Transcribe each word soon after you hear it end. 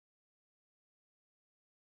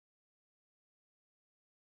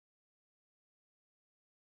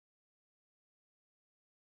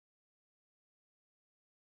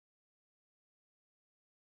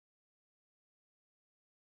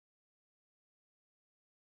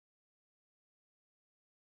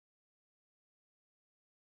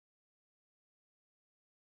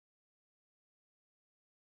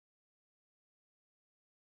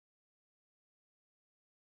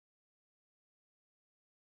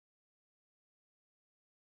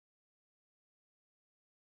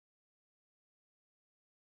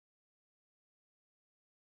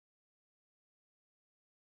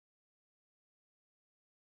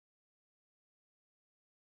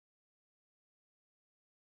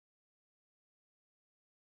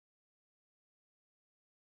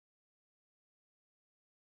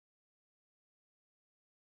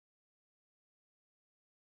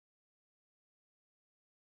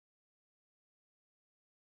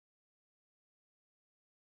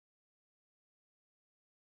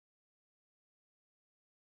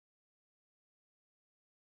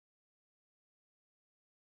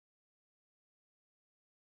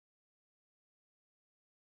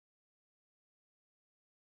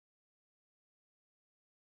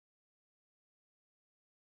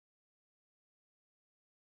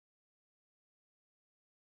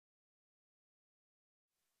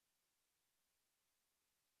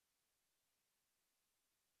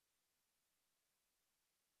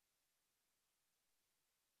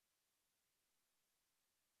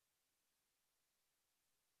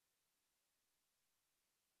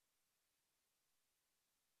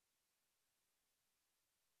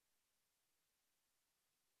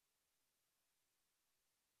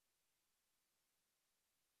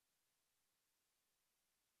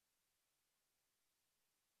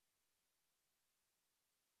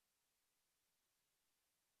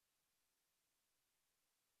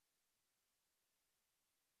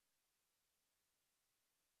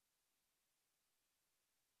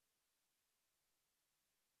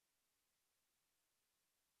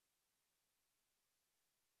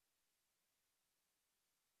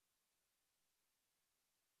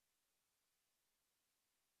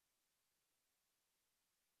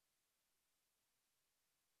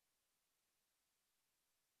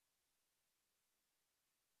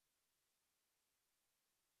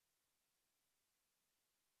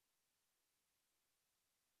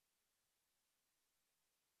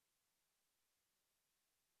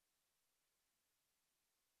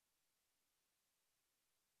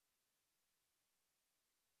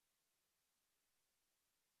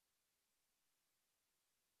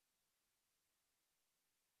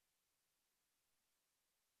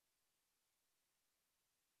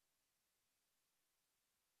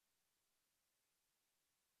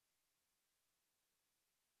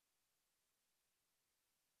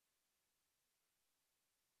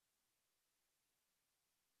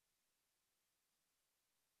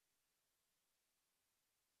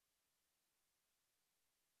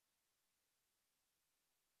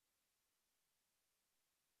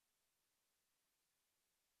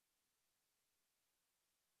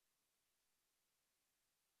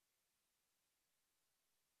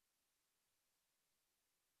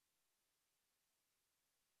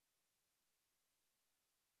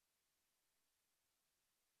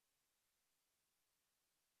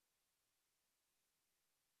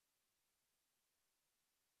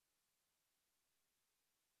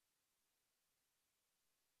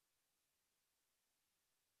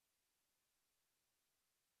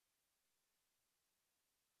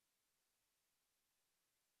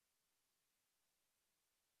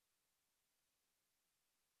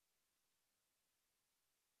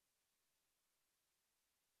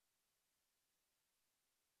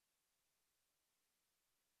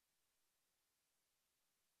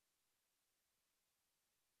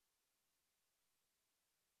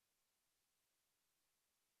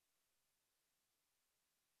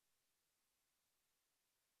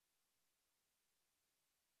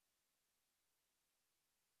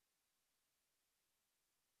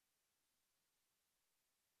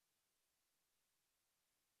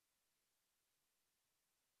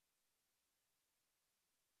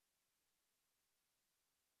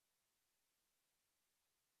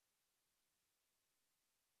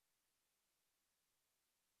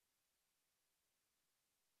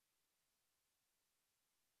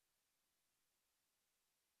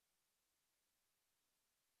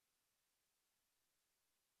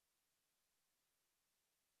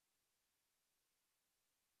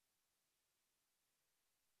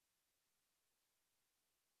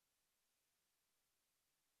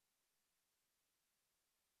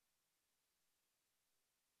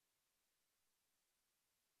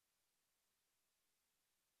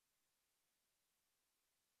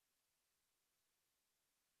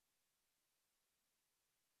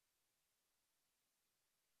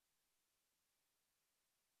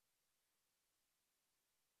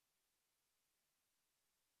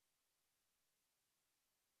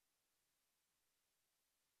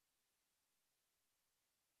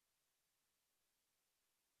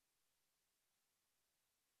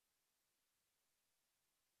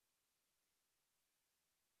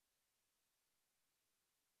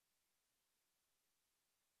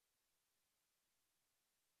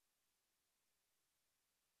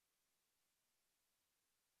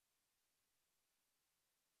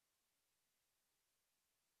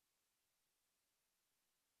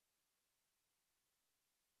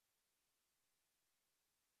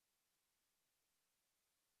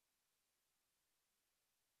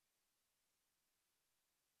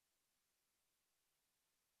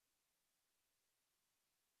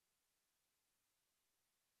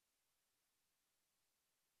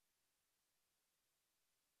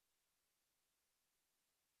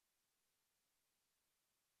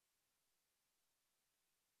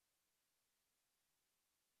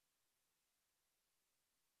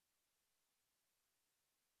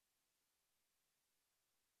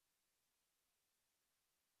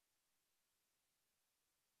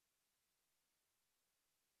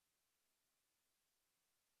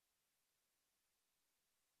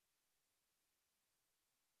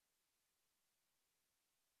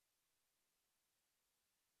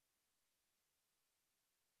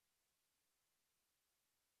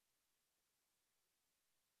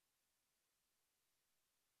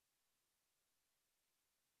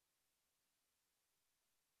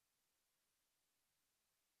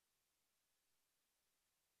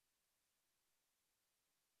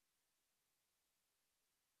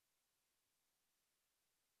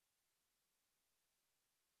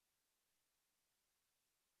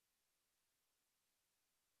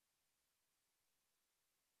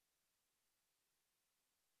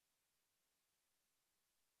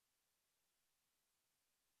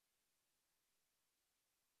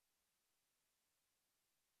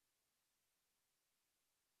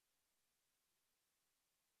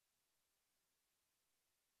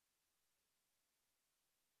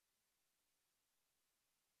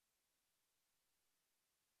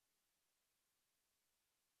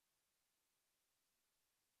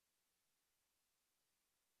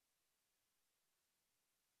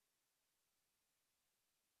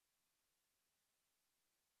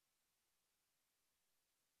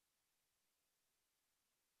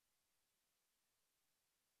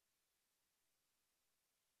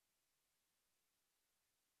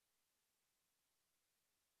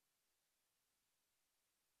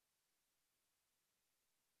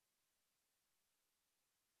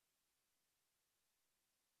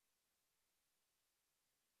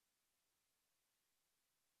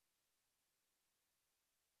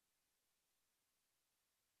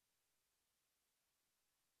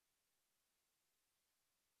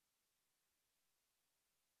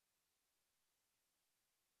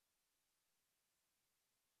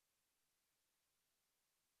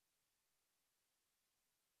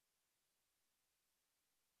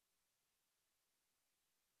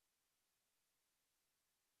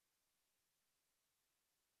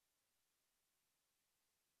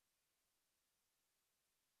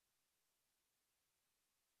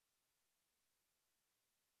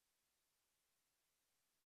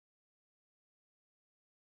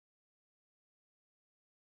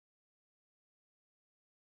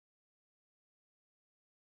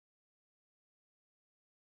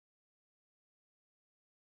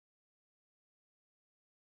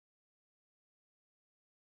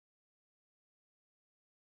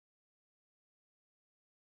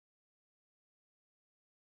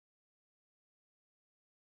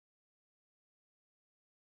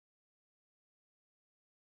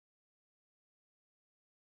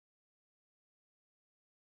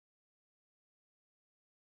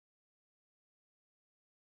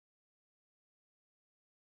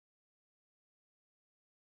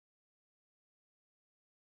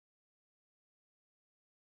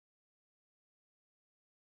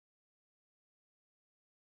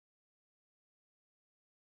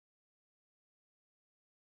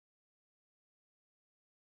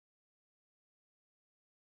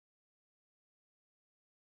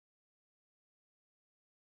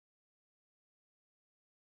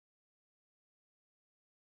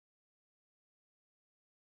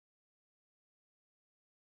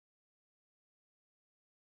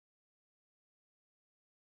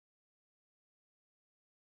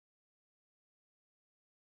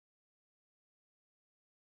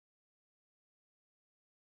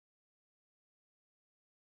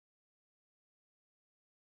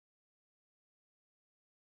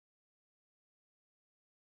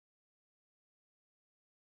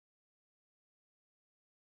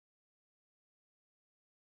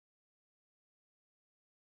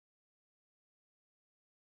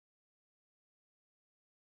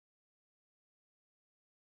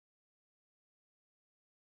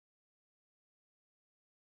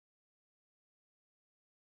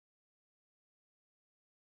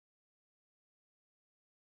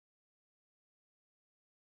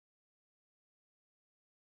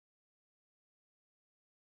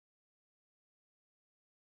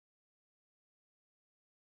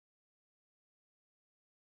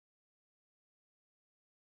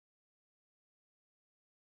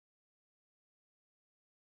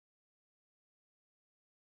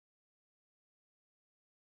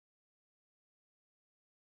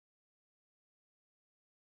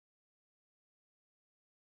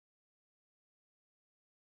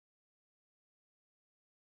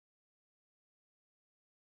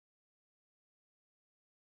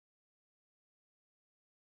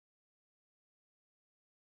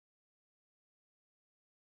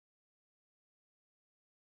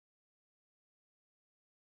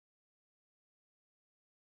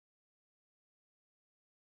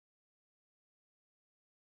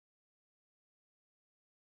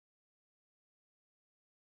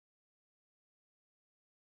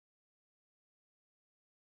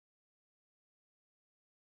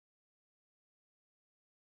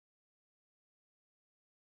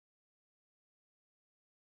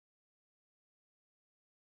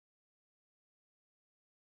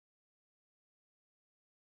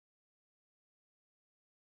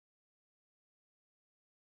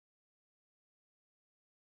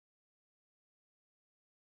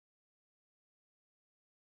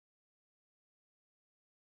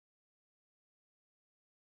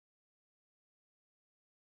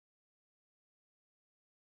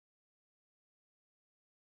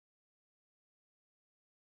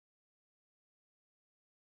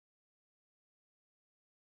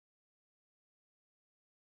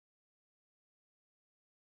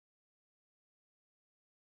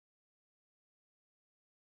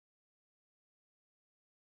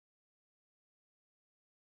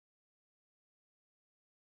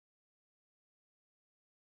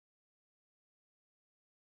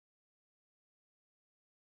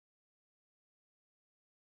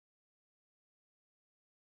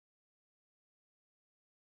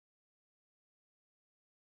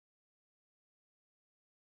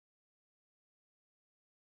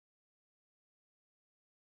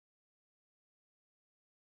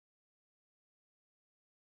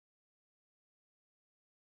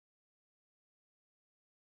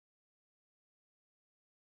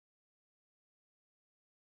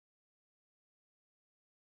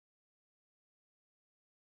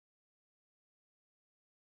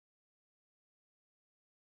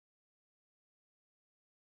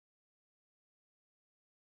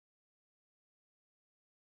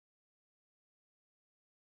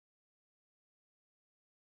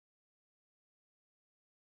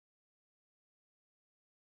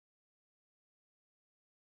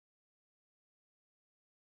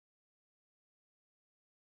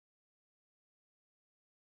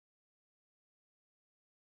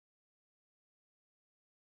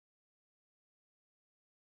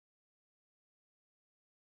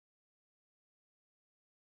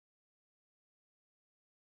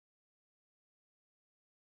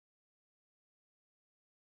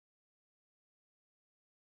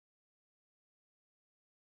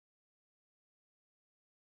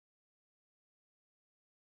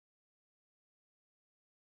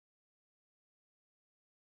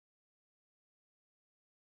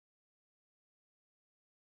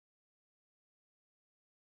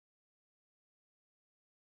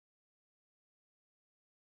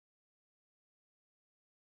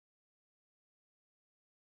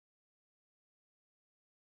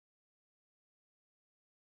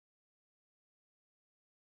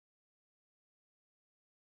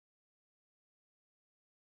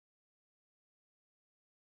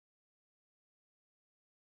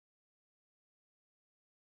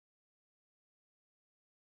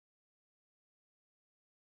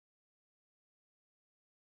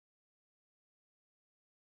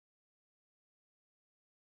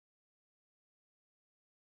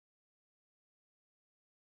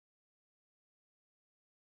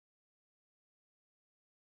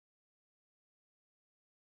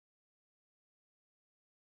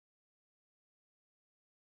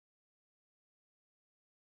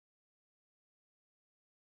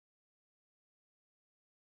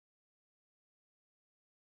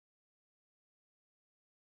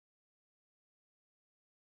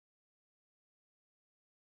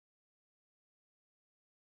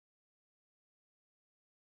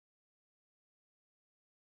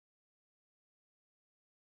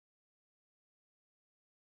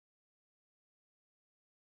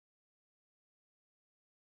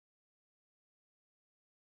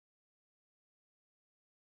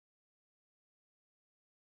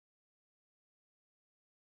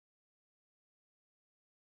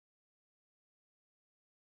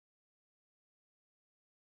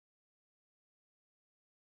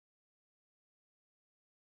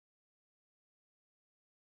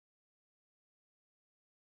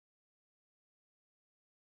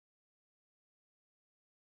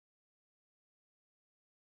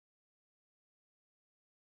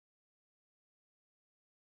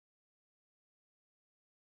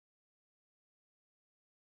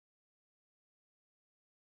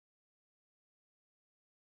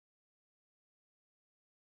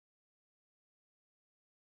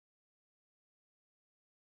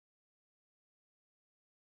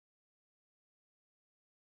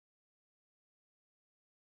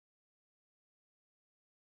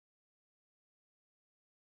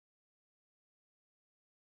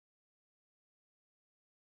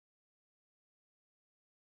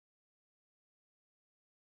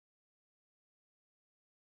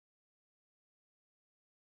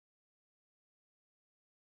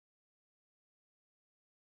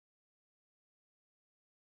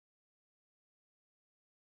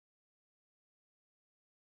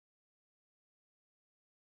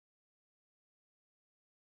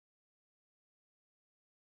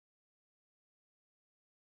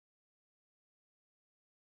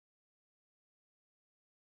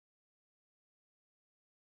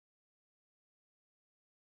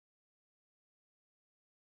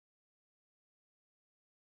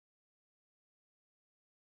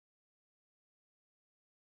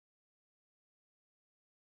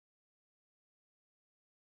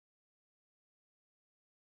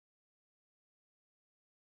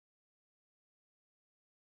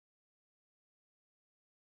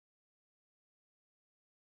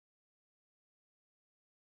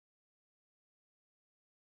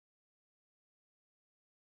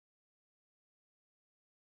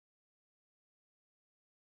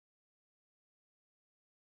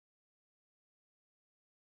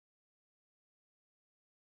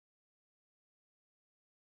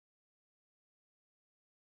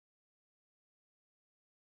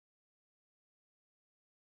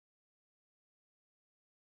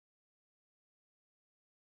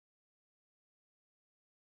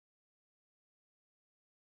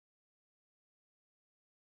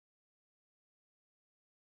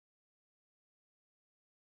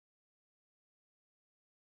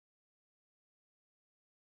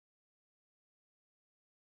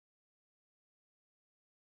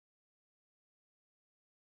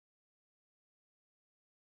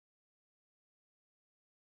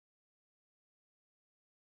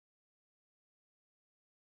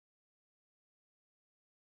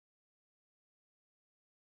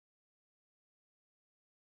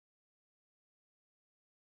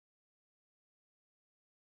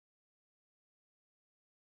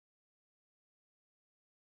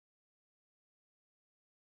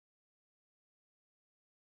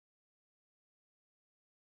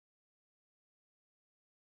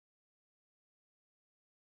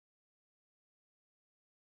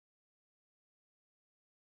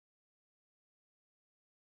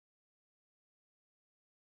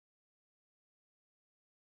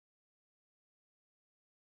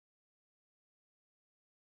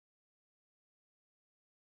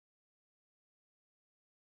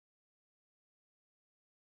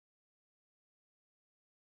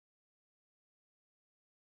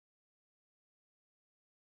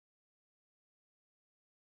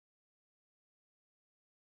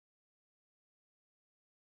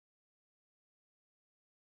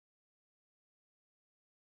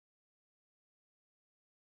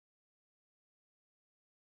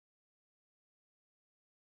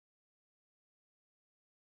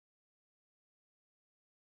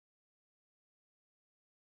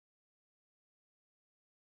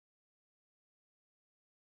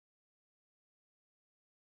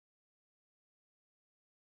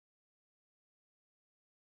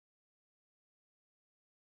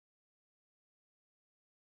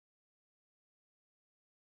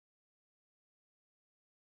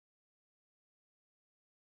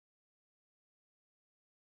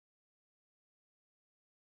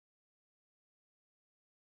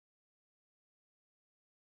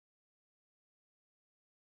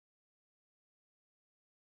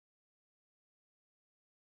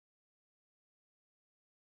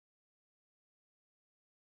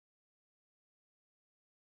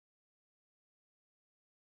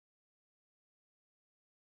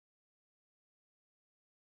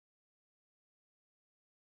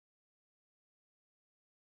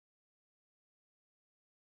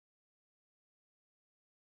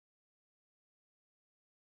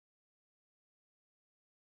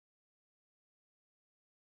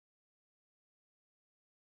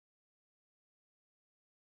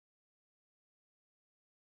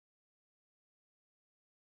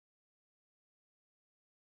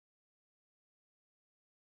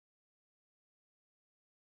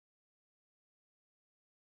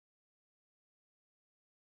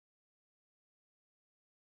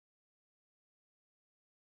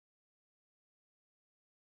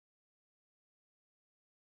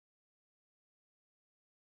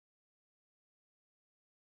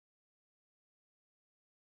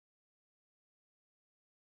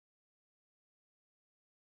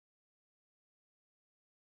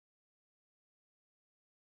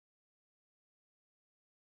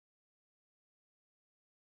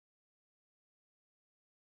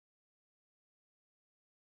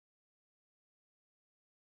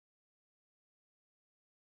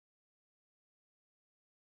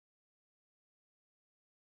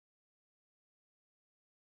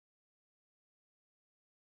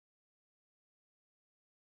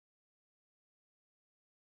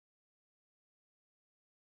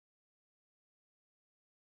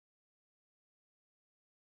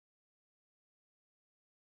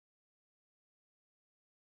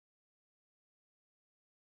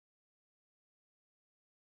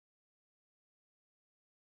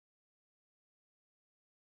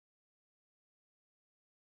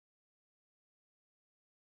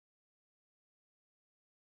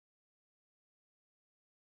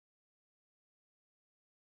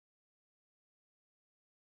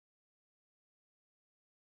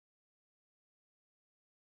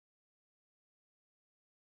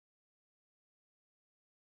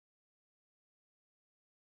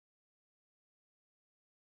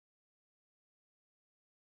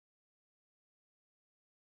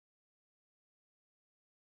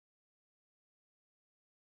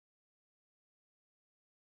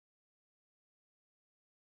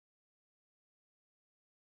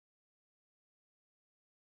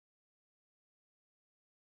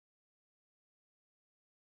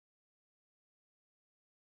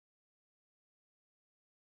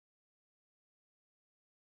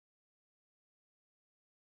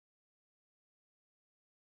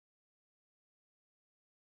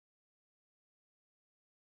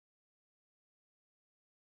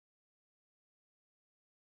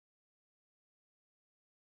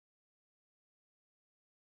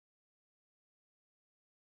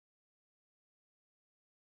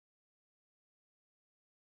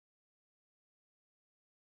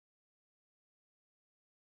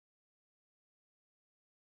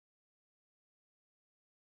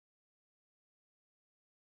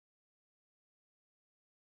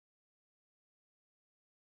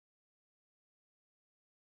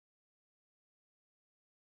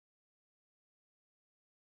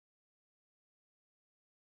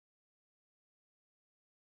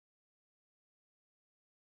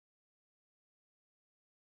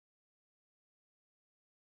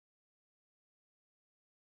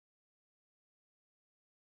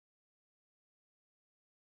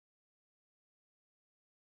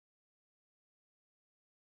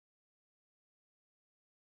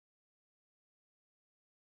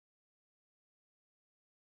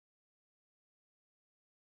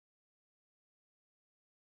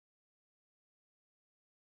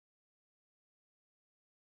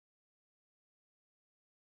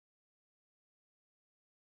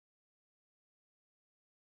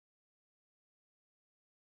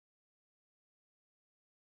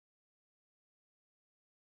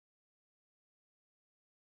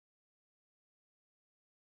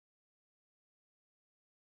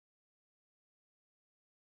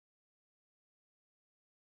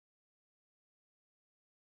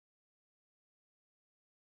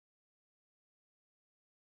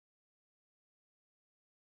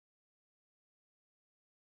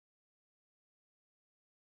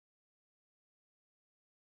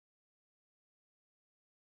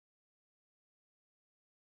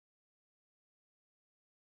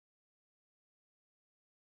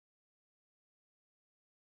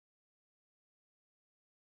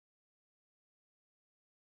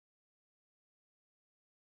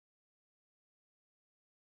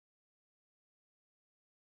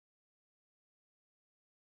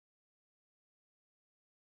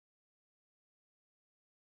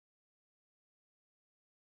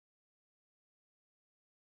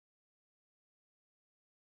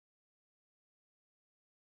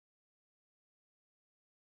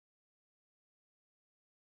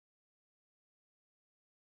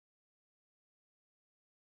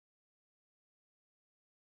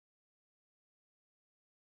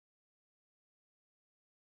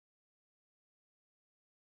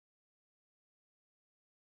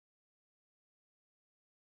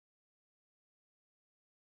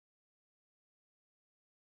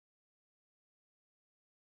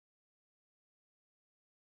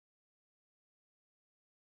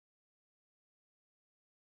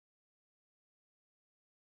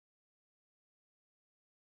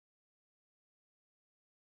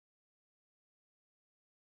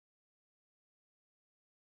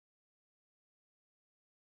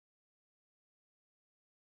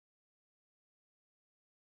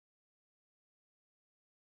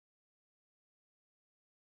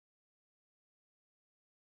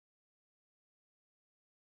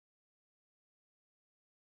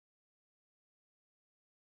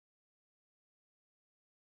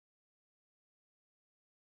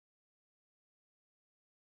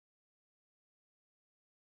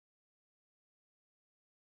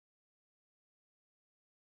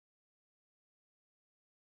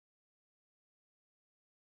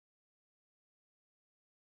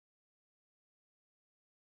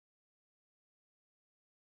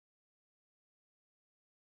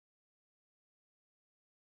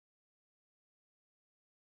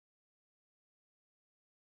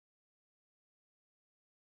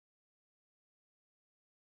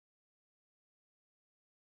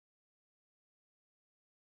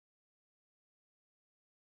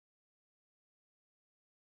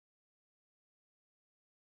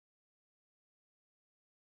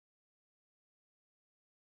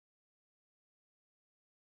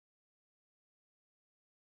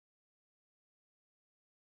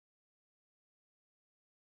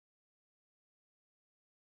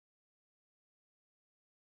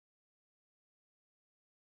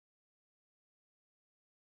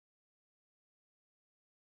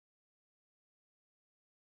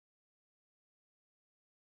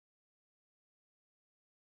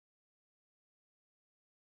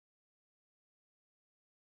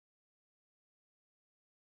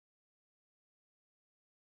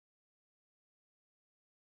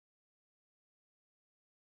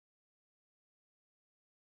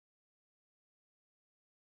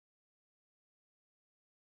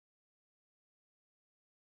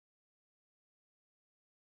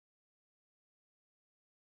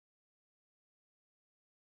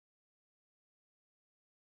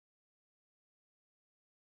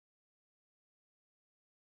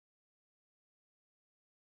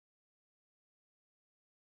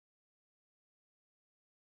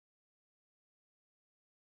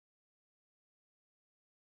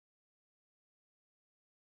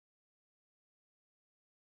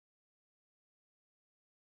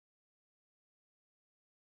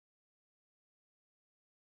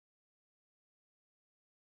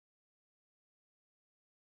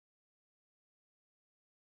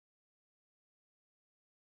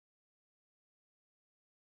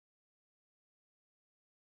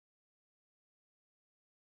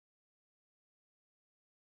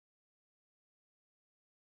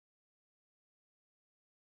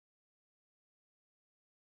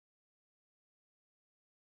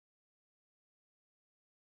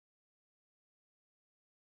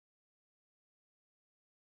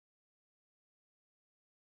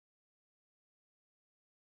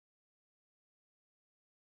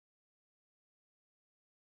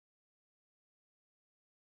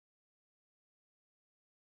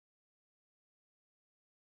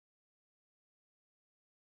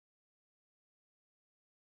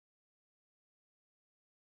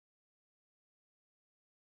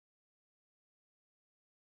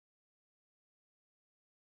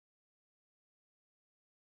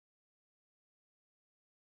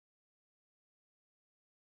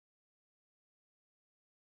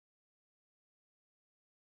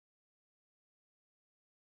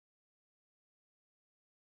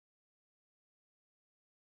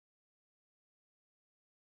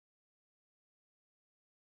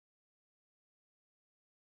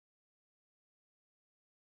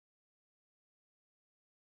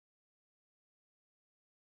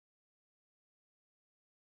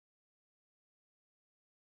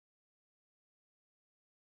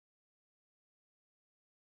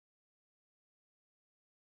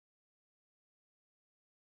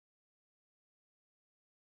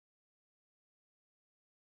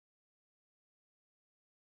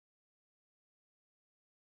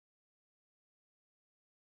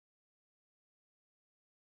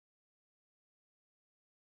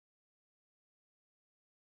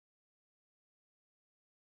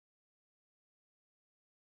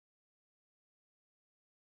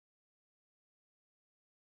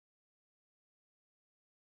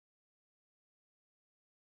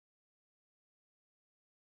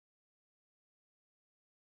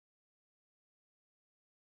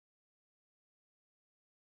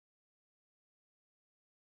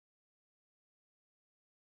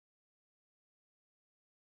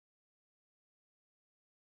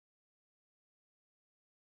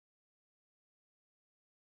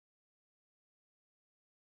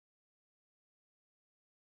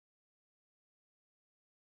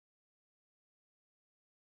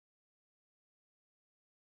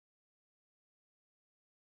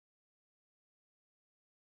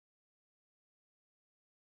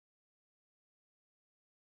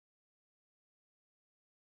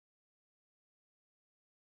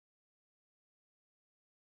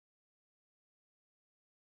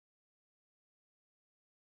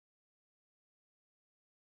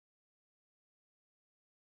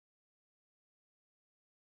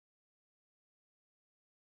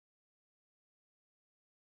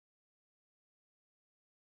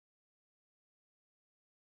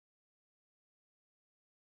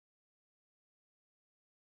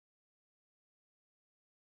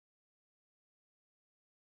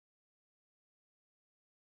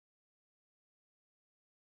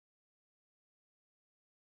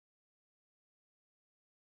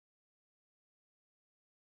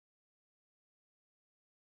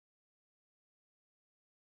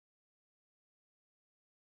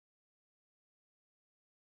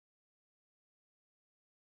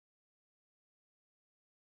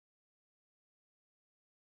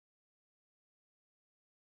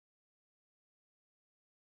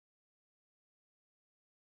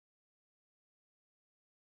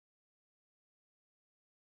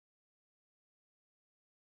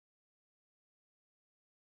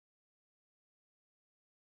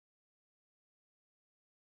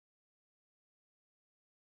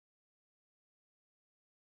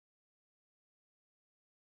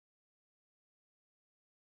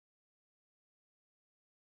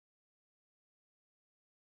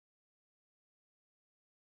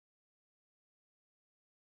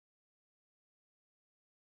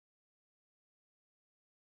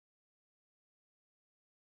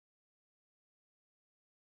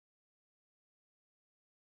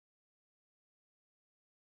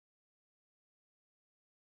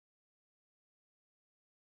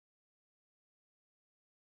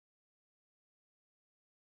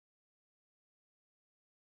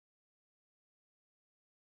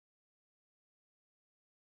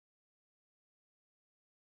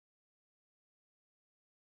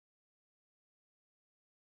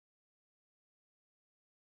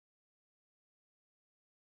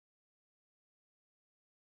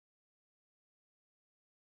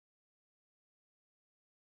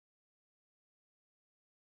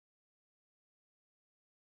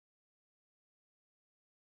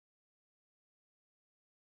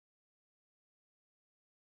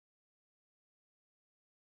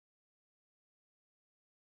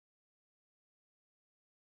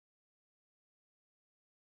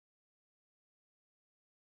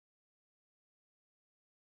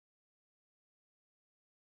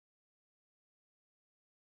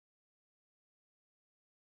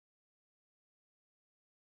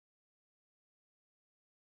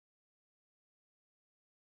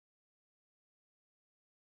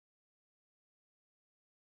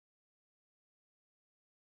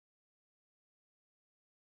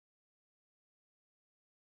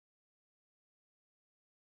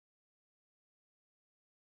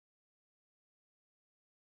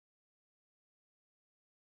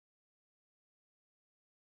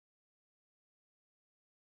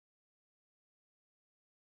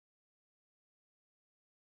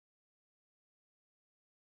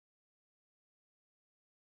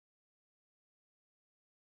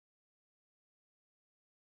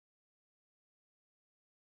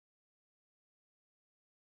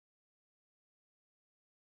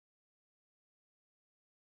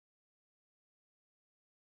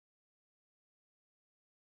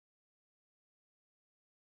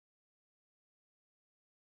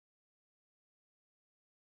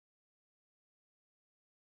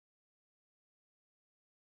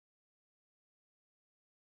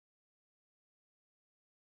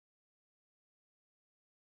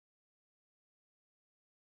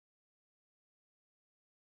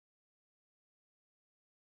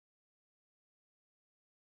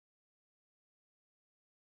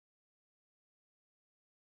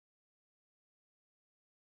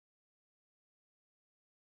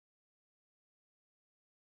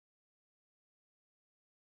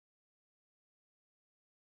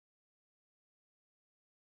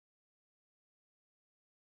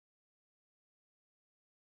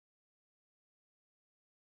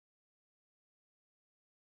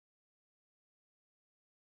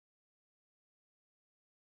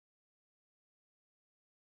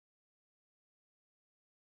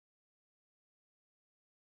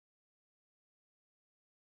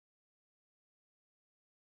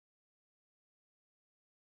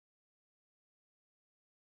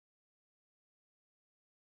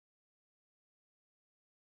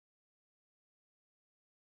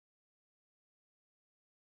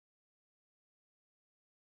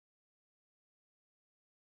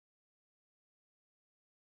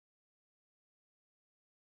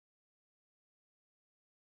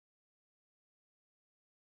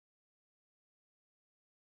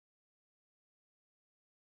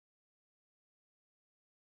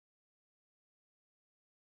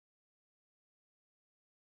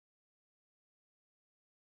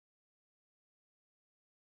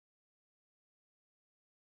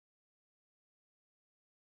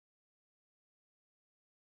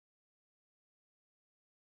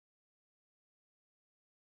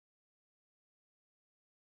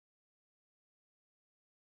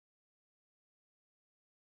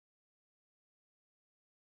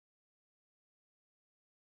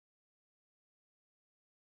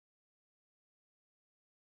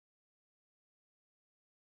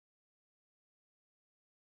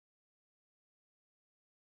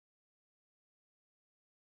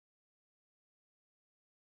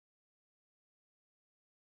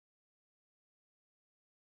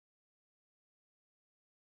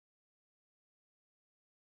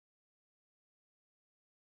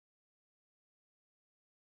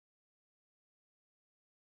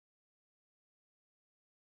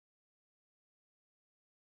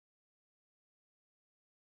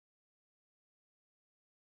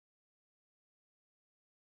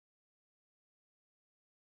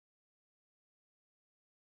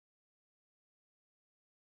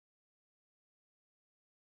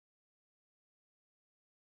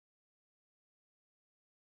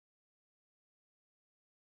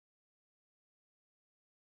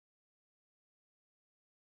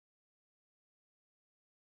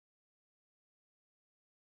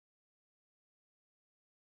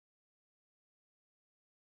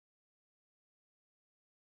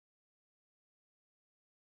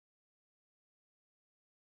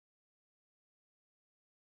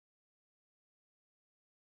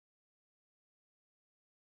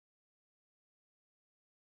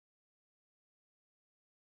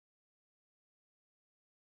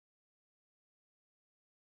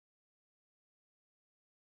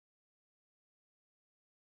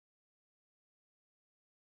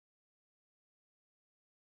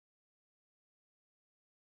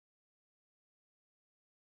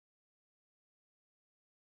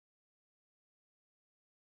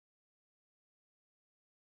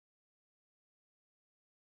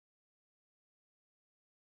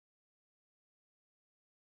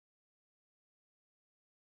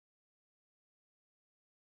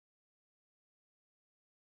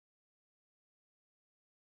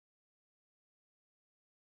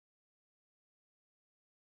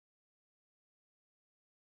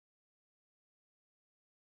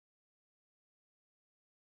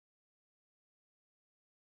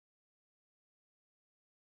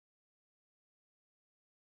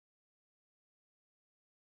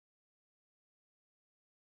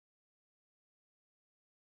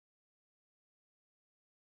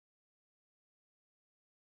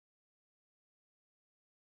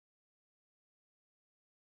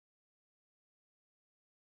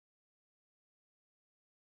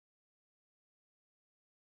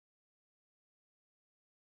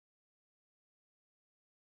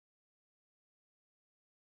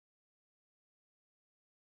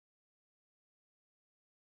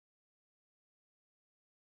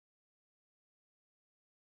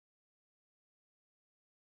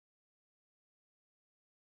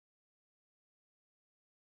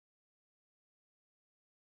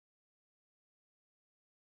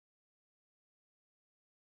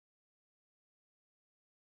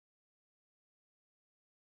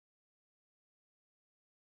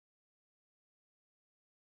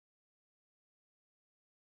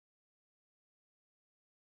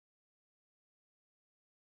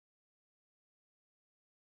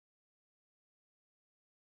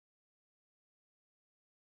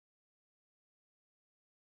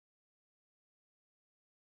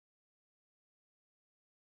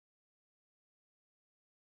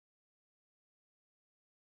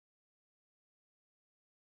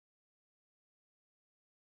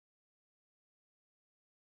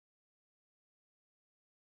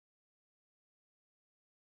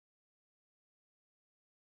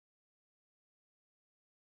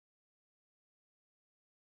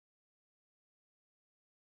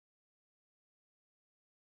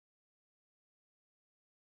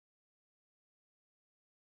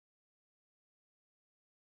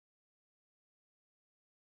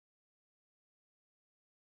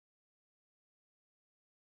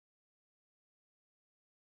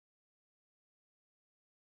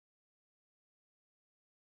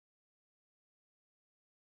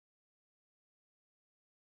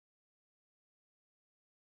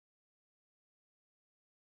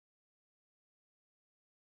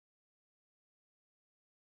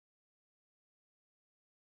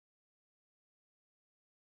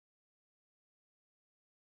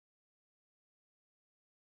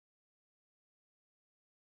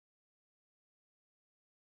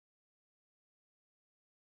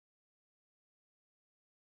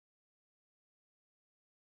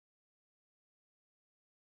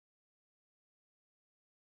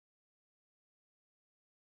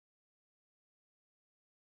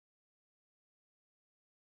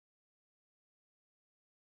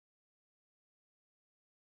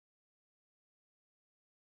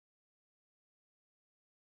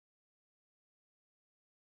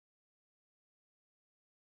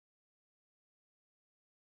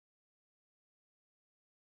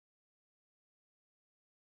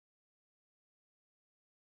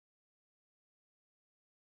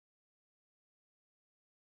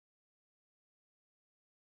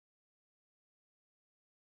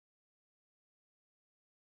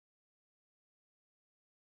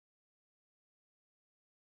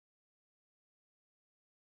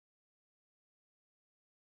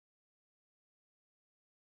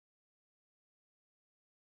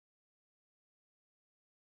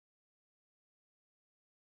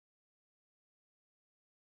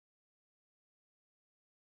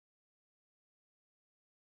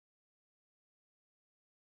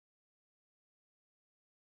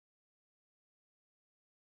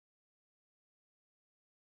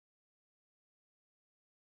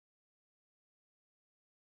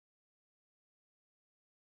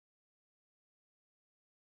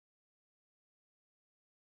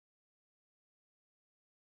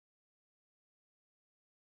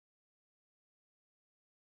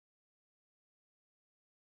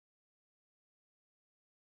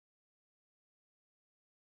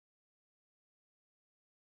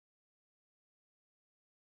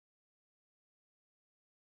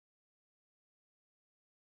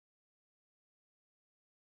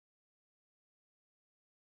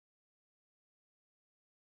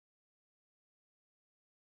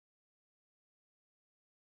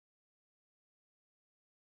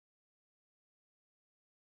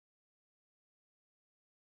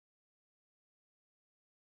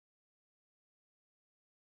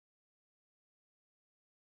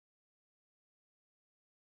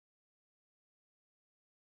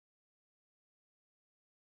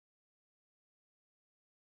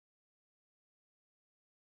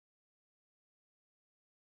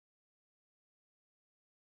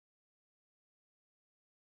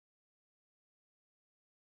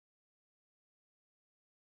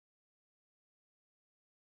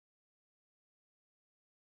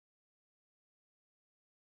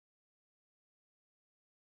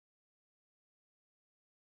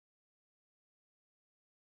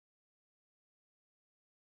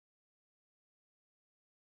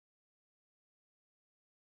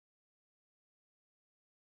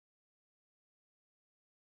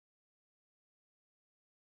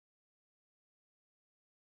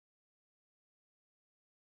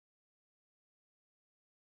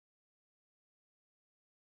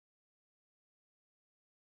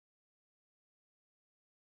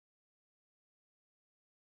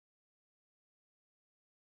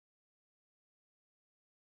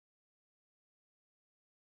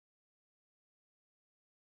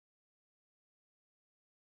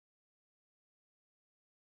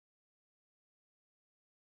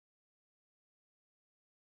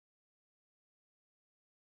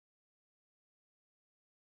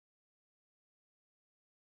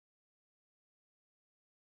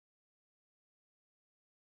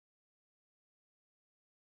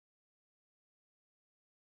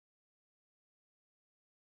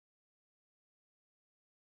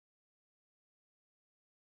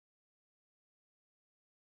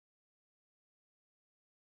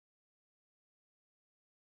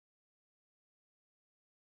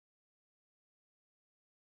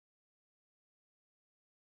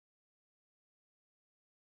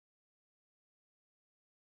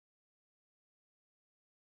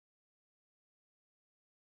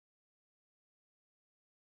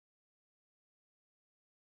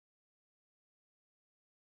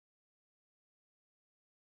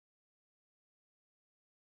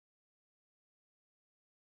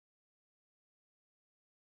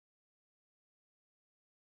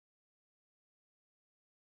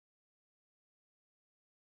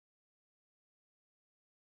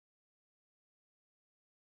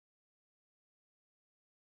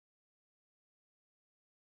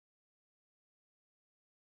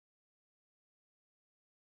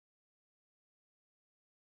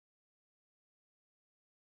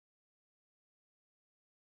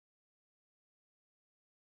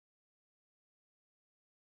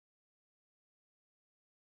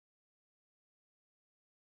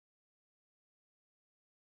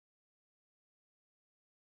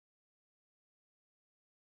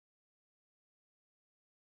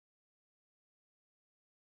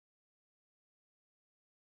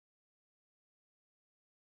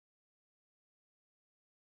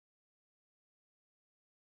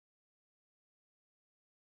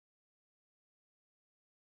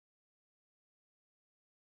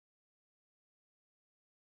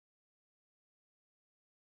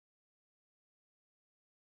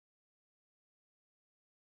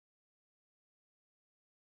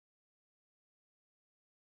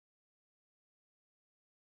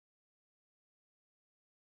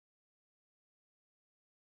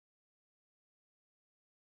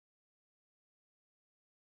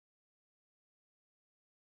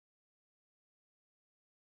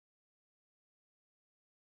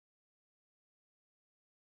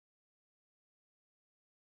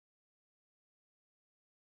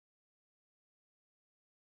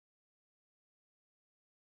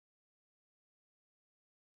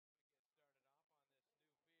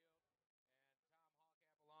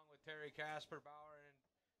Terry Casperbauer, and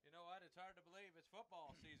you know what? It's hard to believe it's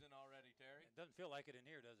football season already, Terry. It doesn't feel like it in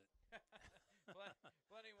here, does it?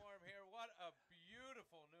 Plenty warm here. What a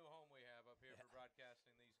beautiful new home we have up here Yeah. for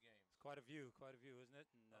broadcasting these games. It's quite a view, isn't it?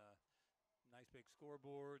 And nice big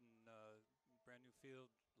scoreboard and brand new field.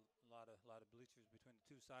 A lot of bleachers between the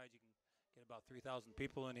two sides. You can get about 3,000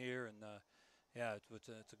 people in here, and yeah,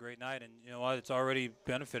 it's a great night. And you know what? It's already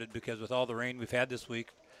benefited because with all the rain we've had this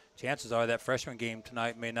week, chances are that freshman game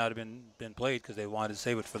tonight may not have been played because they wanted to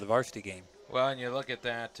save it for the varsity game. Well, and you look at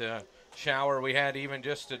that shower we had even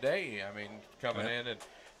just today. I mean, coming in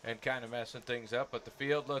and kind of messing things up. But the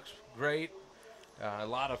field looks great. A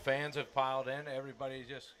lot of fans have piled in. Everybody's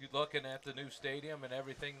just looking at the new stadium and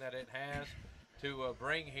everything that it has to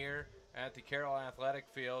bring here at the Carroll Athletic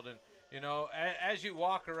Field. And, you know, as you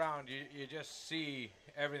walk around, you just see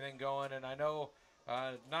everything going. And I know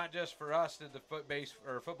not just for us did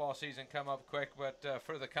the football season come up quick, but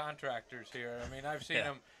for the contractors here. I mean, I've seen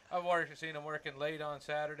them. I've seen them working late on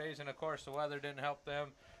Saturdays, and of course the weather didn't help them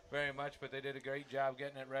very much, but they did a great job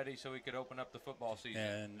getting it ready so we could open up the football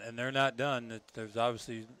season. And they're not done. There's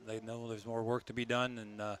obviously they know there's more work to be done,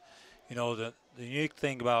 and you know the unique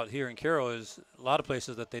thing about here in Carroll is a lot of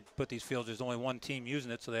places that they put these fields. There's only one team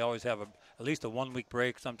using it, so they always have at least a 1 week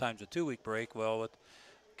break, sometimes a 2 week break. Well, with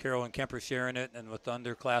Carroll and Kemper sharing it, and with the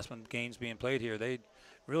underclassmen games being played here, they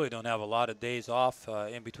really don't have a lot of days off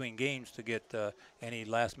in between games to get any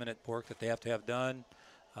last-minute work that they have to have done.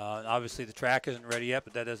 Obviously, the track isn't ready yet,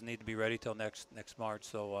 but that doesn't need to be ready till next March.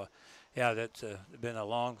 So, yeah, that's been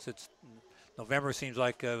since November. Seems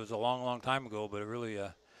like it was a long, long time ago, but it really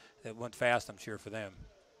it went fast, I'm sure, for them.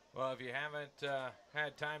 Well, if you haven't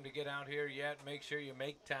had time to get out here yet, make sure you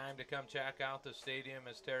make time to come check out the stadium.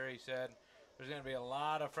 As Terry said, there's going to be a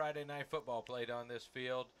lot of Friday night football played on this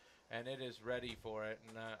field, and it is ready for it.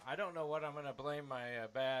 And I don't know what I'm going to blame my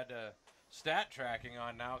bad stat tracking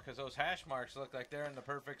on now, because those hash marks look like they're in the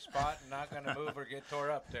perfect spot and not going to move or get tore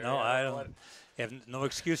up, Terry. No, I don't. You have no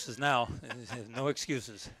excuses now. No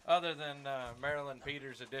excuses. Other than Marilyn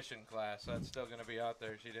Peters' addition class. That's still going to be out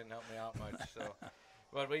there. She didn't help me out much. So,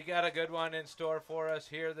 but we got a good one in store for us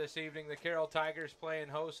here this evening. The Carroll Tigers playing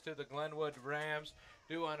host to the Glenwood Rams.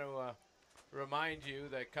 Do want to remind you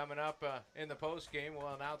that coming up in the post game,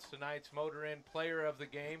 we'll announce tonight's Motor Inn Player of the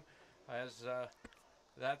Game, as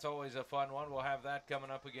that's always a fun one. We'll have that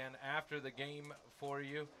coming up again after the game for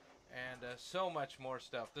you, and so much more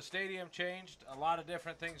stuff. The stadium changed, a lot of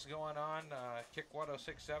different things going on. Kick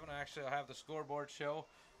 106.7, actually I'll have the scoreboard show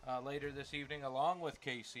later this evening along with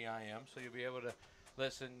KCIM, so you'll be able to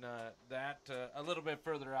listen that a little bit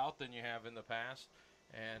further out than you have in the past.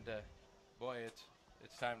 And boy,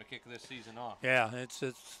 it's time to kick this season off. Yeah, this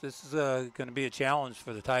is going to be a challenge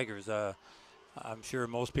for the Tigers. I'm sure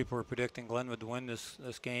most people were predicting Glenwood to win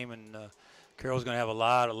this game, and Carroll's going to have a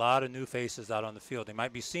lot of new faces out on the field. They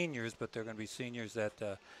might be seniors, but they're going to be seniors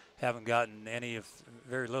that haven't gotten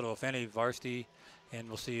very little, if any, varsity, and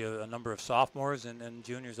we'll see a number of sophomores and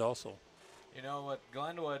juniors also. You know, with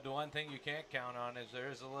Glenwood, the one thing you can't count on is there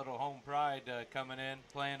is a little home pride coming in,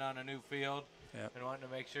 playing on a new field, and wanting to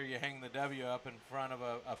make sure you hang the W up in front of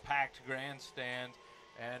a packed grandstand.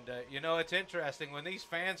 And, you know, it's interesting. When these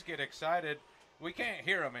fans get excited, we can't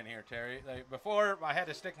hear them in here, Terry. Before, I had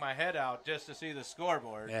to stick my head out just to see the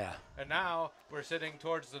scoreboard. Yeah. And now we're sitting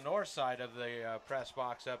towards the north side of the press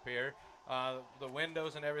box up here. The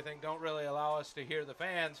windows and everything don't really allow us to hear the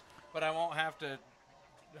fans, but I won't have to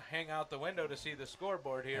hang out the window to see the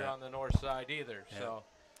scoreboard here on the north side either. Yeah. So,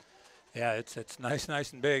 yeah, it's nice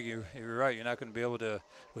and big. You're right. You're not going to be able to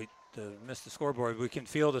miss the scoreboard. We can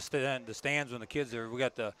feel the stands when the kids are. We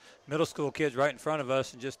got the middle school kids right in front of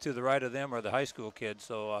us, and just to the right of them are the high school kids.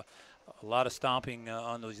 So a lot of stomping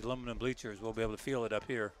on those aluminum bleachers. We'll be able to feel it up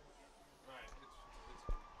here.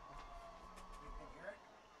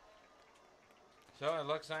 So it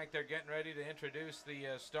looks like they're getting ready to introduce the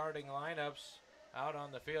starting lineups out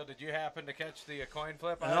on the field. Did you happen to catch the coin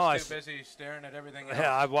flip? I was too busy staring at everything else.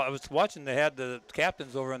 Yeah, I was watching. They had the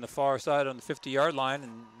captains over on the far side on the 50-yard line,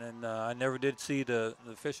 and I never did see the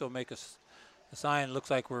official make a sign.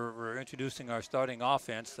 Looks like we're introducing our starting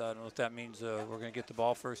offense. I don't know if that means we're going to get the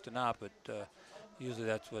ball first or not, but usually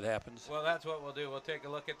that's what happens. Well, that's what we'll do. We'll take a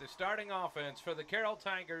look at the starting offense for the Carroll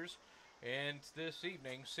Tigers in this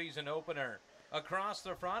evening's season opener. Across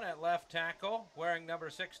the front at left tackle, wearing number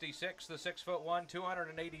 66, the 6'1",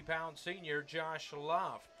 280-pound senior Josh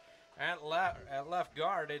Loft. At left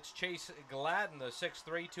guard, it's Chase Gladden, the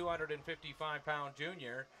 6'3", 255-pound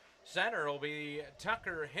junior. Center will be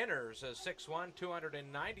Tucker Hinners, a 6'1",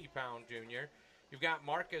 290-pound junior. You've got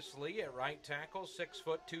Marcus Lee at right tackle, 6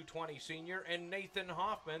 foot 220 senior, and Nathan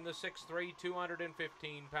Hoffman, the 6'3",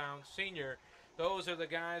 215-pound senior. Those are the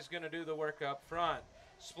guys going to do the work up front.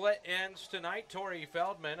 Split ends tonight. Tori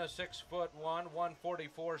Feldman, a 6'1",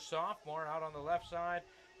 144 sophomore, out on the left side.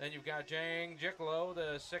 Then you've got Jang Jicklow,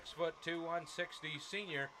 the 6'2", 160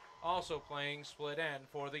 senior, also playing split end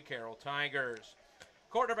for the Carroll Tigers.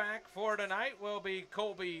 Quarterback for tonight will be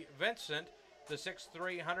Colby Vincent, the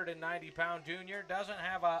 6'3", 190-pound junior. Doesn't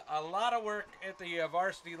have a lot of work at the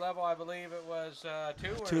varsity level. I believe it was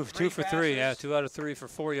two for three. Yeah, 2 out of 3 for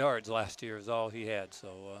 4 yards last year is all he had.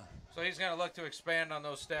 So he's going to look to expand on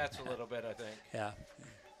those stats a little bit, I think. Yeah,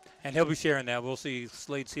 and he'll be sharing that. We'll see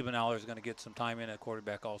Slade Siebenauer is going to get some time in at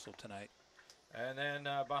quarterback also tonight. And then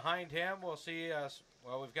behind him, we'll see,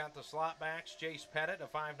 we've got the slot backs, Jace Pettit, a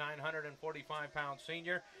 5'9", 145-pound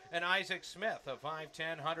senior, and Isaac Smith, a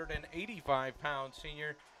 5'10", 185-pound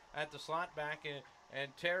senior at the slot back.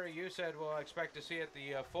 And Terry, you said we'll expect to see at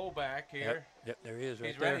the fullback here. Yep, there he is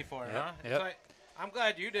right He's there. ready for it, yep. huh? Yep. Like, I'm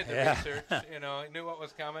glad you did the research, knew what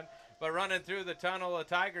was coming. But running through the tunnel of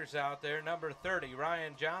Tigers out there, number 30,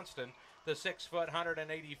 Ryan Johnston, the 6 foot,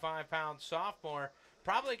 185-pound sophomore,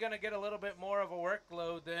 probably going to get a little bit more of a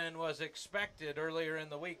workload than was expected earlier in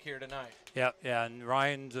the week here tonight. Yeah, and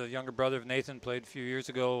Ryan's a younger brother of Nathan, played a few years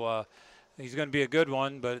ago. He's going to be a good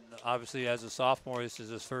one, but obviously as a sophomore, this is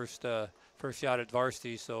his first shot at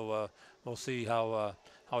varsity, so we'll see how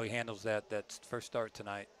he handles that first start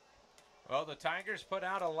tonight. Well, the Tigers put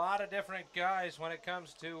out a lot of different guys when it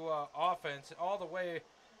comes to offense, all the way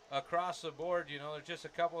across the board. There's just a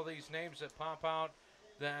couple of these names that pop out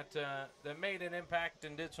that made an impact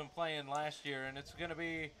and did some playing last year, and it's going to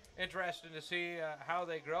be interesting to see how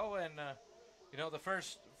they grow. And the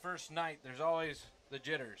first night, there's always the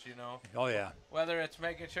jitters. Oh yeah. Whether it's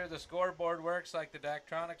making sure the scoreboard works like the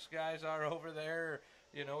Daktronics guys are over there,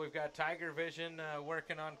 we've got Tiger Vision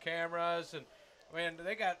working on cameras, and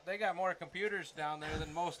they got more computers down there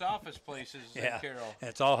than most office places in Carroll. And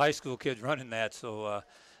it's all high school kids running that, so.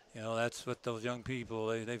 That's what those young people,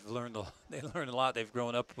 they've learned a lot. They've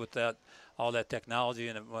grown up with all that technology,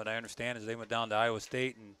 and what I understand is they went down to Iowa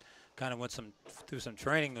State and kind of went through some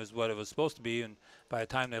training was what it was supposed to be, and by the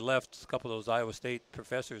time they left, a couple of those Iowa State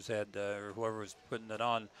professors had, or whoever was putting it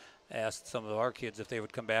on, asked some of our kids if they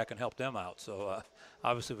would come back and help them out. So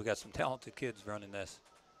obviously we got some talented kids running this.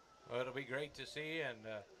 Well, it'll be great to see, and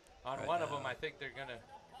on one of them, I think they're going to.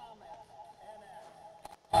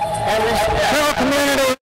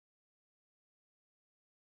 Community.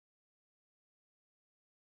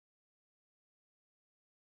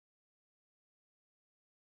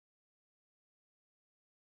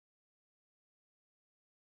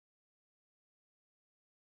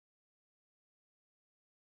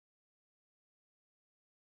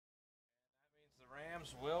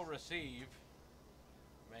 Rams will receive.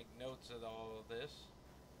 Make notes of all of this.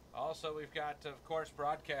 Also, we've got, of course,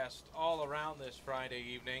 broadcast all around this Friday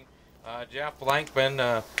evening. Jeff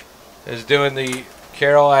Blankman is doing the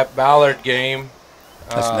Carroll at Ballard game.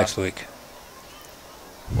 That's next week.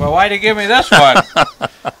 Well, why'd you give me this one?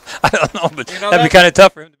 I don't know, but that'd be kind of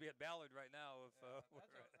tough for him to be at Ballard right now.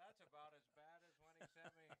 That's about as bad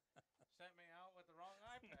as when he sent me out with the wrong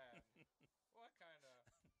iPad. What kind of...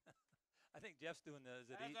 I think Jeff's doing the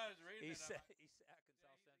East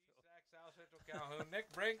South Central Calhoun.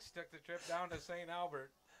 Nick Brinks took the trip down to St.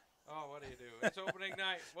 Albert. Oh, what do you do? It's opening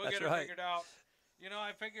night. We'll get it figured out.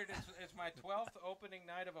 I figured it's my 12th opening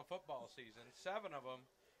night of a football season. 7 of them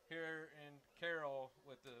here in Carroll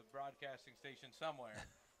with the broadcasting station somewhere.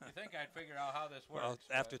 You think I'd figure out how this works? Well,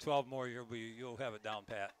 after 12 more, you'll have it down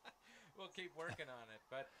pat. We'll keep working on it,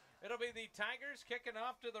 but it'll be the Tigers kicking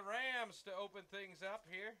off to the Rams to open things up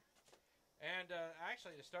here. And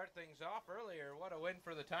actually, to start things off earlier, what a win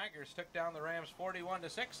for the Tigers. Took down the Rams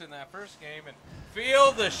 41-6 in that first game. And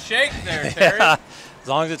feel the shake there, Terry. Yeah, as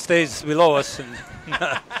long as it stays below us and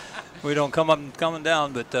we don't coming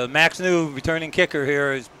down. But Max New, returning kicker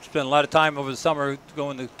here, has spent a lot of time over the summer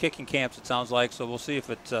going to kicking camps, it sounds like. So we'll see if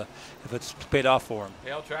it's paid off for him.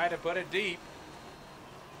 He'll try to put it deep.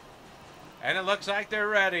 And it looks like they're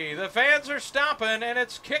ready. The fans are stomping, and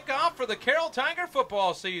it's kickoff for the Carroll Tiger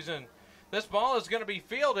football season. This ball is going to be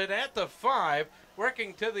fielded at the 5.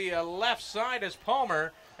 Working to the left side is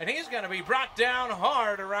Palmer, and he's going to be brought down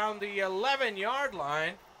hard around the 11-yard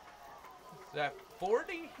line. Is that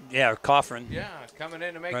 40? Yeah, Coffrin. Yeah, coming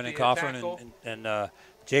in to make Brendan the Coffrin tackle. and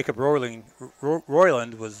Jacob Royland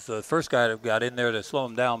was the first guy that got in there to slow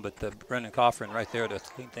him down, but Brendan Coffrin right there to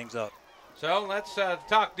clean things up. So let's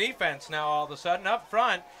talk defense now all of a sudden. Up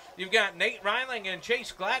front, you've got Nate Reiling and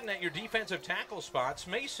Chase Gladden at your defensive tackle spots.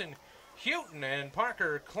 Mason Houghton and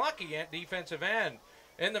Parker Clucky at defensive end.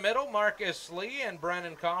 In the middle, Marcus Lee and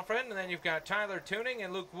Brennan Coffin. And then you've got Tyler Tuning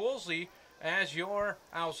and Luke Woolsey as your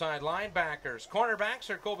outside linebackers. Cornerbacks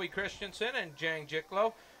are Colby Christensen and Jang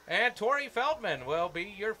Jicklow. And Torrey Feldman will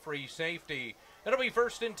be your free safety. It'll be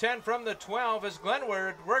 1st and 10 from the 12 as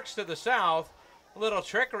Glenwood works to the south. A little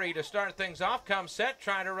trickery to start things off. Comes set,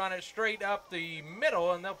 trying to run it straight up the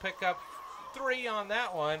middle, and they'll pick up 3 on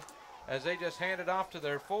that one as they just hand it off to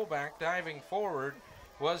their fullback. Diving forward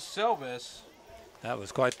was Silvis. That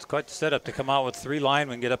was quite the setup to come out with 3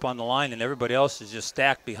 linemen, get up on the line, and everybody else is just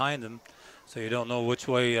stacked behind them. So you don't know which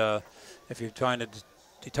way, if you're trying to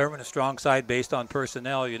determine a strong side based on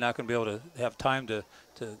personnel, you're not going to be able to have time to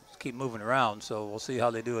keep moving around. So we'll see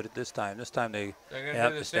how they do it at this time. This time they're going to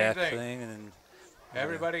do the same thing. And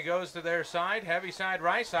everybody goes to their side, heavy side,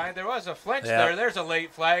 right side. There was a flinch there. There's a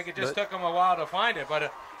late flag. It just took them a while to find it. But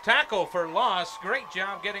a tackle for loss. Great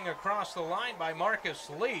job getting across the line by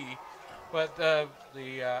Marcus Lee. But the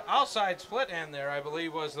outside split end there, I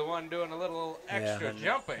believe, was the one doing a little extra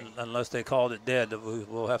jumping. Unless they called it dead,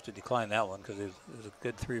 we'll have to decline that one because it was a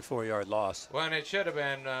good 3 or 4 yard loss. Well, and it should have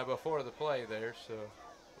been before the play there, so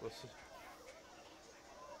we'll see.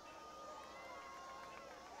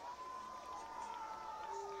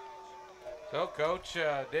 So Coach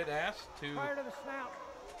did ask to prior to the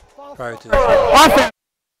snap. Prior to the snap.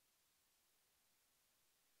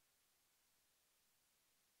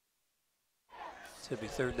 Should be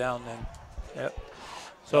 3rd down then. Yep.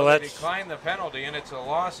 So they decline the penalty, and it's a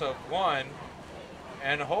loss of 1.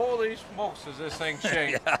 And holy smokes, does this thing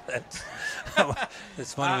shake? Yeah,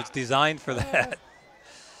 this one was designed for that.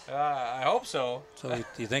 I hope so. So do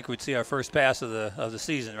you think we'd see our first pass of the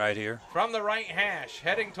season right here? From the right hash,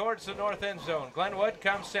 heading towards the north end zone. Glenwood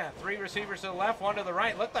comes set. 3 receivers to the left, 1 to the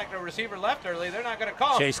right. Looked like the receiver left early. They're not going to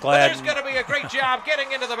call. Chase But there's going to be a great job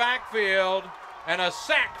getting into the backfield. And a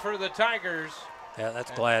sack for the Tigers. Yeah,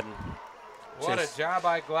 that's Gladden. What a job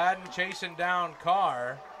by Gladden chasing down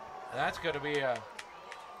Carr. That's going to be a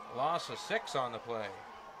loss of 6 on the play.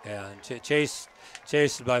 Yeah, and Chase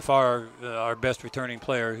is by far our best returning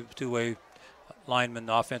player, 2-way lineman,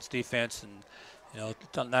 offense, defense, and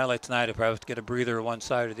not like tonight, he'll probably have to get a breather on one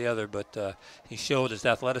side or the other, but he showed his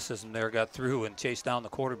athleticism there, got through and chased down the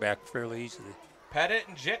quarterback fairly easily. Pettit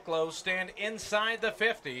and Jicklow stand inside the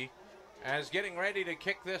 50 as getting ready to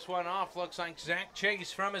kick this one off. Looks like Zach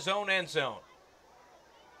Chase from his own end zone.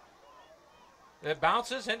 It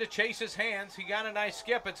bounces into Chase's hands. He got a nice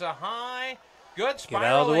skip. It's a high, good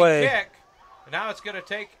spiraling kick. Now it's going to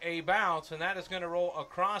take a bounce, and that is going to roll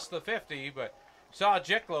across the 50. But saw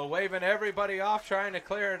Jicklow waving everybody off, trying to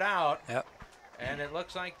clear it out. Yep. And it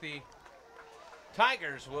looks like the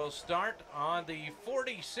Tigers will start on the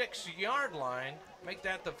 46-yard line, make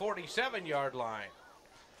that the 47-yard line.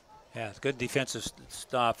 Yeah, it's a good defensive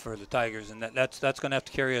stop for the Tigers, and that's going to have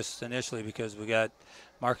to carry us initially because we got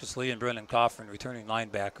Marcus Lee and Brendan Coffin returning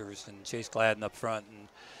linebackers and Chase Gladden up front. And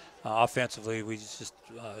offensively, we just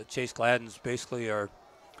Chase Gladden's basically our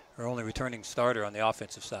only returning starter on the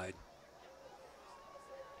offensive side.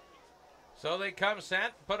 So they come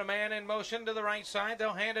set, put a man in motion to the right side.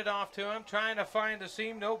 They'll hand it off to him, trying to find a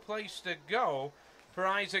seam, no place to go for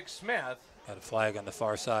Isaac Smith. Got a flag on the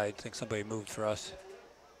far side. I think somebody moved for us.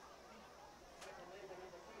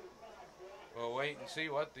 We'll wait and see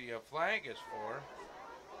what the flag is for.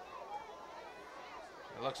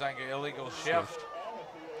 It looks like an illegal shift.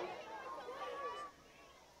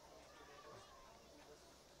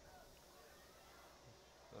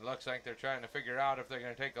 It looks like they're trying to figure out if they're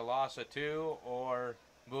going to take a loss of 2 or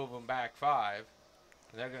move them back 5.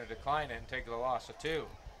 They're going to decline it and take the loss of 2.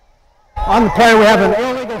 On the play, we have an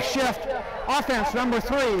illegal shift. Offense number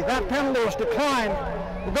 3. That penalty is declined.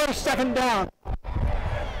 We'll go to 2nd down.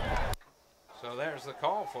 So there's the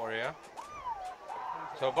call for you.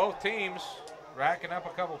 So both teams racking up a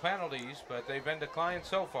couple penalties, but they've been declined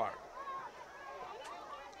so far.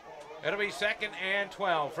 It'll be 2nd and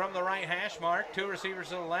 12 from the right hash mark. 2 receivers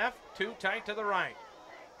to the left, 2 tight to the right.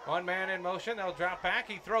 1 man in motion. They'll drop back.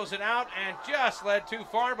 He throws it out and just led too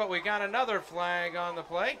far, but we got another flag on the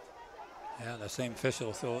play. Yeah, the same official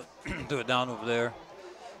will throw it down over there.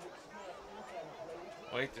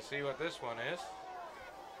 Wait to see what this one is.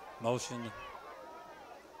 Motion.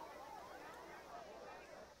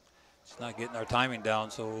 It's not getting our timing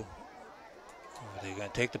down, so are they going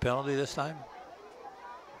to take the penalty this time?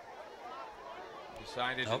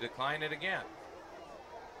 Decided to decline it again.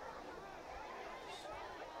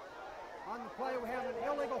 On the play, we have an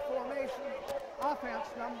illegal formation. Offense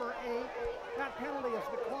number 8. That penalty is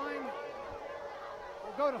declined.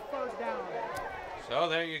 We'll go to 3rd down. So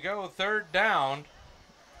there you go, 3rd down.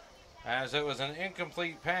 as it was an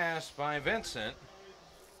incomplete pass by Vincent.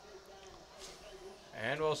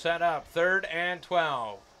 And we'll set up 3rd and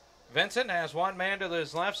 12. Vincent has one man to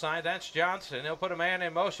his left side. That's Johnson. He'll put a man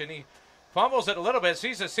in motion. He fumbles it a little bit,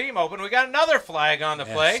 sees the seam open. We got another flag on the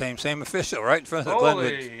play. Same official right in front of the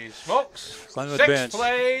Glenwood. Holy smokes. Glenwood 6 bench.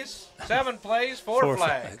 plays, 7 plays, 4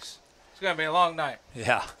 flags. It's going to be a long night.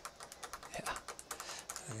 Yeah.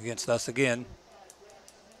 Against us again.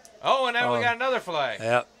 Oh, and now we got another flag.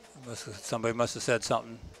 Yeah. Somebody must have said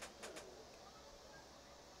something.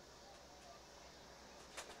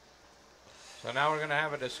 So now we're going to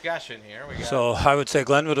have a discussion here. So I would say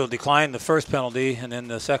Glenwood will decline the first penalty, and then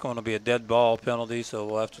the second one will be a dead ball penalty, so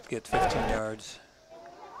we'll have to get 15 yards.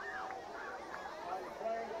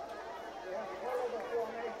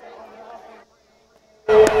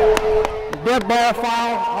 Dead ball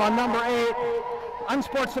foul on number 8.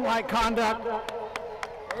 Unsportsmanlike conduct.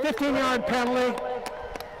 15-yard penalty.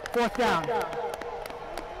 4th down.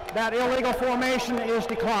 That illegal formation is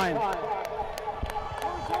declined.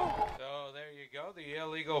 The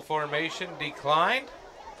illegal formation declined.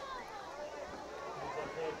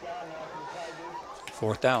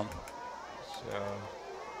 4th down. So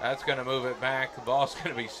that's going to move it back. The ball's going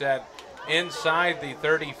to be set inside the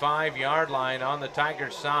 35-yard line on the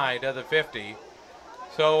Tigers' side of the 50.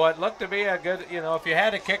 So what looked to be a good, if you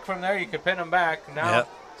had a kick from there, you could pin them back. Now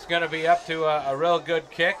it's going to be up to a real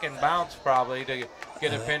good kick and bounce probably to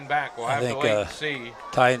get it pinned back. We'll have to wait and see.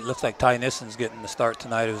 Looks like Ty Nissen's getting the start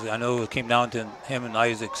tonight. I know it came down to him and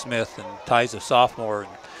Isaac Smith, and Ty's a sophomore.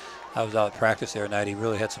 And I was out at practice there tonight. He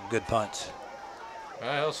really had some good punts.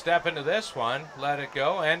 Well, he'll step into this one, let it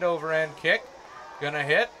go, end over end kick. Going to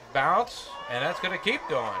hit, bounce, and that's going to keep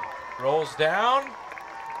going. Rolls down,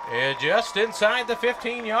 just inside the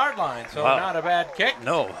 15-yard line. So not a bad kick.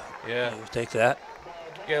 No. Yeah. We'll take that.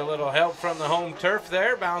 Get a little help from the home turf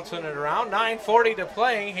there, bouncing it around. 9:40 to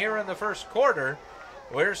play here in the first quarter.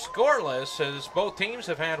 We're scoreless as both teams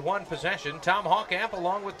have had one possession. Tom Hawkamp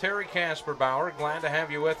along with Terry Kasperbauer. Glad to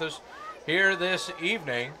have you with us here this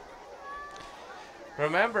evening.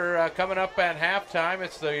 Remember, coming up at halftime,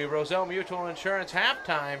 it's the Roselle Mutual Insurance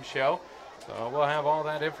halftime show. So we'll have all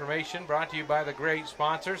that information brought to you by the great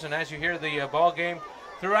sponsors. And as you hear the ball game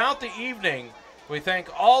throughout the evening, we thank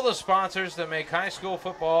all the sponsors that make high school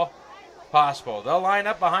football possible. They'll line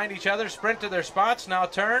up behind each other, sprint to their spots, now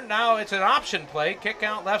turn. Now it's an option play. Kick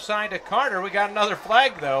out left side to Carter. We got another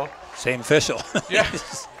flag, though. Same official. Yeah.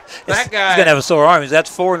 That guy. He's going to have a sore arm.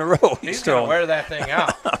 That's 4 in a row. He's going to wear that thing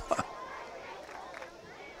out.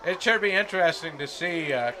 It should be interesting to see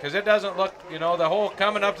because it doesn't look, the whole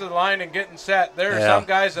coming up to the line and getting set. There are some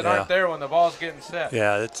guys that aren't there when the ball's getting set.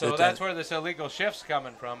 Yeah. So that's where this illegal shift's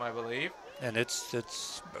coming from, I believe. And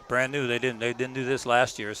it's brand new. They didn't do this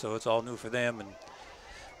last year, so it's all new for them. And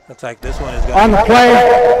looks like this one is going on the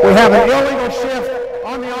play. We have an illegal shift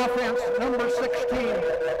on the offense, number 16.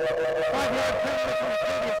 5-yard penalty from the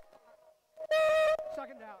previous.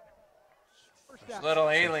 2nd down. 1st down. Little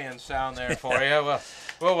alien sound there for you.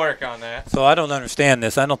 We'll work on that. So I don't understand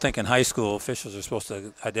this. I don't think in high school officials are supposed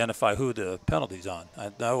to identify who the penalty's on.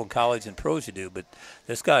 I know in college and pros you do, but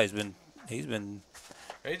this guy's he's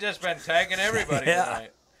just been tagging everybody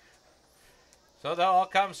tonight. So they'll all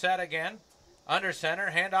come set again. Under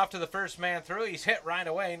center, hand off to the first man through. He's hit right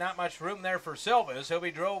away. Not much room there for Silvas. He'll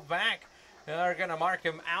be drove back. They're going to mark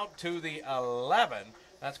him out to the 11.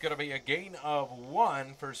 That's going to be a gain of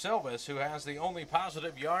 1 for Silvas, who has the only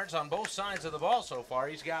positive yards on both sides of the ball so far.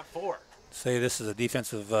 He's got 4. Say this is a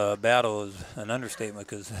defensive battle is an understatement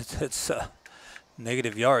because it's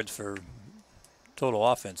negative yards for total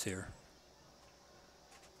offense here.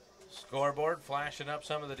 Scoreboard flashing up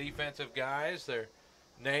some of the defensive guys, their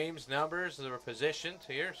names, numbers, their positions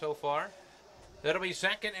here so far. That'll be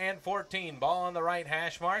 2nd and 14. Ball on the right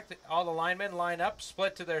hash mark. All the linemen line up,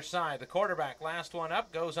 split to their side. The quarterback, last one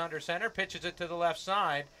up, goes under center, pitches it to the left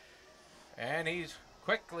side. And he's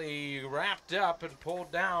quickly wrapped up and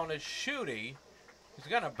pulled down as Schutte. He's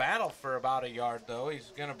going to battle for about a yard, though.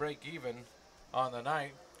 He's going to break even on the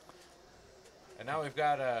night. And now we've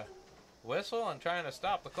got a whistle and trying to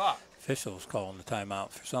stop the clock. Officials calling the timeout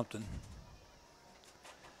for something.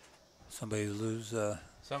 Somebody lose.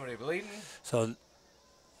 Somebody bleeding. So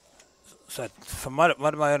from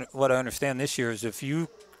what I understand this year is if you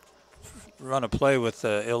run a play with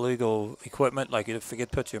illegal equipment, like if you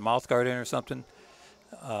put your mouth guard in or something,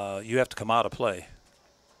 you have to come out of play.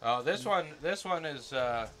 Oh, this one is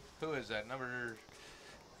who is that number?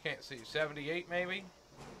 Can't see. 78 maybe.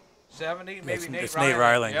 70 maybe. It's Nate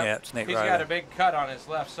Reiling. Yep. Yeah, it's Nate Reiling. He's got a big cut on his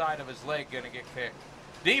left side of his leg, going to get kicked.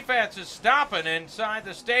 Defense is stopping inside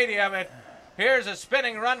the stadium, and Here's a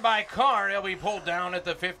spinning run by Carr. He'll be pulled down at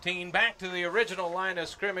the 15. Back to the original line of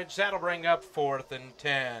scrimmage. That'll bring up 4th and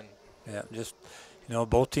 10. Yeah, just,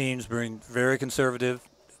 both teams bring very conservative,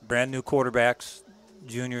 brand new quarterbacks,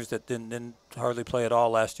 juniors that didn't hardly play at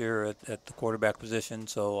all last year at the quarterback position.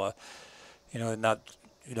 So, you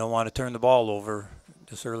don't want to turn the ball over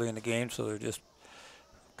this early in the game. So they're just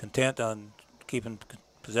content on keeping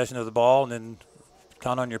possession of the ball and then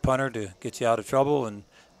count on your punter to get you out of trouble and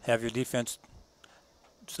have your defense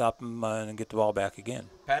stop them and get the ball back again.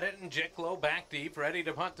 Pettit and Jicklow back deep, ready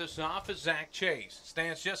to punt this off as Zach Chase.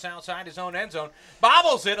 Stands just outside his own end zone.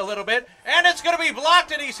 Bobbles it a little bit, and it's going to be blocked,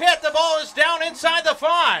 and he's hit. The ball is down inside the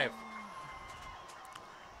 5.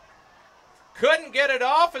 Couldn't get it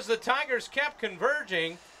off as the Tigers kept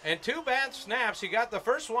converging, and 2 bad snaps. He got the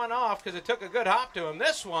first one off because it took a good hop to him.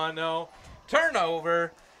 This one, though,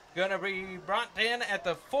 turnover. Going to be brought in at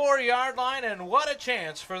the 4-yard line, and what a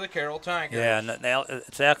chance for the Carroll Tigers. Yeah, and now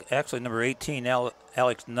it's actually number 18,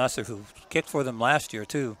 Alex Nusser, who kicked for them last year,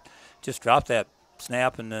 too. Just dropped that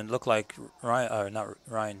snap and then looked like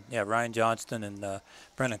Ryan Johnston and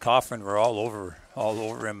Brendan Coffrin were all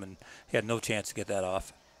over him, and he had no chance to get that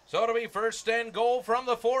off. So it'll be 1st and goal from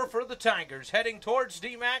the 4 for the Tigers, heading towards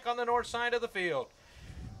DMAC on the north side of the field.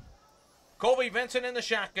 Colby Vincent in the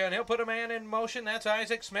shotgun. He'll put a man in motion. That's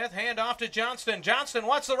Isaac Smith. Hand off to Johnston. Johnston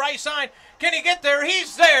wants the right side. Can he get there?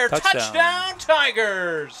 He's there. Touchdown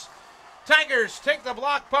Tigers. Tigers take the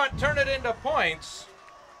block punt, turn it into points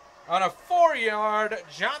on a 4-yard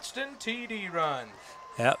Johnston TD run.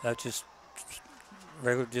 Yeah, that's just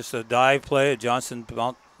a dive play. Johnston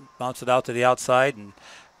bounced it out to the outside and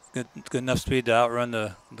good enough speed to outrun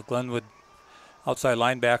the Glenwood outside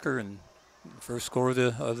linebacker and first score of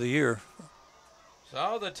the year.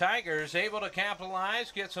 So the Tigers able to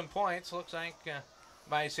capitalize, get some points. Looks like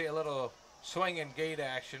might see a little swing and gate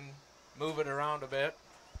action, move it around a bit.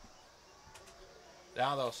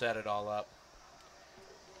 Now they'll set it all up.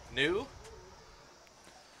 New.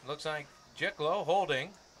 Looks like Jicklow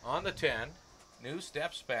holding on the 10. New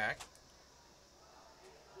steps back.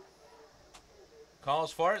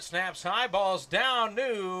 Calls for it, snaps high, ball's down.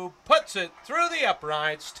 New puts it through the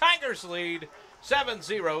uprights. Tigers lead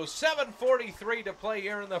 7-0, 7:43 to play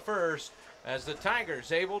here in the first as the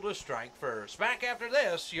Tigers able to strike first. Back after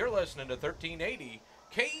this, you're listening to 1380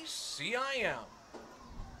 KCIM.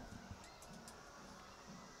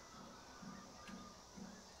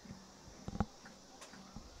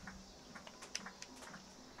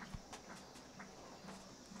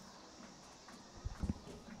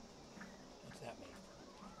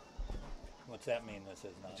 What's that mean? This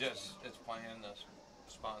is not Just it's playing the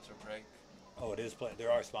sponsor break. Oh, it is playing.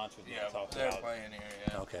 There are sponsors. Yeah, they're playing here.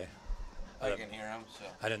 Yeah. Okay. I can hear them. So.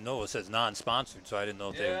 I didn't know it says non-sponsored, so I didn't know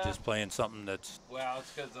if they were just playing something that's. Well,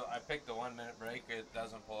 it's because I picked the 1-minute break. It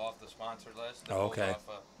doesn't pull off the sponsor list. It okay.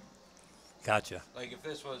 Pulls off Gotcha. like if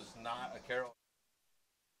this was not a Carroll.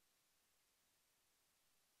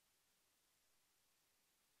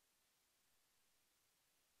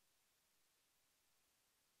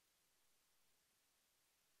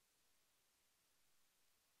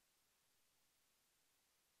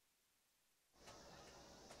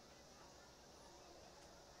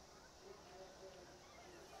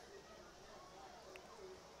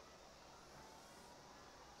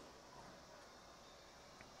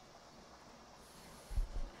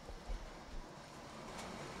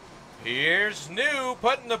 Here's New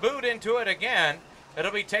putting the boot into it again.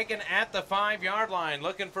 It'll be taken at the 5-yard line.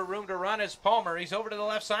 Looking for room to run is Palmer. He's over to the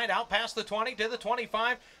left side, out past the 20 to the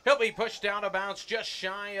 25. He'll be pushed down of bounds just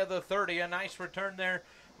shy of the 30. A nice return there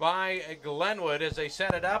by Glenwood as they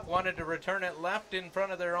set it up. Wanted to return it left in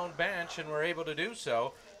front of their own bench and were able to do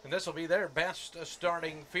so. And this will be their best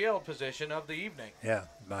starting field position of the evening. Yeah,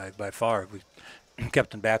 by far. We kept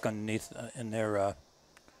them back underneath in their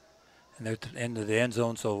end of the end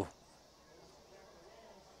zone, so.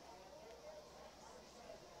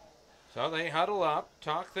 So they huddle up,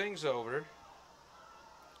 talk things over.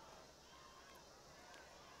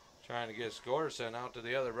 Trying to get a score sent out to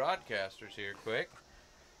the other broadcasters here quick.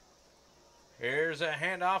 Here's a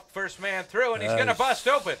handoff, first man through, and he's going to bust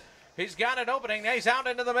open. He's got an opening. He's out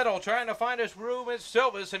into the middle trying to find his room in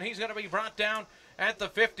Silvas, and he's going to be brought down at the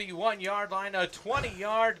 51-yard line. A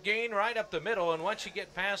 20-yard gain right up the middle, and once you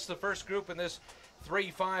get past the first group in this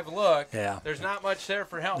 3-5 look, there's not much there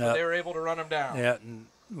for help, but they were able to run him down. Yeah, and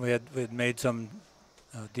we had made some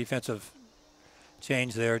defensive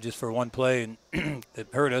change there just for one play, and it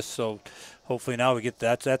hurt us. So hopefully now we get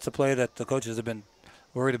that. That's a play that the coaches have been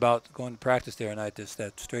worried about going to practice there tonight.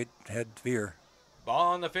 That straight head veer.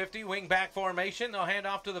 Ball on the 50, wing back formation. They'll hand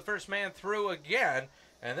off to the first man through again.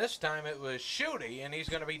 And this time it was Schutte, and he's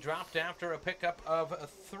going to be dropped after a pickup of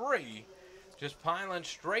 3. Just piling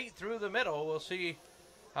straight through the middle. We'll see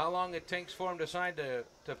how long it takes for him to decide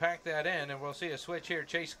to pack that in. And we'll see a switch here.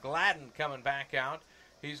 Chase Gladden coming back out.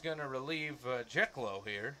 He's going to relieve Jekyll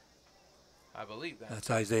here. I believe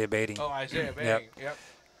that's Isaiah Bating. Oh, Isaiah Bating.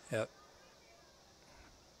 Yep.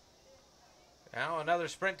 Now another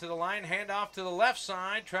sprint to the line. Hand off to the left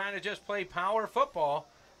side. Trying to just play power football.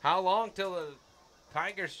 How long till the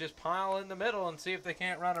Tigers just pile in the middle and see if they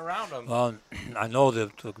can't run around them? Well, I know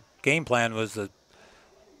the game plan was to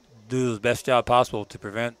do the best job possible to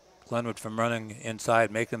prevent Glenwood from running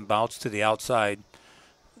inside, make them bounce to the outside.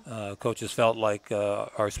 Coaches felt like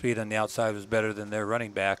our speed on the outside was better than their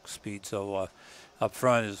running back speed, so up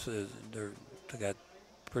front they got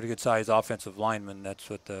pretty good sized offensive linemen. That's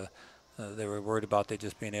what they were worried about, they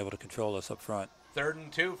just being able to control us up front. 3rd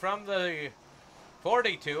and 2 from the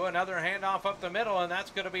 42. Another handoff up the middle, and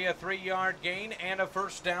that's going to be a 3-yard gain and a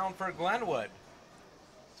first down for Glenwood.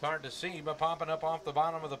 It's hard to see, but popping up off the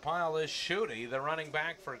bottom of the pile is Schutte, the running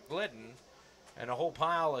back for Glidden, and a whole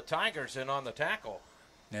pile of Tigers in on the tackle.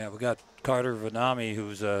 Yeah, we got Carter Vanami,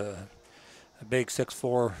 who's a big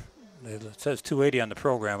 6'4". It says 280 on the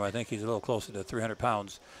program. I think he's a little closer to 300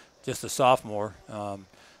 pounds. Just a sophomore.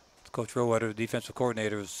 Coach Rowetter, the defensive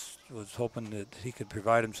coordinator, was hoping that he could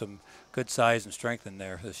provide him some good size and strength in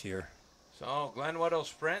there this year. So Glenwood will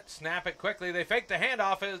sprint, snap it quickly. They faked the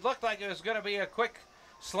handoff. It looked like it was going to be a quick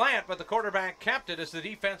slant, but the quarterback kept it as the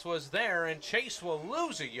defense was there, and Chase will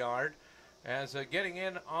lose a yard as getting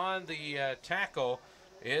in on the tackle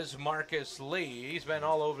is Marcus Lee. He's been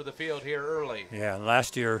all over the field here early. Yeah, and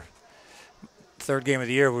last year, 3rd game of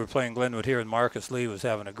the year, we were playing Glenwood here, and Marcus Lee was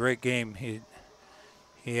having a great game.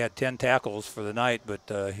 He had 10 tackles for the night,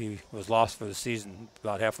 but he was lost for the season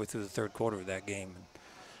about halfway through the 3rd quarter of that game.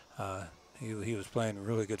 He was playing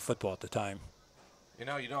really good football at the time. You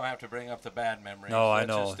know, you don't have to bring up the bad memories. No, Let's I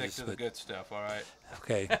know. Just stick to the good stuff, all right?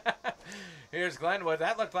 Okay. Here's Glenwood.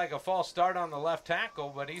 That looked like a false start on the left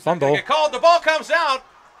tackle, but he's going Fumble. to get called. The ball comes out,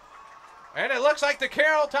 and it looks like the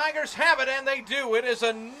Carroll Tigers have it, and they do. It is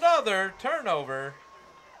another turnover.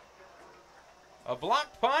 A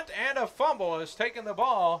blocked punt and a fumble has taken the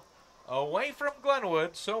ball away from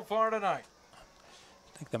Glenwood so far tonight.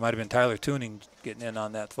 I think that might have been Tyler Tuning getting in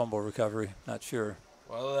on that fumble recovery. Not sure.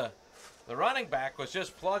 Well, the running back was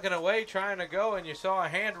just plugging away, trying to go, and you saw a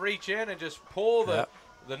hand reach in and just pull the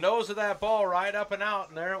nose of that ball right up and out,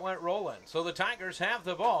 and there it went rolling. So the Tigers have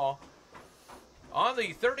the ball on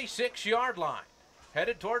the 36-yard line.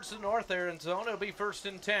 Headed towards the north end zone. It'll be 1st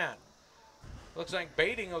and 10. Looks like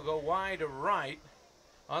Bating will go wide right.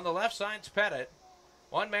 On the left side's Pettit.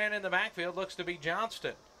 One man in the backfield looks to be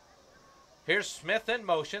Johnston. Here's Smith in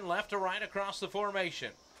motion, left to right across the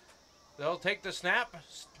formation. They'll take the snap,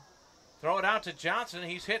 throw it out to Johnson.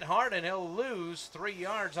 He's hit hard, and he'll lose 3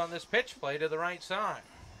 yards on this pitch play to the right side.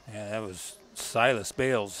 Yeah, that was Silas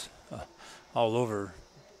Bales all over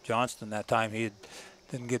Johnston that time. He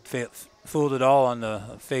didn't get fooled at all on the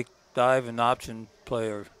fake dive and option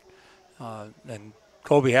play. And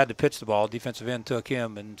Kobe had to pitch the ball. Defensive end took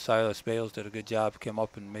him, and Silas Bales did a good job. Came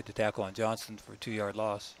up and made the tackle on Johnston for a 2-yard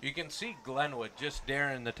loss. You can see Glenwood just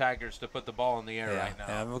daring the Tigers to put the ball in the air right now.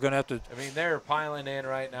 Yeah, we're going to have to. I mean, they're piling in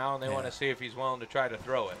right now, and they want to see if he's willing to try to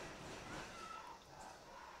throw it.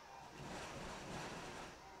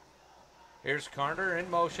 Here's Carter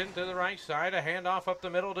in motion to the right side. A handoff up the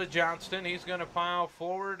middle to Johnston. He's going to pile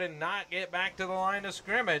forward and not get back to the line of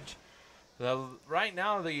scrimmage. Right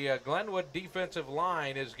now, the Glenwood defensive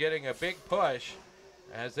line is getting a big push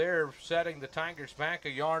as they're setting the Tigers back a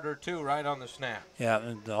yard or two right on the snap. Yeah,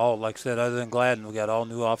 and all, like I said, other than Gladden, we got all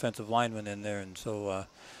new offensive linemen in there, and so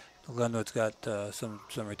Glenwood's got some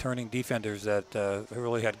returning defenders that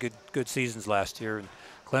really had good seasons last year, and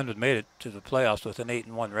Glenwood made it to the playoffs with an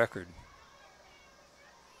 8-1 record.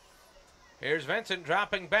 Here's Vincent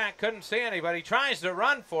dropping back. Couldn't see anybody. Tries to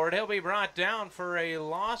run for it. He'll be brought down for a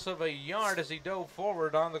loss of a yard as he dove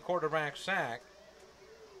forward on the quarterback sack.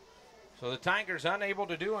 So the Tigers unable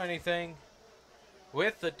to do anything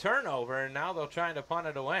with the turnover, and now they'll try to punt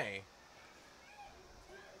it away.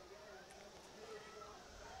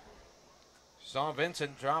 Saw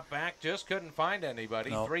Vincent drop back. Just couldn't find anybody.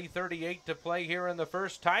 Nope. 3:38 to play here in the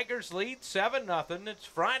first. Tigers lead 7-0. It's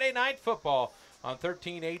Friday Night Football on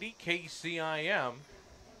 1380 KCIM.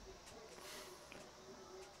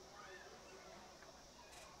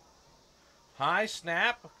 High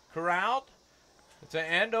snap, corralled. It's an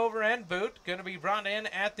end-over-end boot. Going to be brought in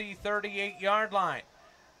at the 38-yard line.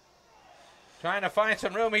 trying to find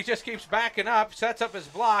some room. He just keeps backing up, sets up his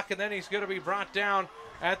block, and then he's going to be brought down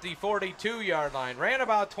at the 42-yard line. Ran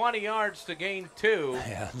about 20 yards to gain 2.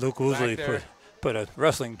 Yeah, Luke Woosley put a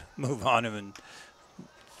wrestling move on him and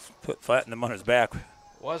flattened him on his back.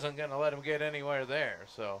 Wasn't going to let him get anywhere there,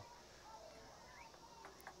 so.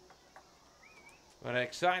 An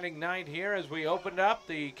exciting night here as we opened up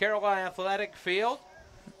the Carroll Athletic Field.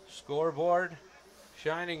 Scoreboard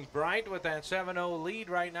shining bright with that 7-0 lead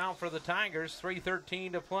right now for the Tigers.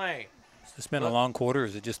 3:13 to play. Has this been a long quarter, or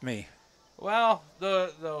is it just me? Well,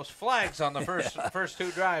 those flags on the first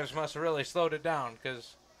 2 drives must have really slowed it down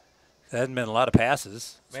because there hasn't been a lot of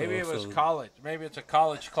passes. Maybe it was college. Maybe it's a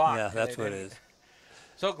college clock. Yeah, that's what it is.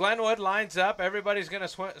 So Glenwood lines up. Everybody's going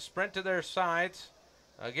to sprint to their sides.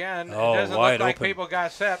 Again, it Oh, doesn't wide look like open. people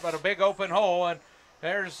got set, but a big open hole. And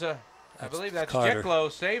there's, I believe that's Carter.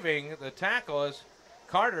 Jicklow saving the tackle as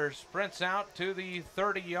Carter sprints out to the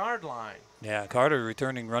 30-yard line. Yeah, Carter,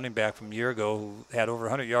 returning running back from a year ago, who had over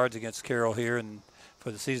 100 yards against Carroll here, and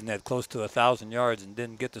for the season had close to 1,000 yards and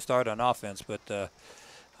didn't get the start on offense. But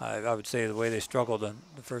I would say the way they struggled on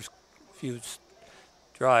the first few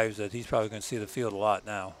drives, that he's probably going to see the field a lot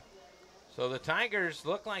now. So the Tigers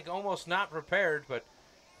look like almost not prepared, but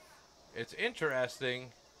it's interesting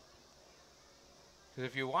because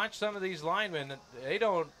if you watch some of these linemen, I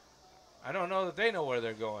don't know that they know where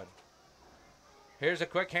they're going. Here's a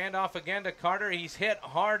quick handoff again to Carter. He's hit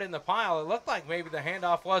hard in the pile. It looked like maybe the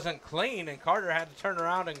handoff wasn't clean, and Carter had to turn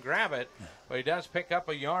around and grab it, but he does pick up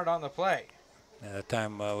a yard on the play. At that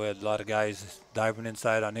time, we had a lot of guys diving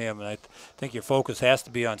inside on him, and I think your focus has to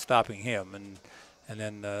be on stopping him, and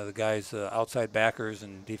then the guys, outside backers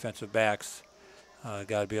and defensive backs, got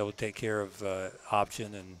to be able to take care of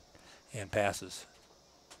option and passes.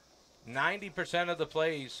 90% of the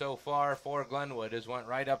plays so far for Glenwood has went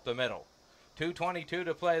right up the middle. 2:22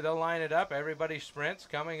 to play. They'll line it up. Everybody sprints.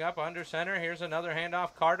 Coming up under center. Here's another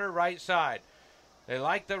handoff. Carter, right side. They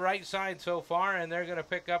like the right side so far, and they're going to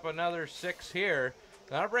pick up another 6 here.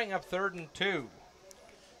 That'll bring up 3rd and 2.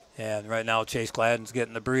 And right now, Chase Gladden's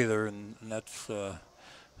getting the breather, and that's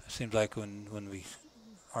seems like when we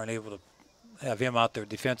aren't able to have him out there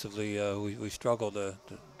defensively, we struggle to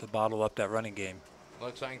bottle up that running game.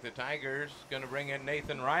 Looks like the Tigers going to bring in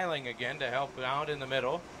Nathan Reiling again to help out in the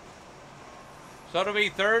middle. So it'll be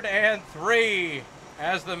 3rd and 3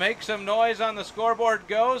 as the make some noise on the scoreboard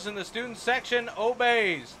goes, and the student section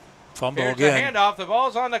obeys. Fumble Here's again. the handoff. The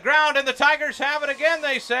ball's on the ground, and the Tigers have it again,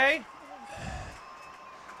 they say.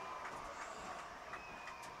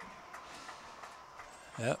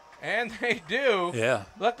 Yep. And they do. Yeah.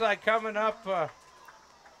 Looked like coming up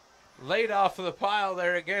late off of the pile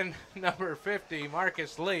there again, number 50,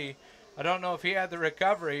 Marcus Lee. I don't know if he had the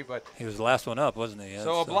recovery, but He was the last one up, wasn't he? Yeah,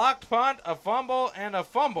 so a blocked punt, a fumble, and a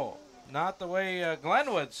fumble. Not the way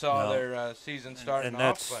Glenwood saw their season starting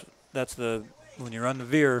off. That's when you run the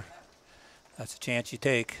veer, that's a chance you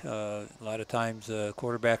take. A lot of times the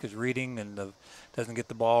quarterback is reading and doesn't get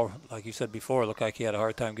the ball. Like you said before, it looked like he had a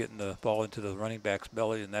hard time getting the ball into the running back's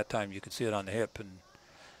belly, and that time you could see it on the hip. And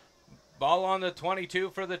ball on the 22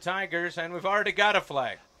 for the Tigers, and we've already got a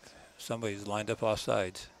flag. Somebody's lined up off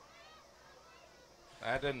sides.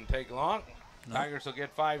 That didn't take long. No. Tigers will get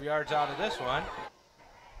 5 yards out of this one.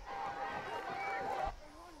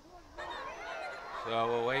 So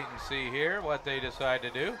we'll wait and see here what they decide to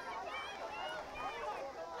do.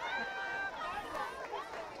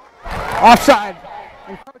 Offside.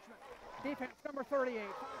 Encroachment. Defense number 38.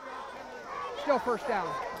 Still first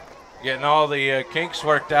down. Getting all the kinks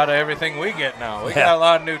worked out of everything we get now. We got a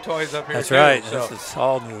lot of new toys up here. That's too, right. So. This is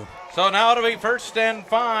all new. So now it'll be 1st and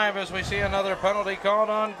 5 as we see another penalty called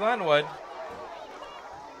on Glenwood.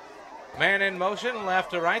 Man in motion,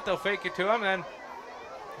 left to right. They'll fake it to him. Then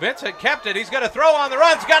Vincent kept it. He's going to throw on the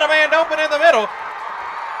run. He's got a man open in the middle.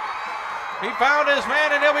 He found his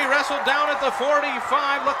man, and he'll be wrestled down at the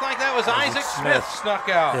 45. Looked like that was Isaac Smith snuck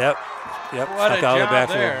out. Yep. What a Stuck out of the job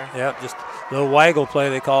backfield. there. Yep, just a little waggle play.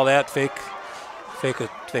 They call that fake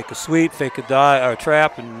a sweep, fake a dive or a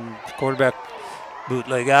trap, and quarterback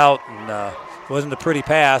bootleg out. And it wasn't a pretty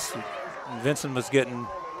pass. And Vincent was getting.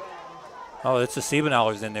 Oh, it's the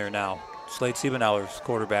Siebenauer's in there now. Slade Siebenauer's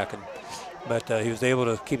quarterbacking, but he was able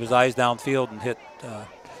to keep his eyes downfield and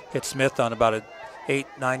hit Smith on about a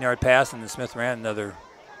 8-9 yard pass, and then Smith ran another.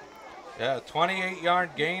 Yeah,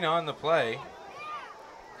 28-yard gain on the play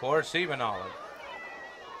for Siebenauer.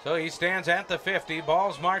 So he stands at the 50.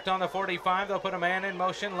 Ball's marked on the 45. They'll put a man in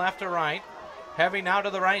motion left to right. Heavy now to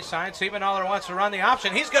the right side. Siebenauer wants to run the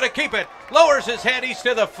option. He's going to keep it. Lowers his head. He's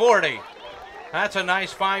to the 40. That's a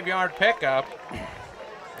nice 5-yard pickup.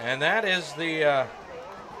 And that is the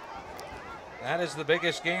That is the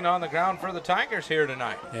biggest gain on the ground for the Tigers here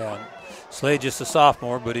tonight. Yeah, Slade just a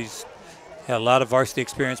sophomore, but he's had a lot of varsity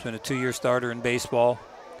experience, been a 2-year starter in baseball.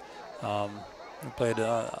 He played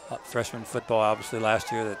freshman football, obviously,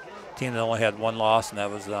 last year. That team that only had 1 loss, and that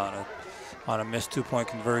was on a missed 2-point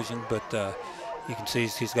conversion. But you can see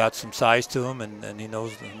he's got some size to him, and he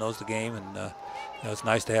knows the game. And it's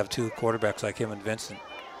nice to have 2 quarterbacks like him and Vincent.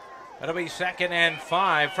 That'll be 2nd and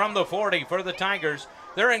 5 from the 40 for the Tigers.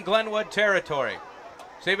 They're in Glenwood territory.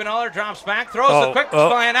 Siebenthaler drops back, throws the quick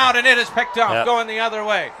slant out, and it is picked up going the other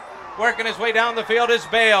way. Working his way down the field is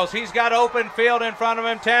Bales. He's got open field in front of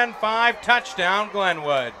him. 10-5, touchdown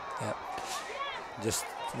Glenwood. Yep. Just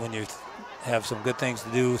when you have some good things to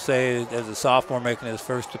do, say as a sophomore making his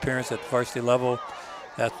first appearance at the varsity level,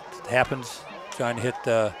 that happens. Trying to hit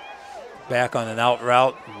back on an out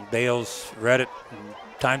route, and Bales read it and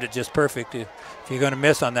timed it just perfect. If you're going to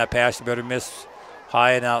miss on that pass, you better miss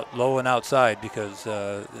high and out, low and outside, because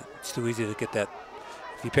it's too easy to get that.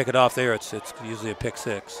 If you pick it off there, it's usually a pick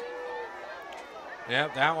 6.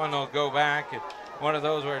 Yep, that one will go back. One of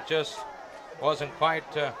those where it just wasn't quite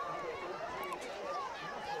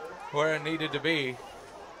where it needed to be.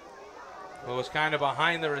 It was kind of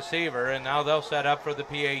behind the receiver, and now they'll set up for the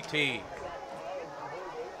PAT.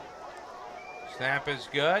 Snap is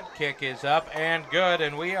good, kick is up and good,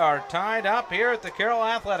 and we are tied up here at the Carroll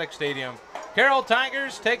Athletic Stadium. Carroll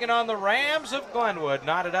Tigers taking on the Rams of Glenwood,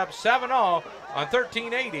 knotted up 7-0 on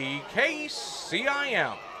 1380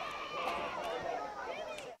 KCIM.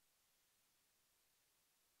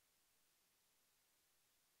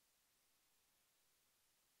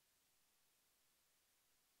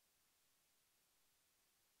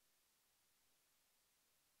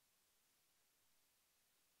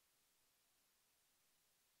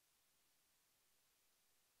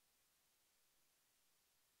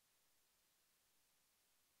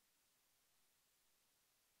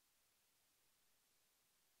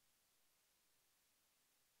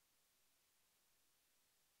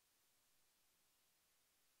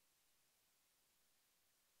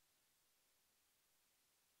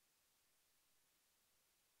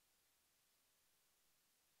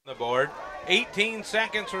 The board. 18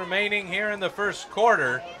 seconds remaining here in the first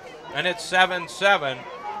quarter, and it's 7-7.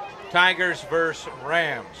 Tigers versus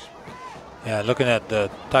Rams. Yeah, looking at the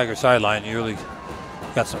Tiger sideline, you really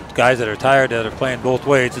got some guys that are tired that are playing both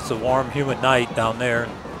ways. It's a warm, humid night down there.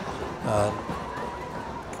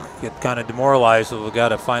 Get kind of demoralized, so we got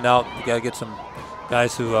to find out. We got to get some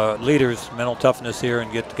guys who leaders, mental toughness here,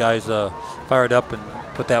 and get the guys fired up and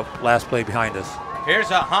put that last play behind us. Here's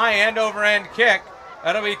a high end-over-end kick.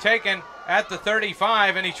 That'll be taken at the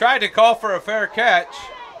 35, and he tried to call for a fair catch.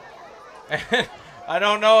 And I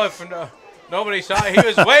don't know if nobody saw it. He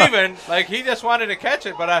was waving like he just wanted to catch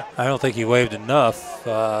it, but I don't think he waved enough.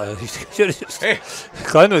 He should have just.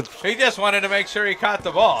 He just wanted to make sure he caught the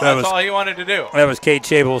ball. That's all he wanted to do. That was Cade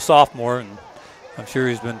Chabel, sophomore, and I'm sure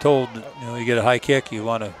he's been told, you get a high kick, you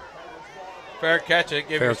want to fair catch it,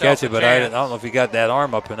 give fair yourself catch it. a But chance. I don't know if he got that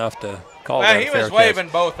arm up enough to call well, that he a fair was waving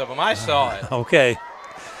catch. both of them. I saw it. Okay.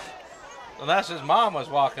 Unless his mom was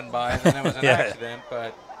walking by, and then it was an accident.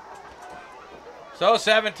 But so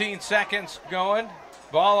 17 seconds going.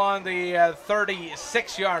 Ball on the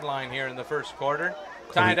 36-yard line here in the first quarter.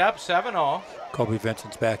 Tied up 7-0. Kobe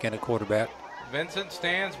Vincent's back in at quarterback. Vincent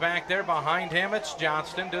stands back there. Behind him, it's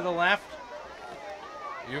Johnston to the left.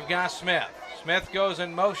 You've got Smith. Smith goes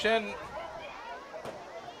in motion.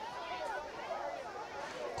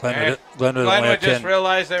 Glenwood only had 10. Just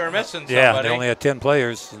realized they were missing somebody. Yeah, they only had 10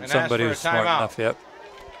 players, and somebody was smart enough. Yep.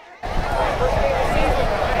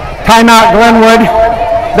 Timeout, Glenwood.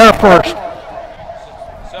 They're first.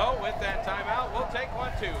 So with that timeout, we'll take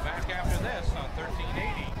 1-2. Back after this on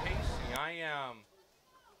 1380 KCIM.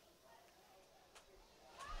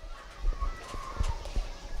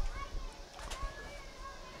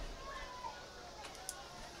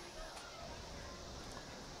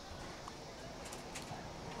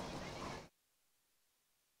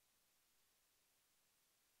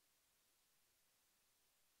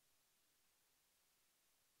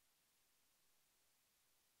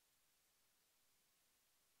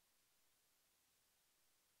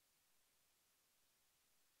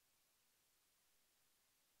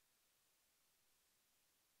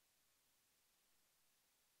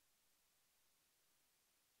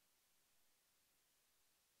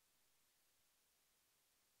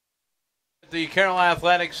 The Carroll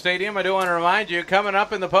Athletic Stadium. I do want to remind you, coming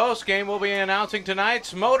up in the post game, we'll be announcing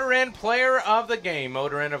tonight's Motor Inn Player of the Game.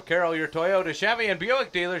 Motor Inn of Carroll, your Toyota, Chevy, and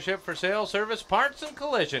Buick dealership for sales, service, parts, and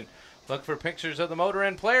collision. Look for pictures of the Motor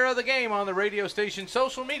Inn Player of the Game on the radio station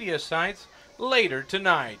social media sites later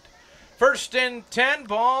tonight. First and 10,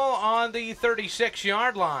 ball on the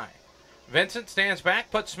 36-yard line. Vincent stands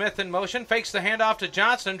back, puts Smith in motion, fakes the handoff to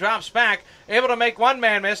Johnston, drops back, able to make one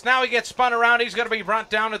man miss. Now he gets spun around. He's going to be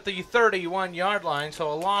brought down at the 31-yard line,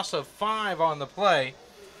 so a loss of 5 on the play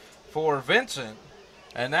for Vincent.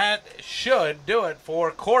 And that should do it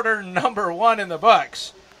for quarter number 1 in the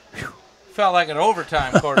books. Whew. Felt like an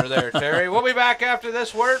overtime quarter there, Terry. We'll be back after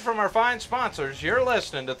this word from our fine sponsors. You're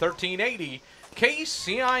listening to 1380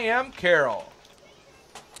 KCIM Carroll.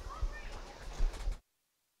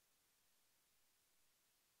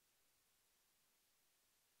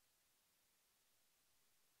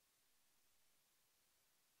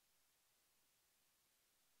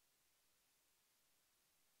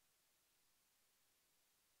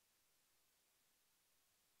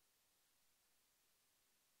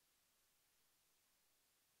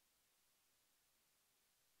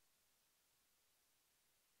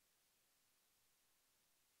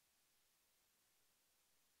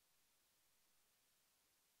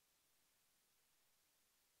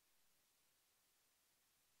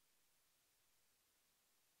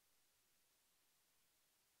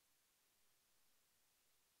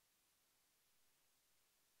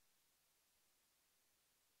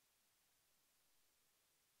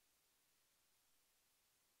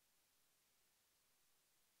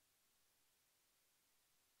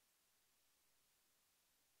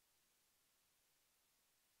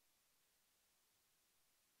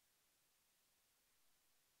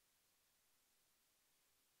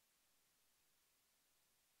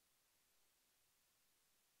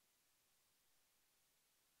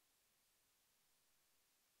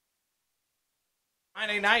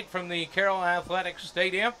 Friday night from the Carroll Athletics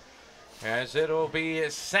Stadium, as it'll be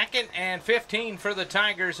 2nd and 15 for the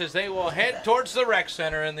Tigers as they will head towards the rec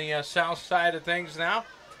center in the south side of things now.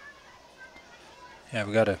 Yeah,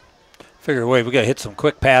 we got to figure a way. We got to hit some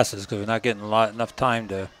quick passes because we're not getting enough time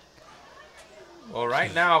to. Well,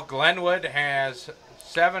 right now Glenwood has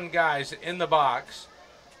 7 guys in the box.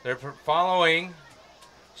 They're following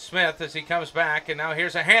Smith as he comes back, and now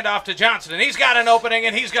here's a handoff to Johnson, and he's got an opening,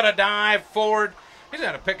 and he's going to dive forward. He's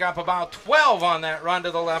going to pick up about 12 on that run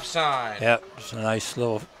to the left side. Yep, it's a nice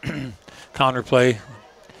little counter play.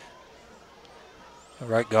 The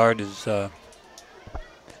right guard is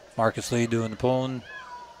Marcus Lee doing the pulling.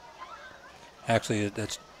 Actually,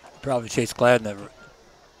 that's probably Chase Gladden.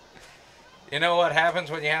 You know what happens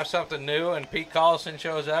when you have something new and Pete Collison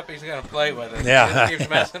shows up? He's going to play with it. Yeah. He keeps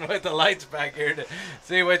messing with the lights back here to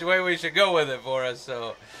see which way we should go with it for us.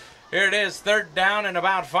 So here it is, 3rd down and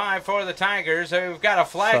about 5 for the Tigers. We've got a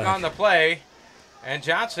flag on the play. And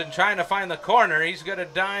Johnson trying to find the corner. He's going to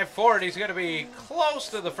dive forward. He's going to be close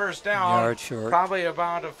to the first down. Yard short. Probably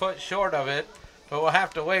about a foot short of it. But we'll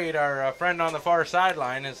have to wait. Our friend on the far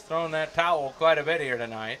sideline has thrown that towel quite a bit here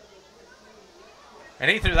tonight. And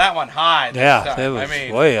he threw that one high this time. It was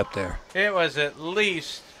way up there. It was at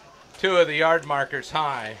least 2 of the yard markers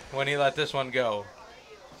high when he let this one go.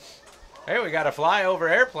 Hey, we got a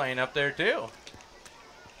flyover airplane up there, too.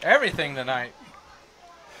 Everything tonight.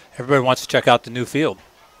 Everybody wants to check out the new field.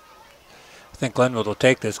 I think Glenwood will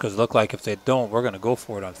take this because it looked like if they don't, we're going to go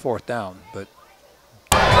for it on 4th down. But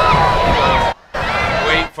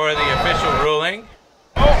wait for the official ruling.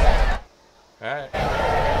 Oh. All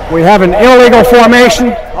right. We have an illegal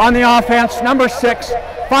formation on the offense, number 6,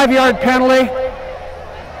 5-yard penalty,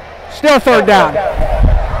 still 3rd down.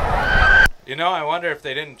 You know, I wonder if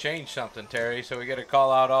they didn't change something, Terry, so we got to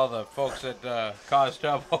call out all the folks that caused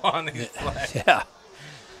trouble on these plays. Yeah.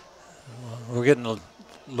 We're getting to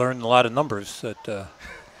learn a lot of numbers.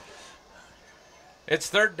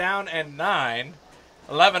 It's 3rd down and 9,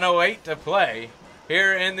 11:08 to play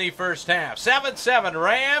here in the first half. 7-7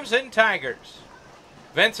 Rams and Tigers.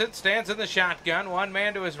 Vincent stands in the shotgun. 1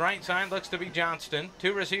 man to his right side looks to be Johnston.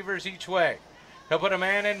 2 receivers each way. He'll put a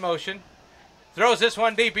man in motion. Throws this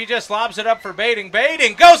one deep. He just lobs it up for Bading.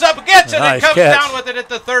 Bading goes up, gets it, and comes down with it at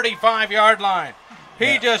the 35-yard line.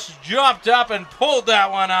 He just jumped up and pulled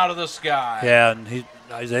that one out of the sky. Yeah, and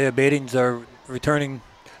Isaiah Bading's our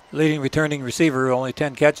leading returning receiver. Only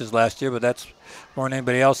 10 catches last year, but that's more than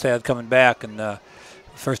anybody else had coming back. And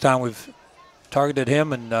first time we've targeted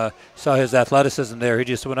him and saw his athleticism there. He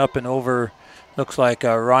just went up and over, looks like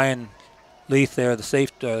Ryan Leith there, the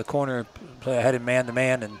safety corner, had him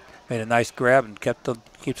man-to-man and made a nice grab and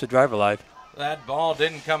keeps the drive alive. That ball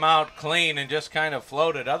didn't come out clean and just kind of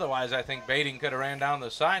floated. Otherwise, I think Bading could have ran down the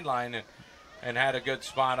sideline and had a good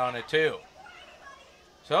spot on it too.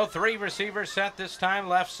 So 3 receivers set this time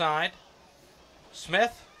left side.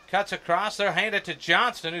 Smith cuts across. They'll hand it to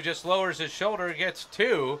Johnston, who just lowers his shoulder, gets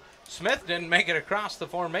 2. Smith didn't make it across the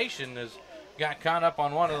formation as got caught up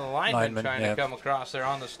on one of the linemen trying yeah. to come across there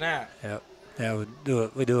on the snap. Yep. Yeah,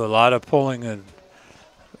 we do a lot of pulling and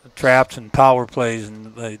traps and power plays,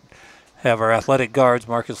 and they have our athletic guards,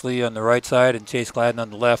 Marcus Lee on the right side and Chase Gladden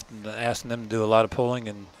on the left, and asking them to do a lot of pulling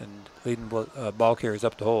and leading ball carriers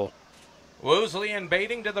up the hole. Woosley and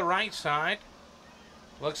Baiting to the right side.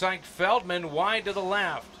 Looks like Feldman wide to the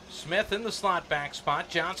left. Smith in the slot back spot.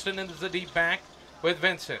 Johnston into the deep back with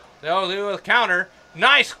Vincent. They'll do a counter.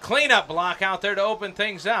 Nice cleanup block out there to open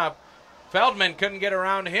things up. Feldman couldn't get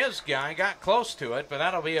around his guy. Got close to it, but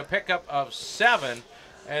that'll be a pickup of 7.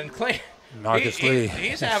 And Marcus Lee.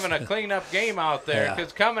 He's having a cleanup game out there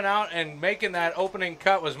because coming out and making that opening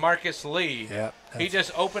cut was Marcus Lee. Yeah, he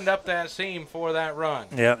just opened up that seam for that run.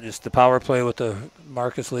 Yeah, just the power play with the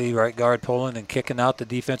Marcus Lee right guard pulling and kicking out the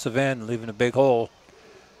defensive end, leaving a big hole.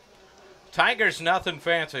 Tigers nothing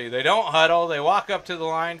fancy. They don't huddle. They walk up to the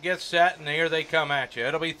line, get set, and here they come at you.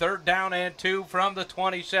 It'll be 3rd down and 2 from the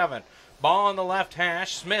 27. Ball on the left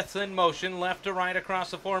hash. Smith in motion, left to right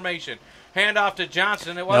across the formation. Hand off to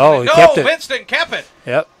Johnson. It wasn't. No, Winston kept it.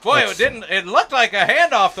 Yep. Boy, it didn't. It looked like a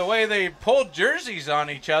handoff the way they pulled jerseys on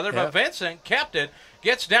each other, but Vincent kept it.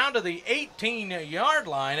 Gets down to the 18-yard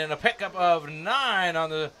line and a pickup of 9 on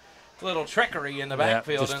the little trickery in the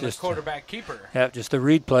backfield and the quarterback keeper. Yeah, just a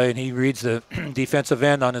read play, and he reads the defensive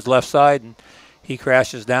end on his left side, and he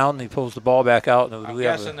crashes down, and he pulls the ball back out. And I'm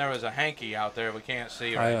guessing there was a hanky out there we can't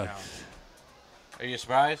see right now. Are you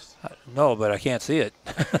surprised? No, but I can't see it.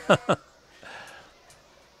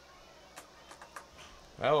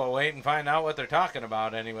 Well, we'll wait and find out what they're talking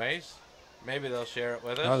about anyways. Maybe they'll share it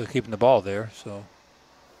with us. Oh, they're keeping the ball there, so.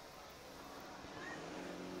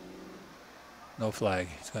 No flag.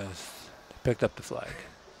 He picked up the flag.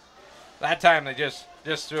 That time they just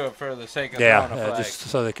threw it for the sake of throwing a flag. Just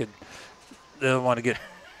so they don't want to get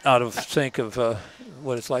out of sync of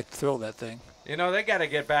what it's like to throw that thing. You know, they got to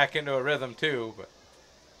get back into a rhythm too. But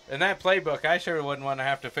in that playbook, I sure wouldn't want to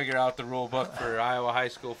have to figure out the rule book for Iowa high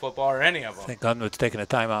school football or any of them. I think Glenwood's taking a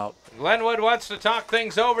timeout. Glenwood wants to talk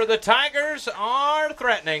things over. The Tigers are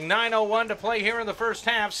threatening. 9:01 to play here in the first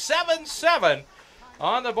half. 7-7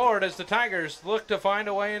 on the board as the Tigers look to find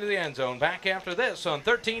a way into the end zone. Back after this on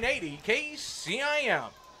 1380 KCIM.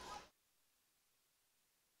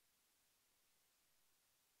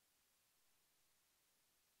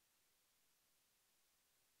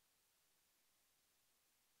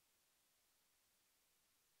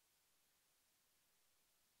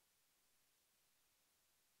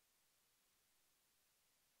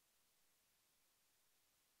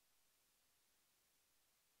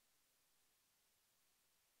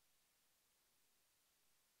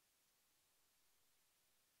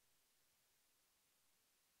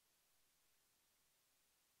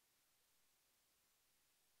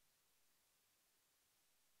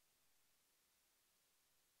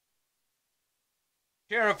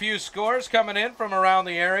 Here are a few scores coming in from around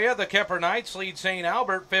the area. The Kemper Knights lead St.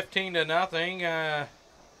 Albert 15-0.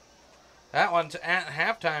 That one's at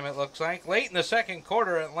halftime, it looks like. Late in the second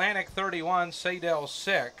quarter, Atlantic 31, Sadell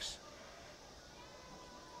 6.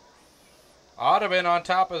 Audubon on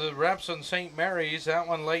top of the Repson St. Mary's. That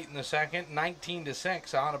one late in the second,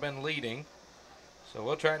 19-6. Audubon leading. So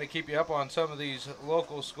we'll try to keep you up on some of these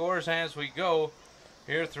local scores as we go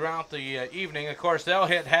here throughout the evening. Of course, they'll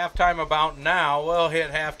hit halftime about now. We'll hit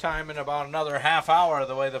halftime in about another half hour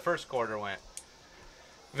the way the first quarter went.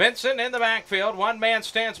 Vincent in the backfield. One man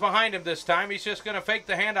stands behind him this time. He's just going to fake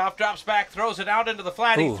the handoff, drops back, throws it out into the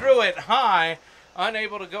flat. Ooh. He threw it high,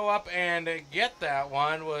 unable to go up and get that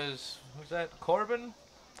one. Was that Corbin?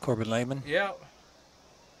 Corbin Lehman. Yep.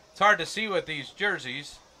 It's hard to see with these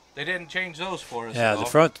jerseys. They didn't change those for us. Yeah, the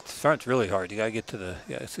front's really hard. You got to get to the,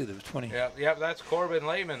 see the 20. Yep, that's Corbin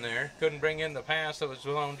Lehman there. Couldn't bring in the pass that was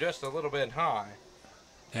blown just a little bit high.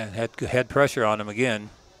 And had pressure on him again.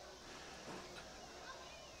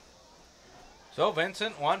 So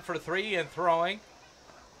Vincent 1 for 3 in throwing.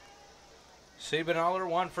 Siebenaller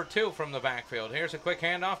 1 for 2 from the backfield. Here's a quick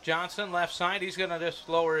handoff. Johnson left side. He's going to just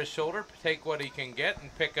lower his shoulder, take what he can get,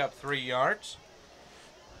 and pick up 3 yards.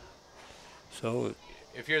 So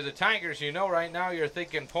if you're the Tigers, you know right now you're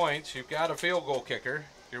thinking points. You've got a field goal kicker.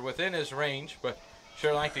 You're within his range, but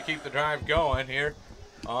sure like to keep the drive going here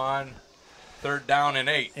on 3rd down and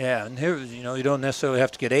 8. Yeah, and here, you don't necessarily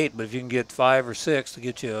have to get 8, but if you can get 5 or 6 to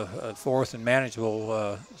get you a 4th and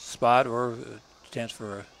manageable spot or a chance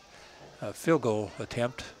for a field goal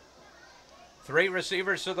attempt. 3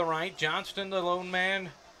 receivers to the right. Johnston, the lone man,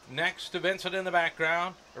 next to Vincent in the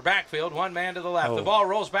backfield. 1 man to the left. The ball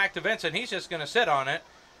rolls back to Vincent. He's just going to sit on it.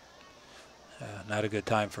 Not a good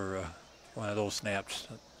time for one of those snaps.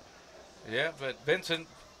 Yeah, but Vincent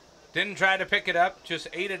Didn't try to pick it up, just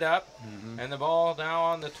ate it up. And the ball now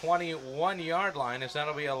on the 21-yard line, as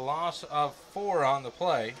that'll be a loss of 4 on the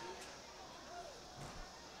play.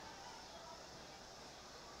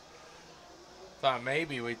 Thought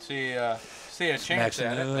maybe we'd see a chance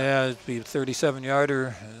at it. Yeah, it'd be a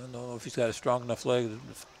 37-yarder. I don't know if he's got a strong enough leg.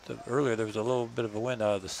 Earlier there was a little bit of a wind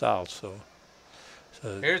out of the south, so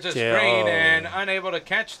here's a screen, and unable to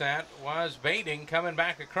catch that was Baiting coming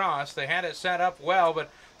back across. They had it set up well, but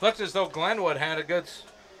looks as though Glenwood had a good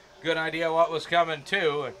idea what was coming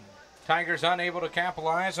too. And Tigers unable to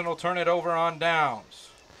capitalize, and will turn it over on downs.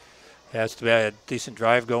 Yeah, it's a decent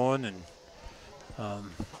drive going, and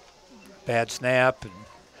bad snap and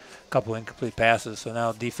a couple incomplete passes. So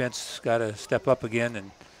now defense got to step up again,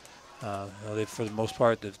 and they, for the most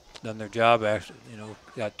part, they've done their job. Actually,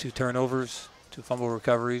 got 2 turnovers, 2 fumble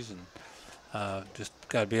recoveries, and just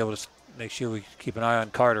got to be able to make sure we keep an eye on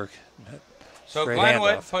Carter. So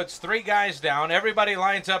Glenwood puts 3 guys down. Everybody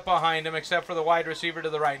lines up behind him except for the wide receiver to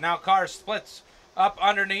the right. Now Carr splits up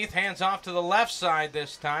underneath, hands off to the left side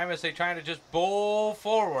this time as they try to just bowl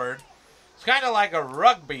forward. It's kind of like a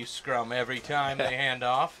rugby scrum every time they hand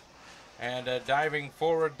off. And diving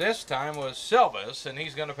forward this time was Silvas, and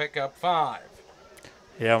he's going to pick up 5.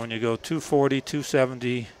 Yeah, when you go 240,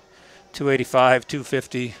 270, 285,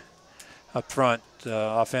 250 up front,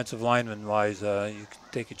 offensive lineman-wise, you can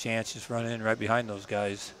take a chance, just run in right behind those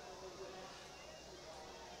guys.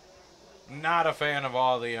 Not a fan of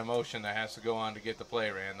all the emotion that has to go on to get the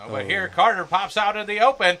play ran, though. But here Carter pops out in the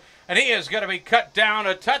open, and he is going to be cut down.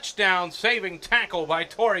 A touchdown-saving tackle by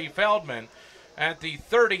Torrey Feldman at the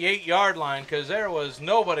 38-yard line, because there was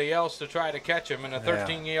nobody else to try to catch him, and a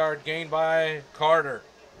 13-yard gain by Carter.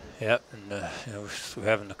 Yep, and we're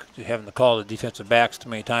having to call the defensive backs too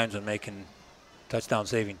many times and making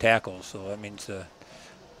touchdown-saving tackles. So that means the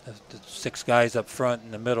 6 guys up front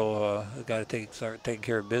in the middle got to start taking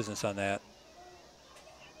care of business on that.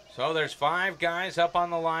 So there's 5 guys up on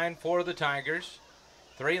the line for the Tigers,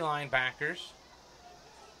 3 linebackers.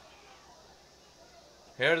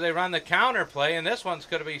 Here they run the counter play, and this one's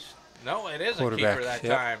going to be no, it is a keeper that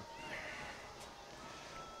time.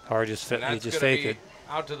 Carr just faked it.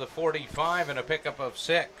 Out to the 45 and a pickup of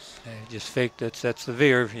 6. Yeah, just faked it. That's the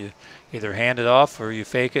veer. You either hand it off or you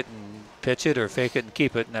fake it and pitch it, or fake it and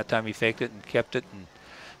keep it. And that time he faked it and kept it and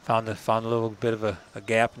found a little bit of a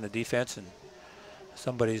gap in the defense. And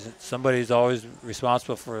somebody's always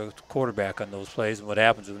responsible for a quarterback on those plays. And what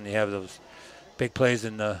happens when you have those big plays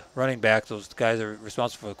in the running back, those guys that are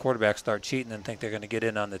responsible for the quarterback start cheating and think they're going to get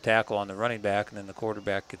in on the tackle on the running back, and then the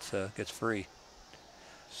quarterback gets free.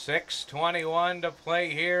 6:21 to play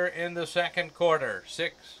here in the second quarter.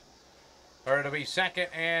 It'll be 2nd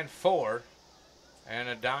and 4. And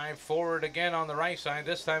a dive forward again on the right side.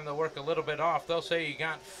 This time they'll work a little bit off. They'll say you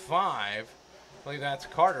got 5. I believe that's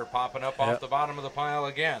Carter popping up off the bottom of the pile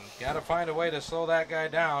again. Got to find a way to slow that guy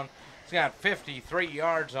down. He's got 53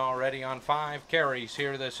 yards already on 5 carries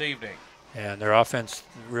here this evening. And their offense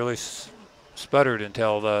really sputtered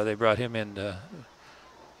until they brought him in to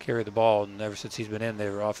carry the ball, and ever since he's been in,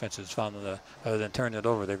 their offense has found other than turning it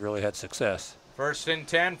over, they've really had success. 1st and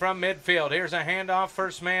 10 from midfield. Here's a handoff,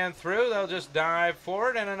 first man through. They'll just dive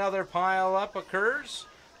forward, and another pile up occurs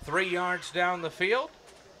 3 yards down the field.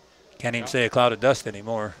 Can't even say a cloud of dust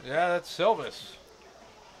anymore. Yeah, that's Silvas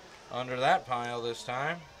under that pile this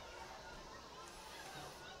time.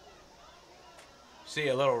 See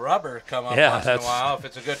a little rubber come up once in a while if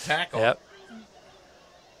it's a good tackle. Yep.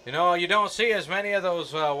 You don't see as many of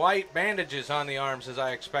those white bandages on the arms as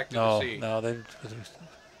I expected to see. No, they're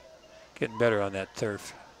getting better on that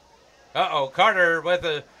turf. Carter with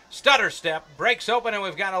a stutter step, breaks open, and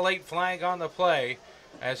we've got a late flag on the play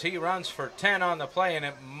as he runs for 10 on the play, and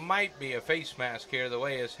it might be a face mask here the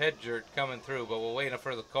way his head jerk coming through, but we'll wait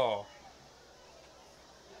for the call.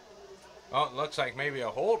 Oh, it looks like maybe a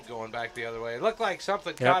hold going back the other way. It looked like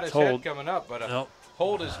something caught his head coming up, but a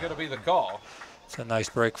hold is going to be the call. It's a nice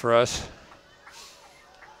break for us.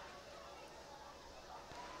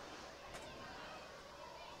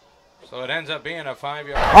 So it ends up being a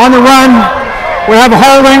 5-yard. On the run, we have a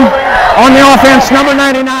holding on the offense, number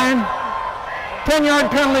 99.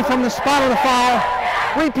 10-yard penalty from the spot of the foul.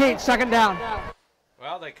 Repeat, 2nd down.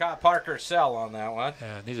 Well, they caught Parker Sell on that one.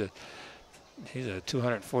 Yeah, he's a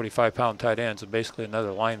 245-pound tight end, so basically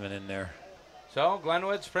another lineman in there. So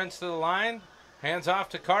Glenwood sprints to the line. Hands off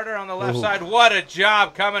to Carter on the left side. What a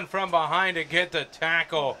job coming from behind to get the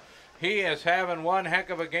tackle. He is having one heck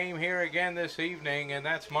of a game here again this evening, and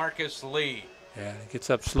that's Marcus Lee. Yeah, he gets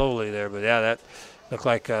up slowly there, but that looked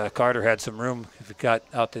like Carter had some room if he got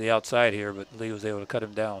out to the outside here, but Lee was able to cut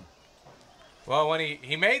him down. Well, when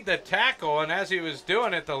he made the tackle, and as he was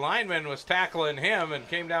doing it, the lineman was tackling him and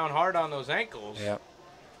came down hard on those ankles. Yeah,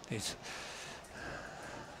 he's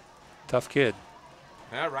a tough kid.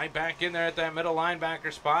 Yeah, right back in there at that middle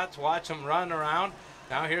linebacker spot. Watch him run around.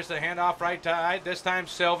 Now here's the handoff right side. This time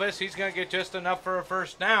Silvis. He's going to get just enough for a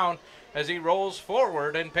first down as he rolls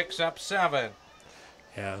forward and picks up 7.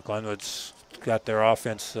 Yeah, Glenwood's got their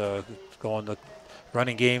offense going the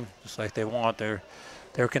running game just like they want.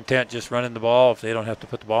 They're content just running the ball. If they don't have to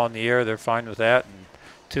put the ball in the air, they're fine with that. And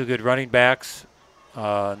 2 good running backs,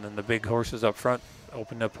 and then the big horses up front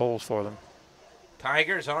open up holes for them.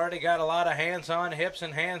 Tigers already got a lot of hands on hips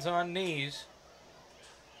and hands on knees.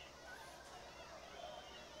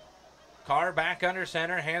 Carr back under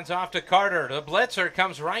center, hands off to Carter. The blitzer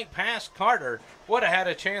comes right past Carter. Would have had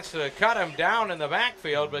a chance to cut him down in the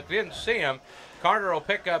backfield, but didn't see him. Carter will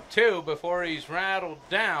pick up 2 before he's rattled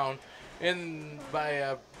down in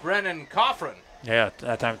by Brennan Coffrin. Yeah,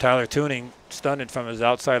 that time Tyler Tuning stunned it from his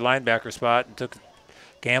outside linebacker spot and took a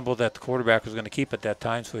gamble that the quarterback was going to keep at that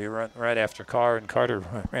time, so he ran right after Carr, and Carter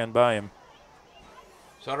ran by him.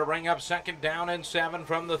 So to bring up 2nd down and 7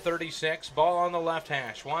 from the 36. Ball on the left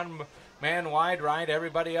hash. 1 man wide right.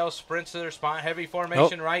 Everybody else sprints to their spot. Heavy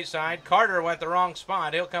formation right side. Carter went the wrong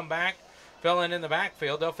spot. He'll come back, filling in the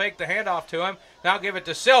backfield. They'll fake the handoff to him. Now give it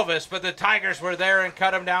to Silvis, but the Tigers were there and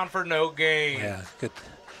cut him down for no gain. Yeah, good.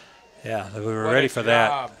 Yeah, we were ready for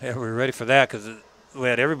that. Yeah, we were ready for that because we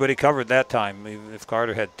had everybody covered that time. If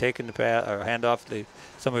Carter had taken the handoff,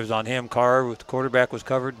 somebody was on him. Carr, with the quarterback, was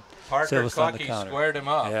covered. Parker Clucky squared him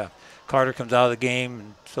up. Yeah, Carter comes out of the game,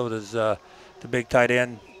 and so does the big tight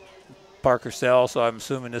end, Parker Sell. So I'm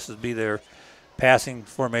assuming this will be their passing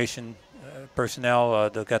formation personnel.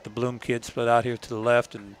 They've got the Bloom kids split out here to the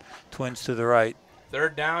left and Twins to the right.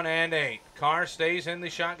 3rd down and 8. Carr stays in the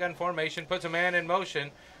shotgun formation, puts a man in motion.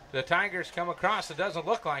 The Tigers come across. It doesn't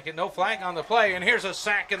look like it. No flag on the play, and here's a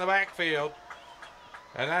sack in the backfield.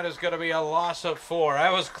 And that is going to be a loss of 4.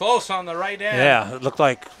 That was close on the right end. Yeah, it looked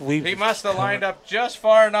like he must have lined up just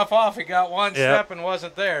far enough off. He got one step and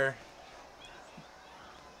wasn't there.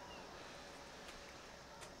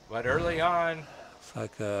 But early on. It's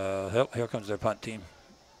like, here comes their punt team.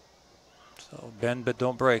 So bend but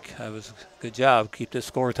don't break. That was a good job. Keep this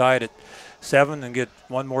score tied at 7 and get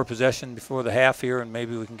one more possession before the half here, and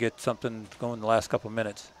maybe we can get something going in the last couple of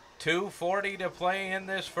minutes. 2:40 to play in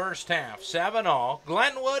this first half. 7-all.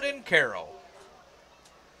 Glenwood and Carroll.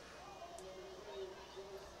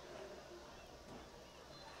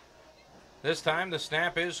 This time the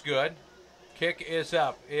snap is good. Kick is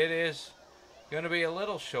up. It is going to be a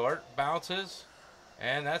little short. Bounces.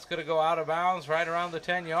 And that's going to go out of bounds right around the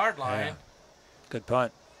 10-yard line. Yeah. Good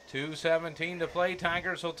punt. 2:17 to play.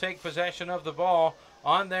 Tigers will take possession of the ball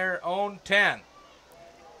on their own 10.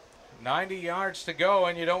 90 yards to go,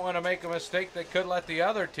 and you don't want to make a mistake that could let the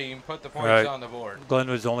other team put the points on the board.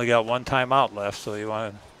 Glenwood's only got 1 timeout left, so you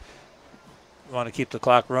want to keep the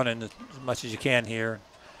clock running as much as you can here.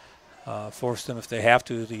 Force them, if they have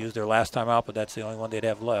to use their last timeout, but that's the only one they'd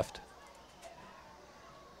have left.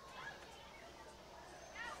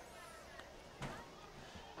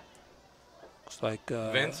 Looks like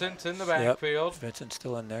Vincent's in the backfield. Yep, Vincent's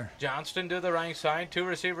still in there. Johnston to the right side. 2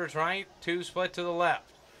 receivers right, 2 split to the left.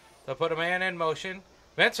 They'll put a man in motion.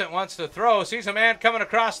 Vincent wants to throw, sees a man coming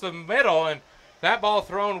across the middle, and that ball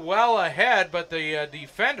thrown well ahead, but the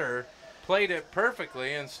defender played it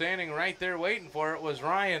perfectly, and standing right there waiting for it was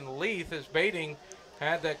Ryan Leith, as Bating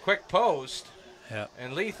had that quick post. Yeah.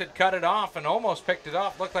 And Leith had cut it off and almost picked it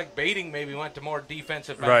off. Looked like Bating maybe went to more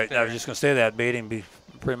defensive back right, there. I was just going to say that. Bating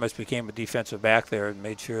pretty much became a defensive back there and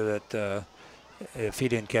made sure that if he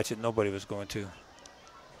didn't catch it, nobody was going to.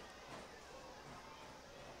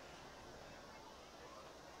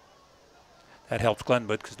 That helps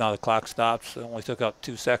Glenwood because now the clock stops. It only took out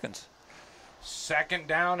 2 seconds. 2nd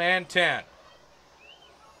down and 10.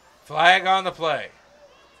 Flag on the play.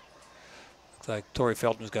 Looks like Torrey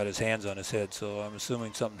Felton's got his hands on his head, so I'm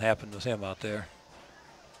assuming something happened with him out there.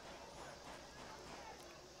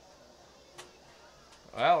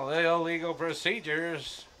 Well, the illegal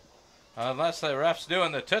procedures, unless the ref's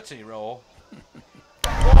doing the Tootsie Roll.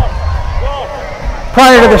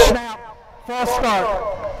 Prior to the snap, false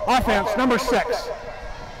start. Offense, number 6.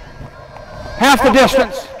 Half the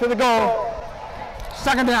distance to the goal.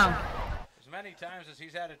 2nd down. As many times as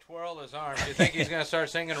he's had to twirl his arms, do you think he's going to start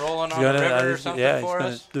singing Rolling on the River or something for us? Yeah,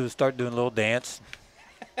 he's going to start doing a little dance.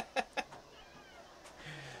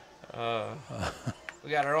 We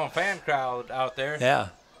got our own fan crowd out there. Yeah.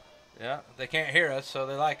 Yeah, they can't hear us, so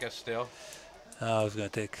they like us still. I was going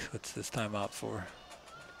to take, what's this time out for?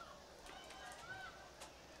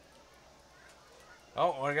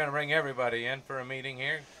 Oh, we're going to bring everybody in for a meeting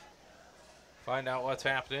here. Find out what's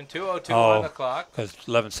happening. 2:02 on the clock. Because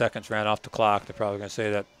 11 seconds ran off the clock. They're probably going to say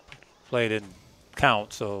that play didn't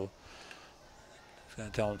count, so it's going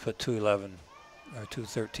to tell them to put 2:11 or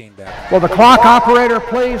 2:13 back. Will the clock operator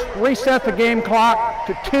please reset the game clock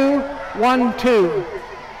to 2:12?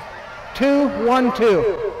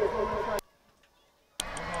 2:12.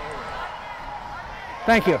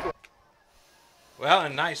 Thank you. Well,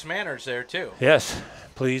 and nice manners there, too. Yes,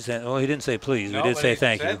 please. Well, he didn't say please. No, he did say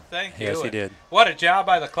thank you. Thank you. Yes, he did. What a job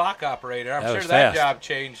by the clock operator. I'm That sure was that fast. job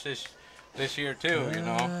changed this year, too, you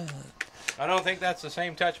know. I don't think that's the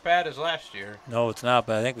same touchpad as last year. No, it's not,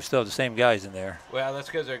 but I think we still have the same guys in there. Well, that's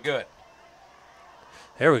because they're good.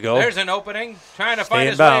 There we go. There's an opening. Trying to Stay find in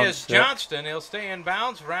his way bounds. is Johnston. He'll stay in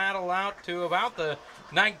bounds, rattle out to about the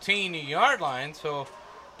 19-yard line. So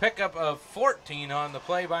pickup of 14 on the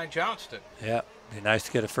play by Johnston. Yeah, be nice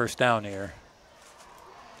to get a first down here.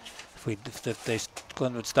 If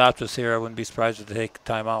Glenwood stopped us here, I wouldn't be surprised if they take a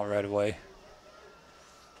timeout right away.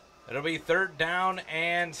 It'll be 3rd down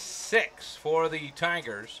and 6 for the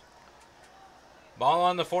Tigers. Ball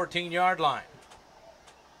on the 14-yard line.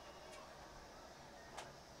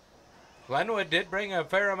 Glenwood did bring a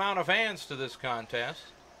fair amount of fans to this contest.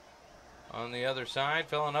 On the other side,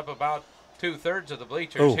 filling up about 2/3 of the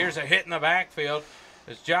bleachers. Ooh. Here's a hit in the backfield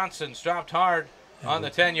as Johnson's dropped hard on the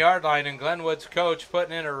 10-yard line, and Glenwood's coach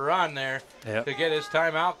putting in a run there to get his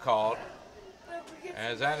timeout called,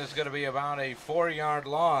 as that is going to be about a 4-yard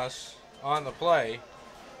loss on the play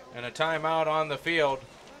and a timeout on the field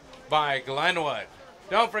by Glenwood.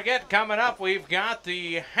 Don't forget, coming up, we've got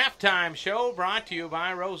the halftime show brought to you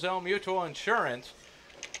by Roselle Mutual Insurance.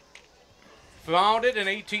 Founded in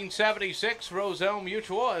 1876, Roselle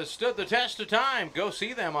Mutual has stood the test of time. Go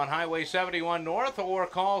see them on Highway 71 North or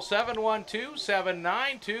call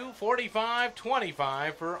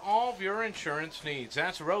 712-792-4525 for all of your insurance needs.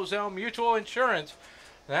 That's Roselle Mutual Insurance.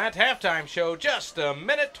 That halftime show just a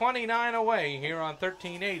minute 29 away here on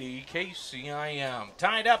 1380 KCIM.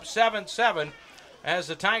 Tied up 7-7 as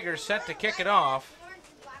the Tigers set to kick it off.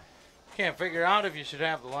 Can't figure out if you should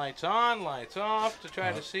have the lights on, lights off to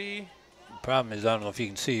try to see. Problem is, I don't know if you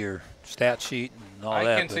can see your stat sheet and all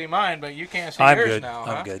that. I can see mine, but you can't see I'm yours good. now,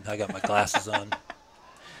 I'm good. I got my glasses on.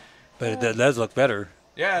 But it does look better.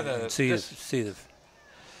 Yeah, get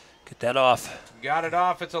that off. Got it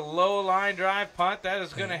off. It's a low line drive punt. That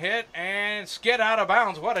is going to hit and skid out of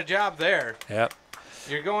bounds. What a job there. Yep.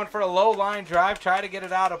 You're going for a low line drive. Try to get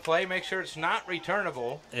it out of play. Make sure it's not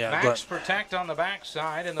returnable. Yeah, Max protect on the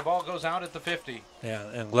backside, and the ball goes out at the 50. Yeah,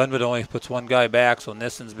 and Glenwood only puts one guy back, so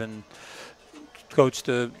Nissen's been coached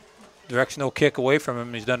a directional kick away from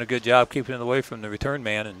him. He's done a good job keeping it away from the return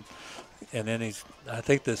man, and then I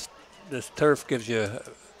think this turf gives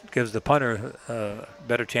the punter a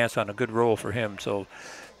better chance on a good roll for him. So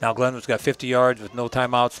now Glenwood's got 50 yards with no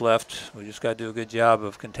timeouts left. We just got to do a good job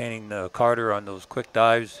of containing Carter on those quick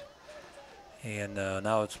dives. And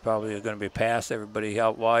now it's probably going to be a pass. Everybody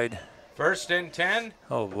out wide. 1st and 10.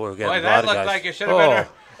 Oh, boy, we got a Boy, lot that of looked guys. like it should have been there.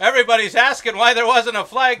 Everybody's asking why there wasn't a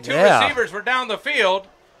flag. Two receivers were down the field.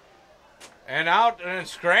 And out and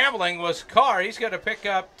scrambling was Carr. He's going to pick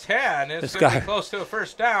up 10. It's going to be close to a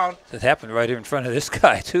first down. That happened right here in front of this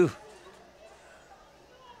guy, too.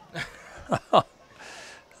 I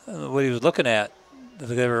don't know what he was looking at.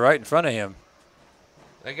 They were right in front of him.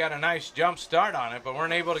 They got a nice jump start on it, but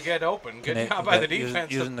weren't able to get open. Good job by the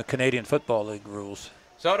defense. Using the Canadian Football League rules.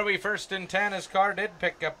 So it'll be 1st and 10 as Carr did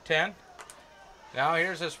pick up 10. Now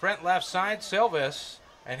here's a sprint left side, Silvis,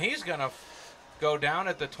 and he's going to go down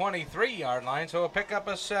at the 23-yard line, so he'll pick up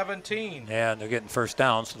a 17. Yeah, and they're getting first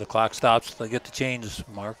down, so the clock stops. They get the chains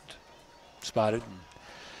marked, spotted, and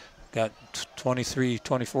got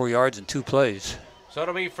 24 yards in 2 plays. So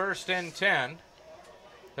it'll be 1st and 10.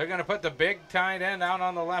 They're going to put the big tight end out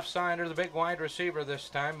on the left side, or the big wide receiver this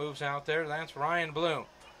time, moves out there. That's Ryan Bloom.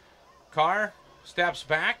 Carr steps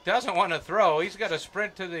back, doesn't want to throw. He's got to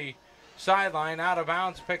sprint to the sideline, out of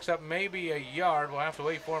bounds, picks up maybe a yard. We'll have to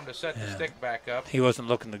wait for him to set the stick back up. He wasn't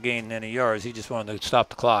looking to gain any yards. He just wanted to stop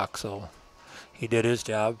the clock, so he did his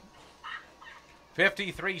job.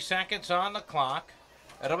 53 seconds on the clock.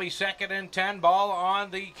 It'll be 2nd and 10, ball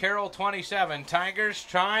on the Carroll 27. Tigers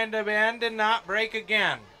trying to bend and not break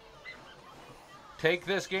again. Take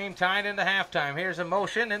this game tied into halftime. Here's a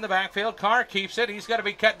motion in the backfield. Carr keeps it. He's got to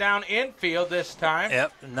be cut down infield this time.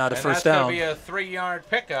 Yep, not a first down. That's going to be a 3-yard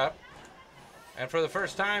pickup. And for the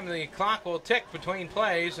first time, the clock will tick between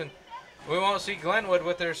plays, and we won't see Glenwood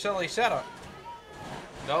with their silly setup.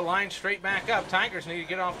 They'll line straight back up. Tigers need to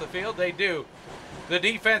get off the field. They do. The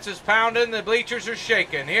defense is pounding. The bleachers are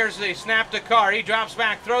shaking. Here's the snap to Carr. He drops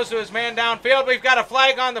back, throws to his man downfield. We've got a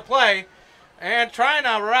flag on the play. And trying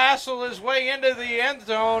to wrestle his way into the end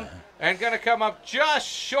zone. And going to come up just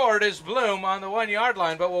short is Bloom on the 1 yard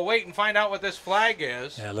line. But we'll wait and find out what this flag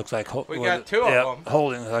is. Yeah, it looks like we got two of them.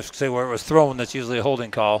 Holding. I should say where it was thrown. That's usually a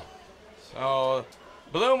holding call. So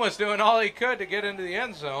Bloom was doing all he could to get into the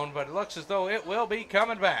end zone, but it looks as though it will be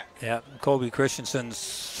coming back. Yeah, Kobe Christensen's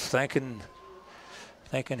thanking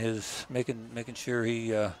making sure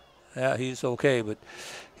he's okay, but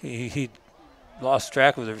he lost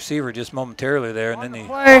track of the receiver just momentarily there, and then he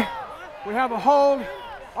play. We have a hold.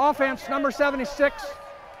 Offense number 76.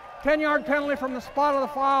 10-yard penalty from the spot of the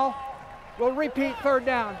foul. We'll repeat 3rd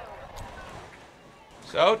down.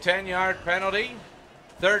 So 10-yard penalty.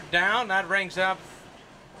 3rd down. That brings up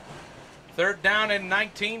 3rd down and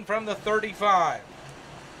 19 from the 35.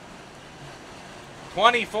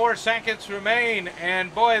 24 seconds remain,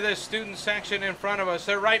 and boy, this student section in front of us,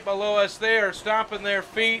 they're right below us there, stomping their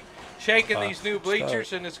feet, shaking these new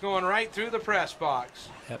bleachers, and it's going right through the press box.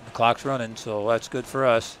 Yep, the clock's running, so that's good for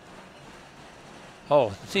us.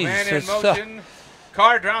 Oh, geez. Man in motion.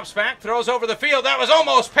 Carr drops back, throws over the field. That was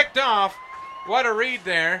almost picked off. What a read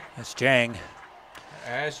there. That's Jang.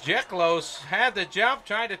 As Jeklos had the jump,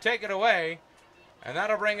 trying to take it away, and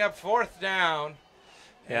that'll bring up 4th down.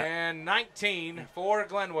 Yeah. And 19 for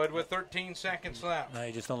Glenwood with 13 seconds left. Now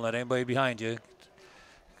you just don't let anybody behind you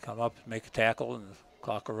come up, make a tackle, and the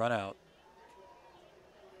clock will run out.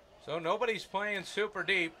 So nobody's playing super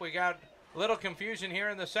deep. We got a little confusion here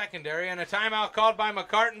in the secondary, and a timeout called by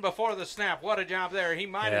McCartan before the snap. What a job there. He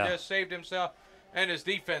might have just saved himself and his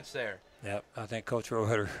defense there. Yep, I think Coach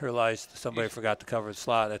Roeder realized somebody forgot to cover the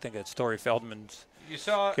slot. I think it's Torrey Feldman's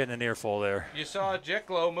getting an earful there. You saw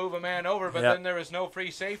Jeklo move a man over, but then there was no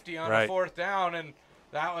free safety on a 4th down, and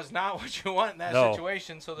that was not what you want in that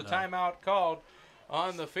situation. So the timeout called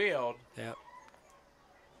on the field. Yep.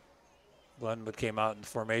 Glenwood came out in the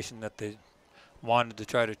formation that they wanted to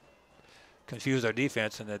try to confuse our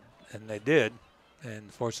defense, and they did. And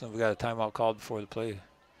fortunately, we got a timeout called before the play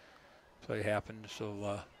happened.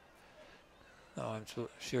 So I'm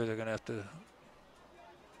sure they're going to have to.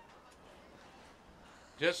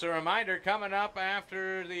 Just a reminder, coming up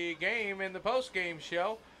after the game in the post-game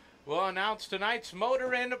show, we'll announce tonight's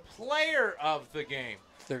Motor Inn Player of the Game.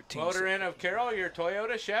 13 Motor Inn of Carroll, your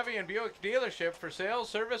Toyota, Chevy, and Buick dealership for sales,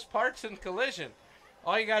 service, parts, and collision.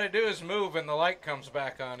 All you got to do is move, and the light comes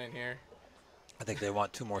back on in here. I think they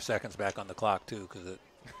want 2 more seconds back on the clock, too, because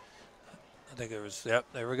I think it was,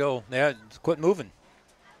 there we go. Yeah, quit moving.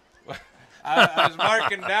 I was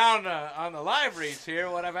marking down on the live reads here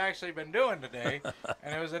what I've actually been doing today,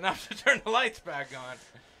 and it was enough to turn the lights back on.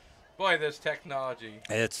 Boy, this technology.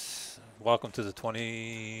 It's welcome to the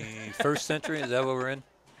 21st century. Is that what we're in?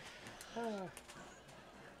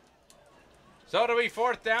 So it'll be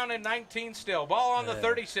 4th down and 19 still. Ball on the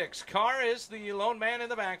 36. Carr is the lone man in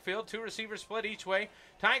the backfield. 2 receivers split each way.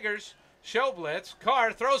 Tigers show blitz.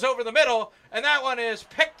 Carr throws over the middle, and that one is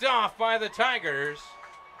picked off by the Tigers.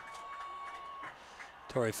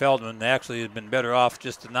 Torrey Feldman actually had been better off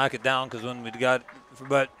just to knock it down, because when we got,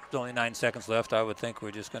 but there's only 9 seconds left, I would think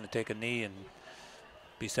we're just going to take a knee and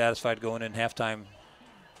be satisfied going in halftime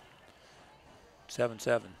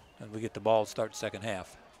 7-7, and we get the ball to start the second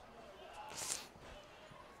half.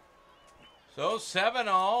 So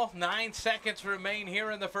 7-all, 9 seconds remain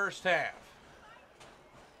here in the first half.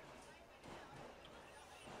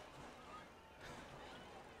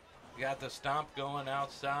 Got the stomp going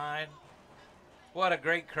outside. What a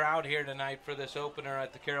great crowd here tonight for this opener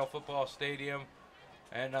at the Carroll Football Stadium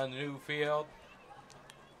and on the new field.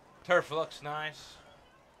 Turf looks nice.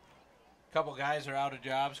 A couple guys are out of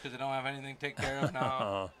jobs because they don't have anything to take care of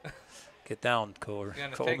now. Get down, Kobe.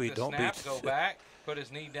 Going to take the snap, go back, put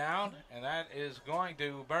his knee down, and that is going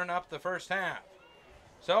to burn up the first half.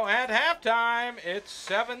 So at halftime, it's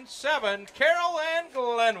 7-7, Carroll and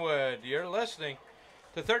Glenwood. You're listening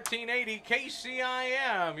to 1380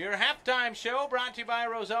 KCIM. Your halftime show brought to you by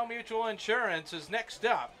Roselle Mutual Insurance is next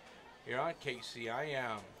up here on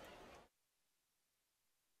KCIM.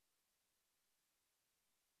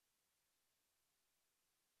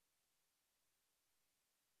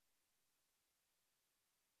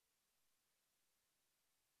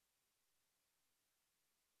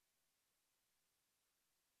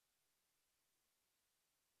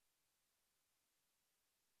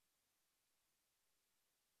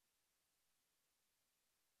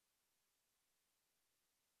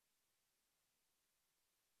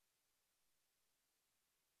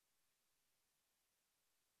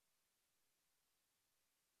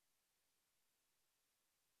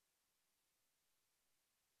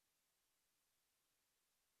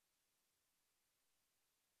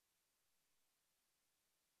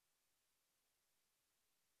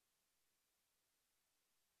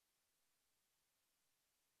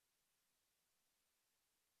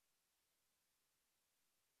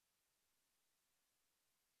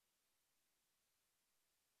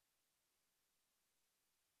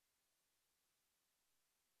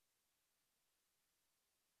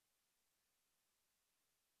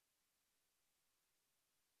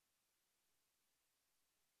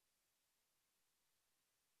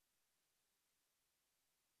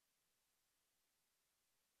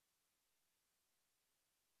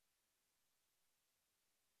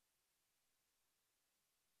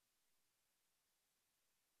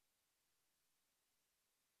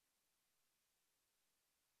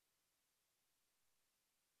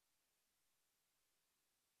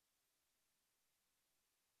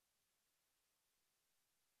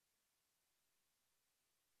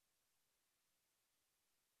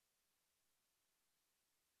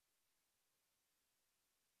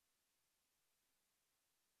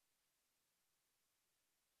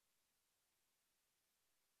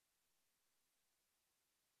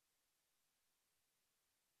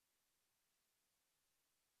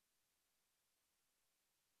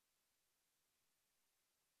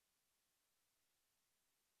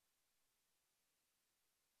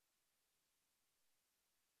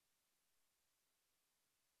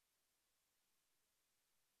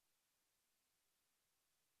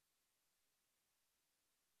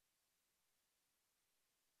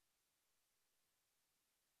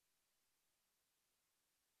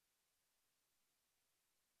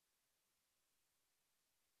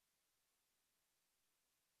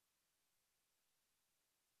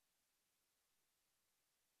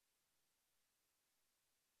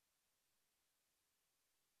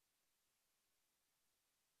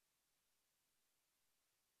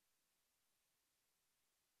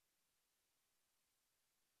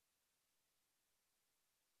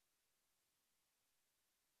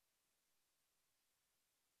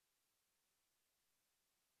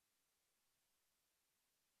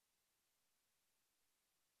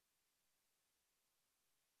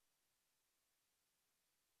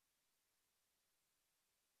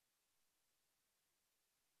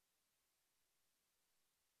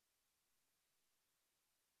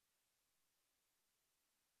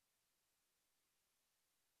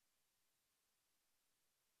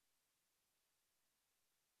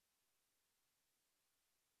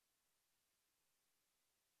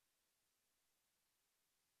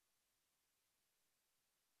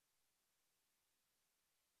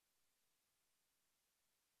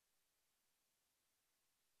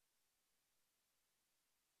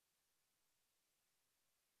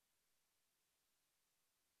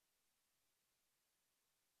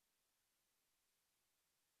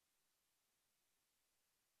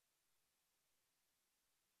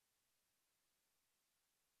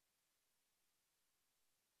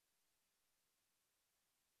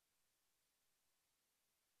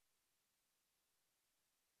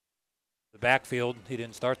 backfield. He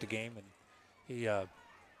didn't start the game, and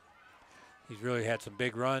he's really had some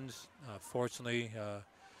big runs. Fortunately,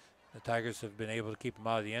 the Tigers have been able to keep him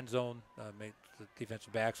out of the end zone. The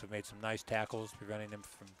defensive backs have made some nice tackles, preventing him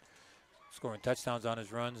from scoring touchdowns on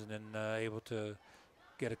his runs, and then able to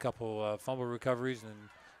get a couple fumble recoveries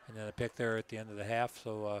and then a pick there at the end of the half.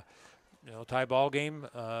 So, tie ball game.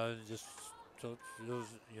 Just so those,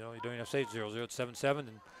 you don't even have to say 0-0. It's 7-7, and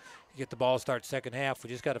you get the ball start second half. We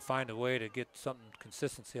just got to find a way to get something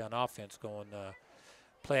consistency on offense going.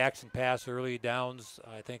 Play action pass early downs,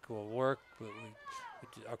 I think, will work. But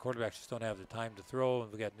our quarterbacks just don't have the time to throw,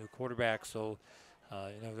 and we got new quarterbacks, so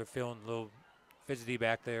they're feeling a little fidgety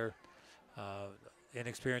back there.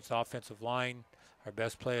 Inexperienced offensive line. Our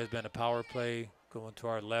best play has been a power play going to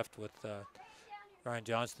our left with Ryan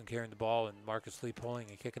Johnston carrying the ball and Marcus Lee pulling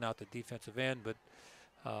and kicking out the defensive end. But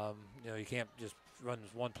you can't just run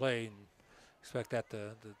one play and expect that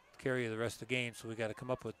to carry the rest of the game. So we got to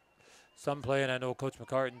come up with some play. And I know Coach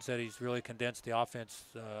McCartan said he's really condensed the offense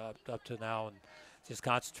up to now and just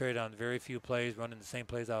concentrated on very few plays, running the same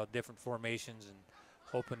plays out of different formations and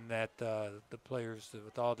hoping that the players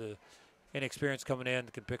with all the inexperience coming in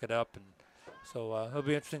can pick it up. And so it'll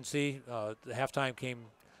be interesting to see. The halftime came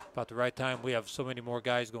about the right time. We have so many more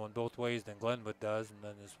guys going both ways than Glenwood does, and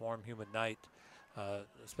then this warm, humid night,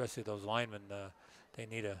 especially those linemen, they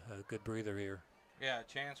need a good breather here. Yeah, a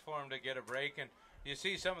chance for them to get a break. And you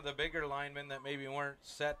see some of the bigger linemen that maybe weren't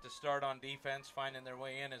set to start on defense finding their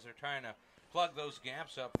way in as they're trying to plug those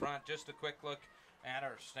gaps up front. Just a quick look at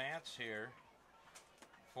our stats here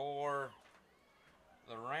for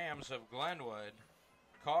the Rams of Glenwood.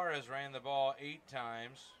 Carr has ran the ball 8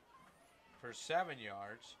 times for 7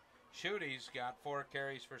 yards. Schuette's got 4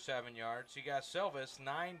 carries for 7 yards. You got Silvis,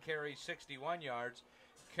 9 carries, 61 yards.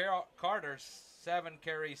 Carter, 7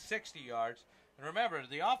 carries, 60 yards. And remember,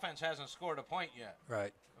 the offense hasn't scored a point yet.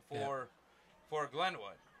 Right. For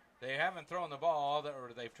Glenwood. They haven't thrown the ball,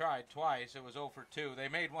 or they've tried twice. It was 0 for 2. They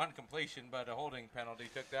made one completion, but a holding penalty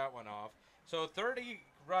took that one off. So 30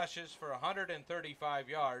 rushes for 135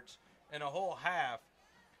 yards in a whole half.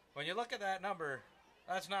 When you look at that number,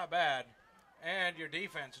 that's not bad. And your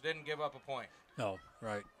defense didn't give up a point. No,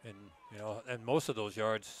 right. And, and most of those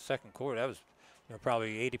yards, second quarter, that was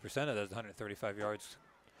probably 80% of those 135 yards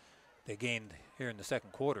they gained here in the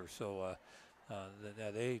second quarter. So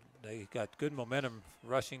they got good momentum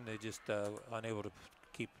rushing. They just unable to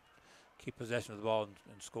keep possession of the ball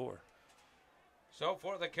and score. So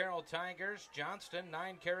for the Carroll Tigers, Johnston,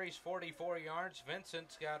 9 carries, 44 yards.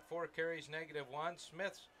 Vincent's got 4 carries, -1.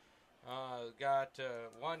 Smith's got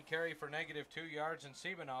 1 carry for -2 yards, and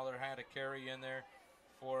Siebenaller had a carry in there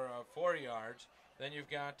for 4 yards. Then you've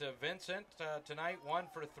got Vincent tonight, 1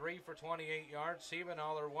 for 3 for 28 yards.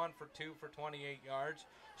 Siebenaller, 1 for 2 for 28 yards.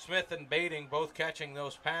 Smith and Bading both catching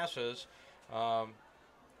those passes.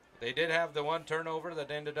 They did have the 1 turnover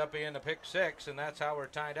that ended up being a pick 6, and that's how we're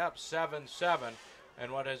tied up 7-7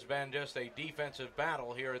 in what has been just a defensive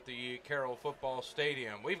battle here at the Carroll Football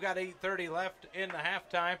Stadium. We've got 8:30 left in the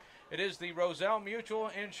halftime. It is the Roselle Mutual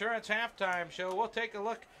Insurance Halftime Show. We'll take a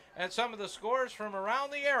look at some of the scores from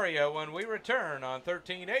around the area when we return on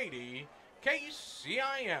 1380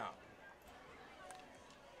 KCIM.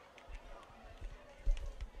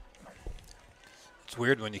 It's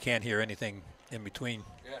weird when you can't hear anything in between.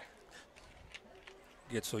 Yeah.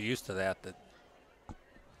 You get so used to that.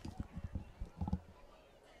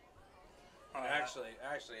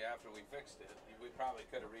 Actually, after we fixed it, we probably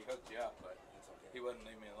could have rehooked you up, but he wouldn't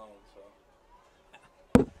leave me alone.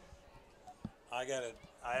 So I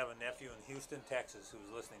have a nephew in Houston, Texas,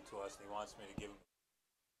 who's listening to us, and he wants me to give him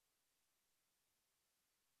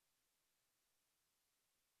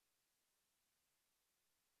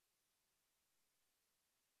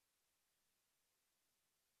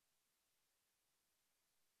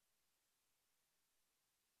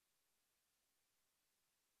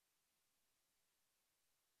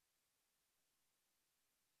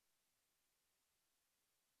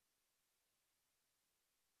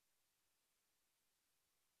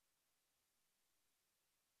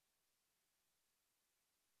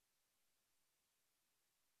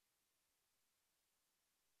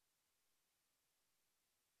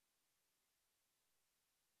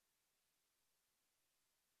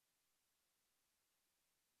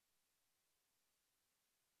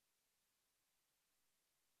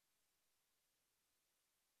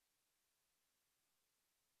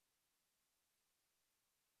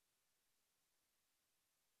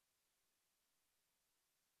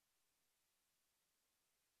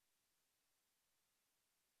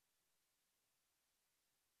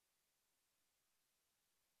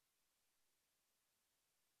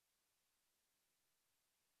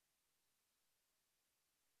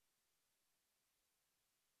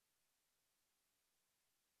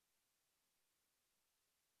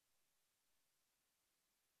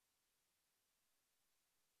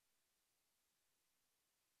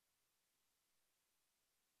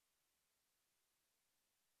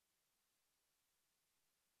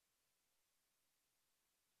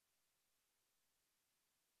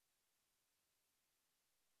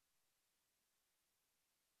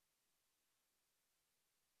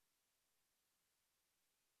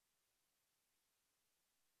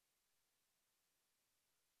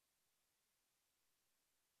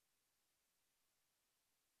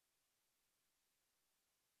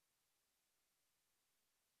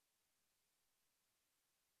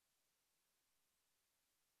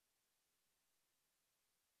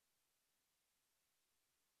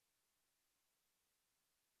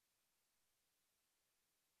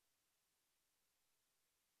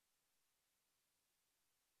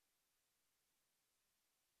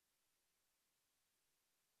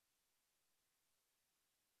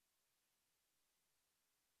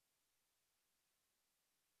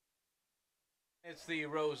It's the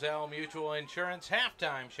Roselle Mutual Insurance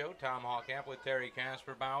halftime show. Tom Hawkamp with Terry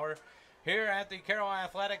Casper-Bauer here at the Carroll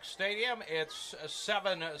Athletics Stadium. It's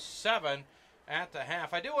 7-7 at the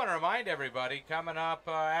half. I do want to remind everybody, coming up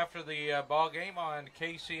after the ball game on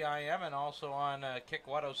KCIM and also on Kick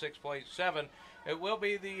 106.7, it will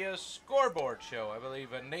be the scoreboard show. I believe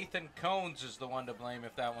Nathan Cones is the one to blame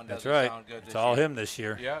if that one doesn't sound good this year. It's all him this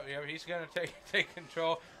year. Yeah, he's going to take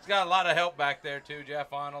control. He's got a lot of help back there, too.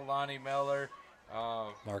 Jeff Arnold, Lonnie Miller.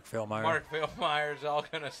 Mark Philmeyer. Mark Philmeyer's all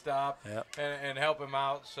going to stop yep. and help him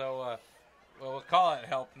out. So, we'll call it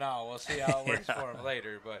help now. We'll see how it works for him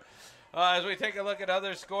later. But as we take a look at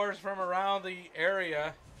other scores from around the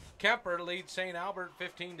area, Kemper leads St. Albert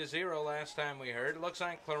 15-0 last time we heard. It looks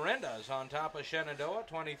like Clarinda's on top of Shenandoah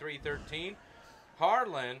 23-13.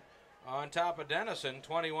 Harlan on top of Denison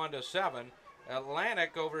 21-7.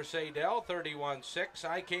 Atlantic over Sadell 31-6.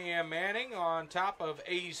 IKM Manning on top of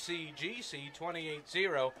ACGC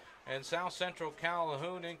 28-0. And South Central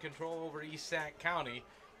Calhoun in control over East Sac County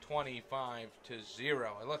 25-0.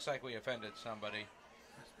 It looks like we offended somebody.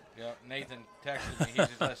 Yep, Nathan texted me.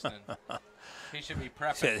 He's listening. He should be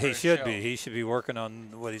prepping. He should be. He should be working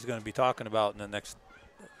on what he's going to be talking about in the next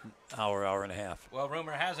hour and a half. Well,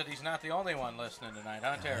 rumor has it he's not the only one listening tonight,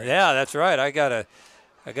 huh, Terry? Yeah, that's right. I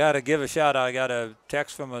gotta give a shout out. I got a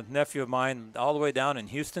text from a nephew of mine all the way down in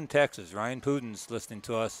Houston, Texas. Ryan Puden's listening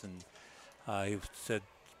to us, and he said,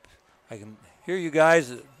 "I can hear you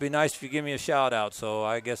guys. It'd be nice if you give me a shout out." So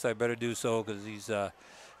I guess I better do so because he's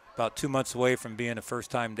about 2 months away from being a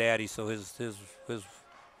first-time daddy. So his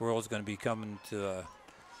world's going to be coming to a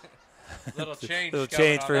little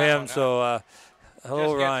change for him. Huh? So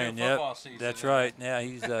hello, Ryan. Yep, that's right. Yeah,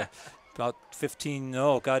 he's. About 15,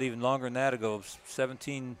 God, even longer than that ago,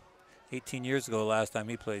 17, 18 years ago last time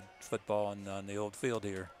he played football on the old field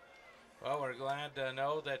here. Well, we're glad to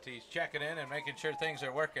know that he's checking in and making sure things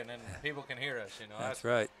are working and people can hear us. That's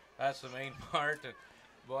right. That's the main part. And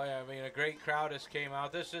boy, I mean, a great crowd has came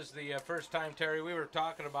out. This is the first time, Terry, we were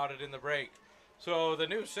talking about it in the break. So the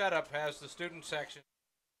new setup has the student section.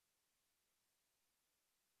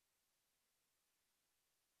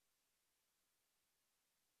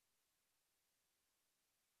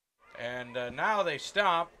 And now they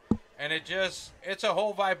stomp, and it's a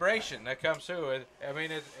whole vibration that comes through. I mean,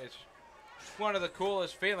 it's one of the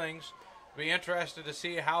coolest feelings. Be interested to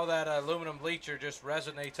see how that aluminum bleacher just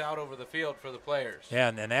resonates out over the field for the players. Yeah,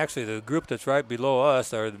 and actually the group that's right below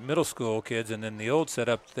us are the middle school kids, and then the old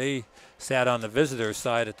setup, they sat on the visitor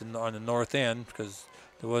side on the north end because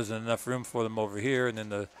there wasn't enough room for them over here, and then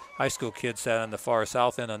the high school kids sat on the far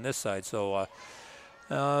south end on this side. So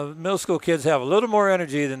middle school kids have a little more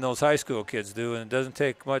energy than those high school kids do, and it doesn't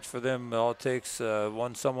take much for them. All it takes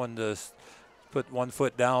someone to put 1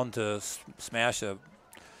 foot down to smash a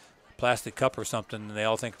plastic cup or something, and they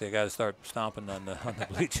all think they got to start stomping on the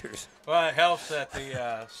bleachers. Well, it helps that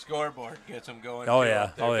the scoreboard gets them going. Oh,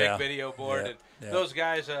 yeah. Their big video board. Yeah. And those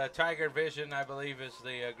guys, Tiger Vision, I believe, is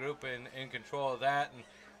the group in control of that.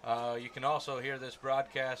 And you can also hear this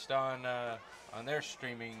broadcast on their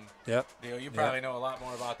streaming deal. You probably know a lot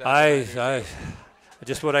more about that.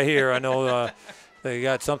 Just what I hear. I know they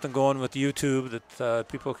got something going with YouTube that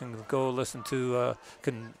people can go listen to.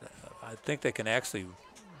 I think they can actually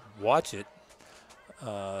watch it.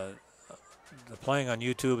 The playing on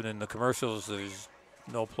YouTube, and in the commercials, there's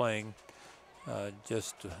no playing,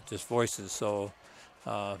 just voices. So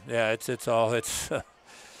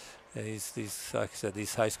it's these like I said,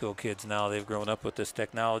 these high school kids now, they've grown up with this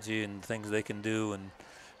technology and things they can do, and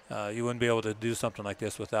you wouldn't be able to do something like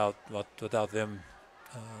this without them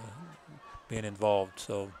being involved.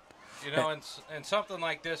 So and something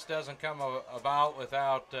like this doesn't come about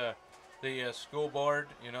without the school board.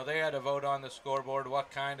 They had to vote on the scoreboard, what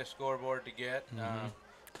kind of scoreboard to get.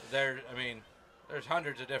 There's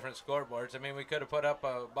hundreds of different scoreboards. I mean, we could have put up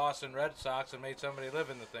a Boston Red Sox and made somebody live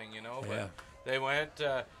in the thing, but they went.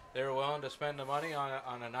 They were willing to spend the money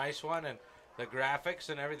on a nice one, and the graphics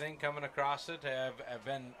and everything coming across it have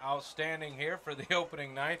been outstanding here for the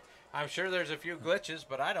opening night. I'm sure there's a few glitches,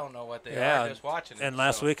 but I don't know what they are just watching it. And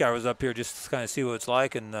last week I was up here just to kind of see what it's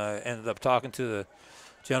like, and ended up talking to the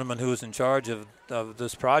gentleman who was in charge of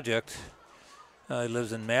this project. He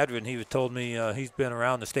lives in Madrid, and he told me he's been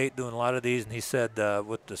around the state doing a lot of these, and he said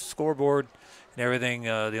with the scoreboard and everything,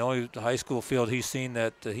 the only high school field he's seen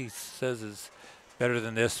that he says is better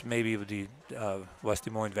than this maybe would be West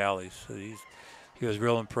Des Moines Valley. So he was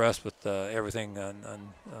real impressed with everything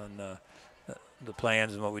on the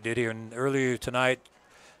plans and what we did here. And earlier tonight,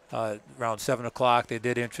 around 7 o'clock, they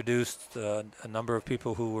did introduce a number of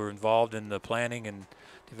people who were involved in the planning and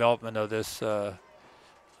development of this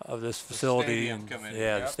of this facility. Stadium And committee,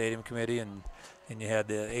 yeah, yep. the stadium committee, and you had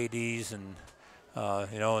the ADs, and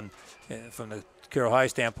you know, and from the Carroll High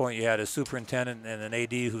standpoint, you had a superintendent and an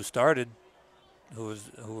AD who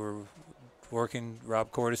were working,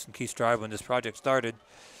 Rob Cordes and Keith Strive, when this project started,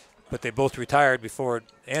 but they both retired before it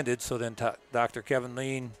ended. So then Dr. Kevin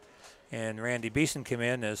Lean and Randy Beeson came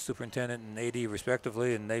in as superintendent and AD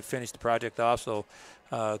respectively, and they finished the project off. So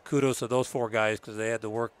kudos to those 4 guys, because they had to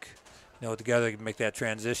work, you know, together to make that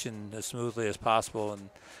transition as smoothly as possible. And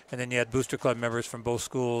then you had booster club members from both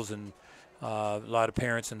schools, and a lot of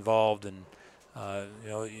parents involved. And you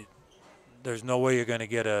know, there's no way you're going to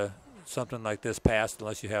get something like this passed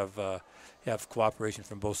unless you have cooperation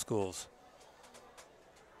from both schools.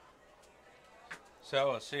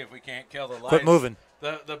 So let's see if we can't kill the lights. Quit moving.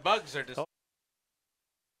 The bugs are just. Oh.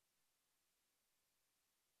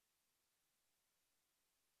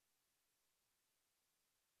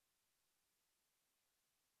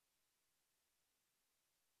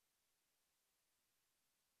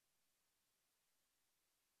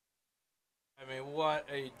 I mean, what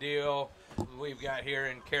a deal we've got here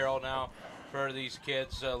in Carroll now for these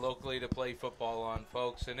kids locally to play football on,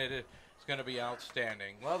 folks, and it's going to be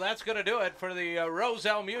outstanding. Well, that's going to do it for the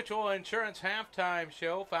Roselle Mutual Insurance Halftime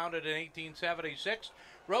Show, founded in 1876.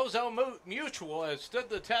 Roselle Mutual has stood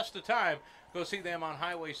the test of time. Go see them on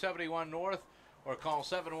Highway 71 North or call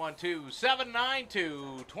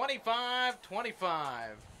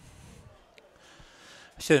 712-792-2525.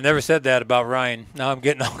 I should have never said that about Ryan. Now I'm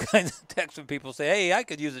getting all kinds of texts from people say, hey, I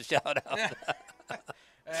could use a shout out.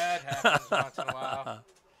 That happens once in a while.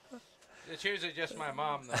 It's usually just my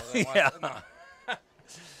mom, though. That Yeah.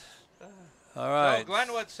 All right. So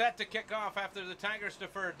Glenwood set to kick off after the Tigers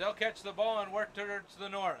deferred. They'll catch the ball and work towards the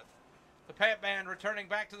north. The Pat Band returning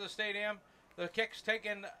back to the stadium. The kick's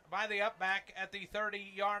taken by the upback at the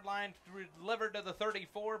 30-yard line, delivered to the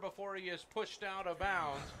 34 before he is pushed out of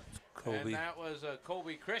bounds. Colby. And that was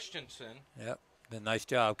Colby Christensen. Yep. Did a nice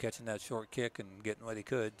job catching that short kick and getting what he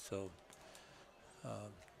could. So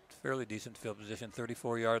fairly decent field position,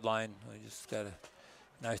 34-yard line. We just got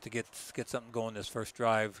nice to get something going this first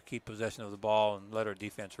drive, keep possession of the ball, and let our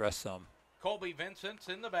defense rest some. Colby Vincent's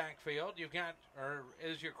in the backfield. You've got, or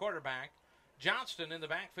is your quarterback, Johnston in the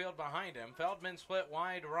backfield behind him. Feldman split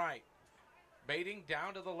wide right. Baiting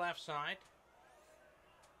down to the left side.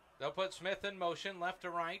 They'll put Smith in motion left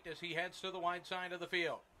to right as he heads to the wide side of the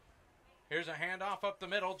field. Here's a handoff up the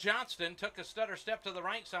middle. Johnston took a stutter step to the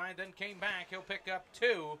right side, then came back. He'll pick up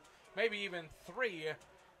 2, maybe even 3,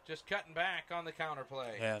 just cutting back on the counter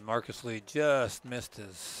play. Yeah, and Marcus Lee just missed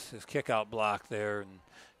his kick-out block there and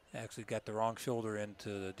actually got the wrong shoulder into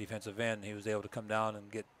the defensive end. He was able to come down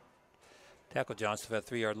and tackle Johnston for that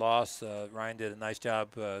 3-yard loss. Ryan did a nice job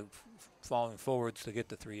falling forwards to get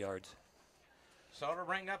the 3 yards. So to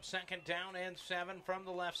bring up second down and 7 from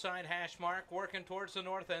the left side hash mark, working towards the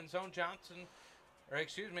north end zone.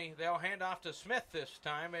 They'll hand off to Smith this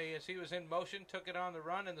time as he was in motion, took it on the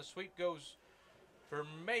run, and the sweep goes for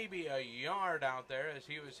maybe a yard out there as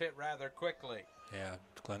he was hit rather quickly. Yeah,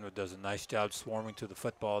 Glenwood does a nice job swarming to the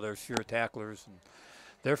football. They're sure tacklers, and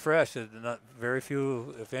they're fresh. Not very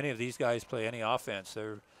few, if any, of these guys play any offense.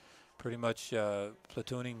 They're pretty much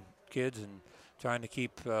platooning kids and trying to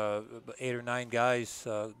keep 8 or 9 guys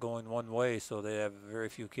going one way, so they have very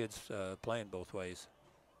few kids playing both ways.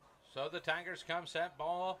 So the Tigers come set,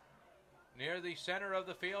 ball near the center of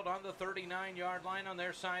the field on the 39-yard line on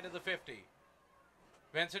their side of the 50.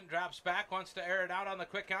 Vincent drops back, wants to air it out on the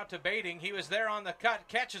quick out to Baiting. He was there on the cut,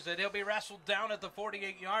 catches it. He'll be wrestled down at the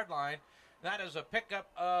 48-yard line. That is a pickup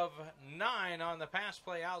of 9 on the pass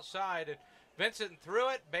play outside. And Vincent threw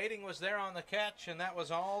it. Baiting was there on the catch, and that was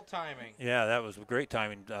all timing. Yeah, that was great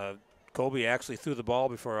timing. Colby actually threw the ball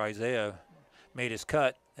before Isaiah made his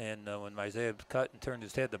cut, and when Isaiah cut and turned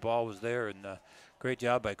his head, the ball was there. And great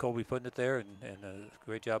job by Colby putting it there, and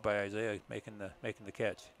great job by Isaiah making the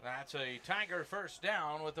catch. That's a Tiger first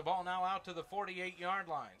down with the ball now out to the 48-yard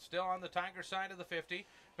line. Still on the Tiger side of the 50.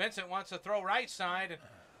 Vincent wants to throw right side and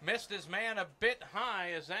missed his man a bit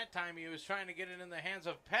high, as that time he was trying to get it in the hands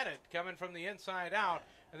of Pettit coming from the inside out,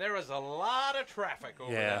 and there was a lot of traffic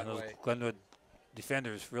over that way. Yeah, those Glenwood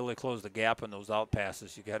defenders really closed the gap on those out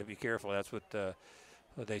passes. You got to be careful. That's what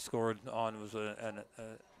they scored on, was a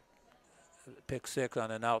pick 6 on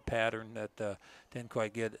an out pattern that didn't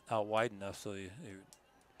quite get out wide enough. So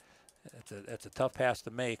it's a tough pass to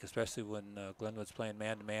make, especially when Glenwood's playing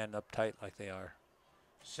man-to-man up tight like they are.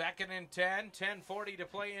 2nd and 10, 10:40 to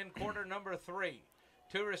play in quarter number 3.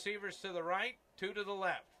 2 receivers to the right, 2 to the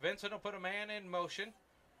left. Vincent will put a man in motion.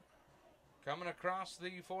 Coming across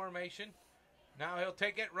the formation. Now he'll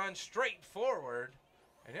take it, run straight forward.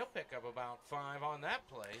 And he'll pick up about 5 on that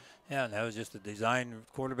play. Yeah, and that was just a design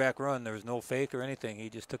quarterback run. There was no fake or anything. He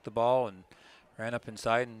just took the ball and ran up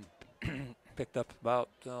inside and picked up about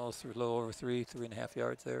a little over 3.5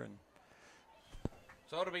 yards there. And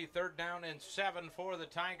so it'll be 3rd down and 7 for the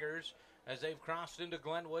Tigers as they've crossed into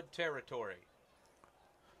Glenwood territory.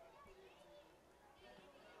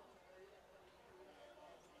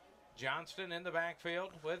 Johnston in the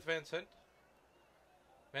backfield with Vincent.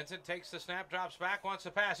 Vincent takes the snap, drops back, wants to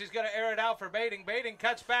pass. He's going to air it out for Bading. Bading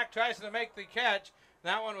cuts back, tries to make the catch.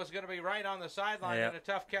 That one was going to be right on the sideline and a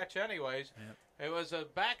tough catch anyways. Yep. It was a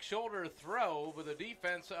back shoulder throw, but the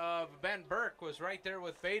defense of Ben Burke was right there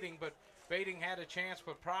with Bading, but Bading had a chance,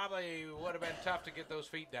 but probably would have been tough to get those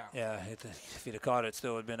feet down. Yeah, if he'd have caught it,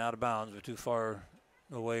 still would have been out of bounds. We're too far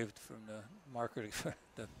away from the marker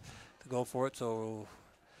to go for it, so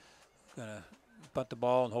we're going to punt the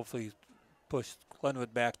ball and hopefully push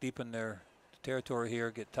Glenwood back deep in their territory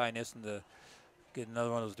here, get Ty Nissen to get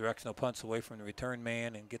another one of those directional punts away from the return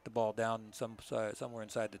man and get the ball down somewhere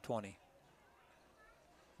inside the 20.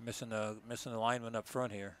 Missing the lineman up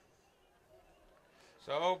front here.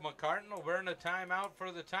 So McCartan will burn a timeout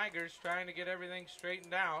for the Tigers, trying to get everything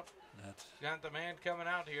straightened out. Got the man coming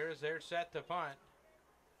out here as they're set to punt.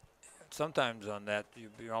 Sometimes on that,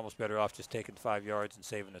 you're almost better off just taking 5 yards and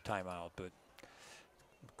saving the timeout, but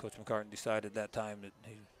Coach McCartan decided that time that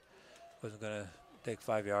he wasn't going to take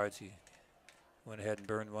 5 yards. He went ahead and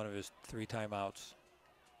burned one of his 3 timeouts.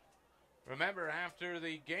 Remember, after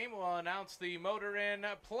the game, we'll announce the Motor Inn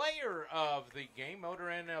player of the game.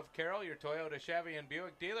 Motor Inn of Carroll, your Toyota, Chevy, and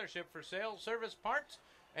Buick dealership for sales, service, parts,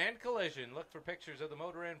 and collision. Look for pictures of the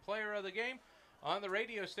Motor Inn player of the game on the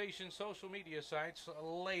radio station social media sites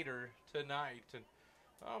later tonight. And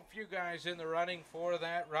a few guys in the running for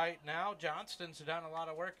that right now. Johnston's done a lot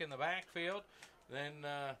of work in the backfield. Then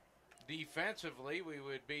defensively, we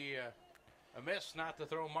would be amiss not to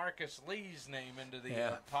throw Marcus Lee's name into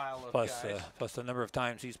the pile of guys. Plus the number of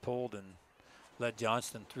times he's pulled and led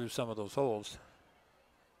Johnston through some of those holes.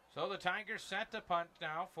 So the Tigers set to punt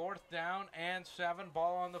now. 4th down and 7.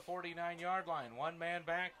 Ball on the 49-yard line. One man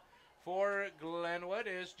back for Glenwood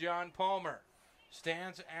is John Palmer.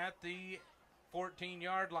 Stands at the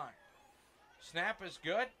 14-yard line. Snap is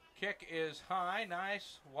good. Kick is high.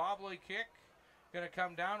 Nice wobbly kick. Going to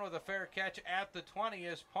come down with a fair catch at the 20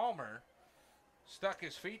 is Palmer. Stuck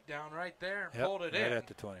his feet down right there and pulled it in. Right at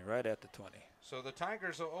the 20, right at the 20. So the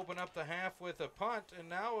Tigers will open up the half with a punt, and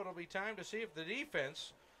now it'll be time to see if the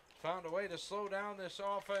defense found a way to slow down this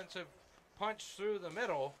offensive punch through the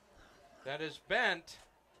middle that is bent,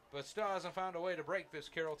 but still hasn't found a way to break this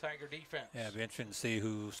Carroll Tiger defense. Yeah, it'll be interesting to see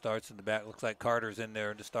who starts in the back. Looks like Carter's in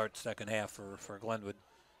there to start second half for Glenwood.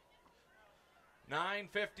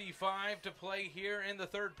 9:55 to play here in the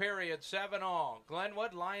 3rd period, 7-all.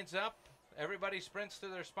 Glenwood lines up. Everybody sprints to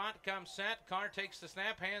their spot, comes set. Carr takes the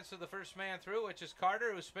snap, hands to the first man through, which is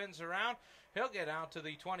Carter, who spins around. He'll get out to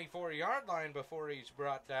the 24-yard line before he's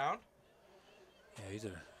brought down. Yeah, he's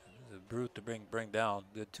a brute to bring down.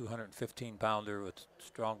 Good 215-pounder with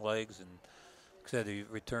strong legs, and like I said, he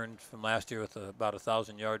returned from last year with about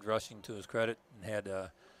 1,000 yards rushing to his credit, and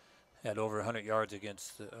had over 100 yards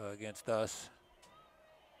against us.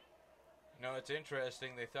 You know, it's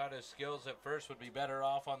interesting. They thought his skills at first would be better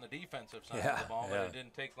off on the defensive side of the ball, but it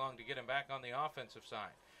didn't take long to get him back on the offensive side.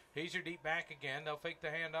 He's your deep back again. They'll fake the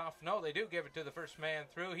handoff. No, they do give it to the first man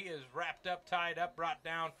through. He is wrapped up, tied up, brought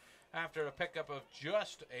down after a pickup of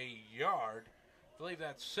just a yard. I believe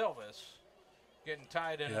that's Silvis getting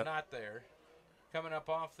tied in a knot there. Coming up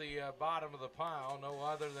off the bottom of the pile, no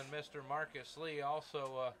other than Mr. Marcus Lee,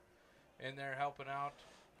 also in there helping out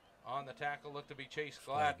on the tackle. Looked to be Chase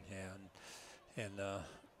Gladden. Yeah, and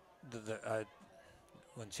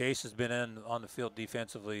when Chase has been in on the field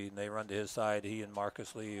defensively and they run to his side, he and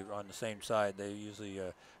Marcus Lee are on the same side. They usually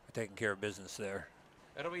are taking care of business there.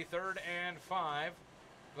 It'll be 3rd and 5.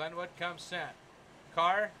 Glenwood comes set.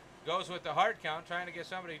 Carr goes with the hard count, trying to get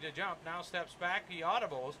somebody to jump. Now steps back. He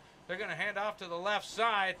audibles. They're going to hand off to the left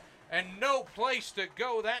side, and no place to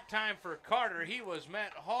go that time for Carter. He was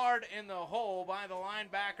met hard in the hole by the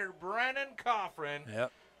linebacker, Brennan Coffrin.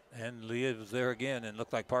 Yep, and Leah was there again, and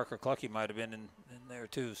looked like Parker Clucky might have been in there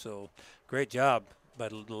too. So great job by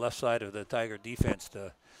the left side of the Tiger defense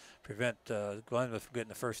to prevent Glenwood from getting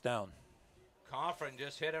the first down. Coffrin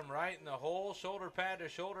just hit him right in the hole, shoulder pad to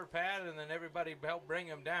shoulder pad, and then everybody helped bring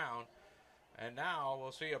him down. And now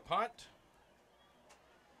we'll see a punt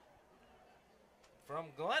from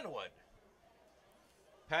Glenwood.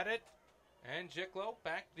 Pettit and Jicklow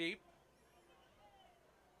back deep.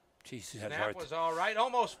 Jeez, Snap was all right,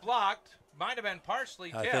 almost blocked. might have been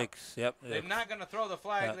partially tipped. I think, yep. They're not going to throw the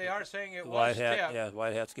flag. They are saying it was tipped. Yeah,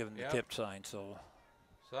 White Hat's giving the tip sign. So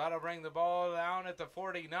that'll bring the ball down at the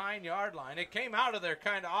 49-yard line. It came out of there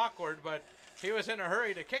kind of awkward, but he was in a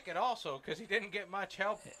hurry to kick it also because he didn't get much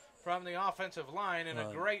help from the offensive line and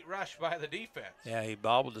a great rush by the defense. Yeah, he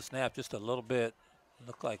bobbled the snap just a little bit.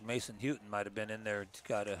 Looked like Mason Houghton might have been in there,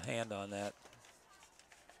 got a hand on that.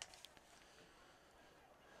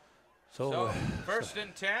 So first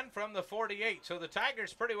and 10 from the 48. So the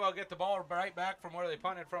Tigers pretty well get the ball right back from where they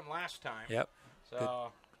punted from last time. Yep.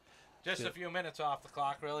 So just a few minutes off the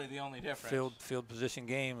clock, really the only difference. Field position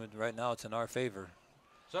game, and right now it's in our favor.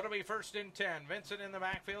 So it'll be first and 10. Vincent in the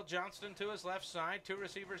backfield, Johnston to his left side, 2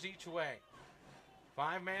 receivers each way.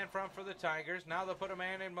 5-man front for the Tigers. Now they'll put a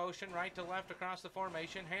man in motion right to left across the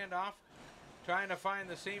formation. Handoff, trying to find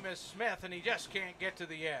the seam is Smith, and he just can't get to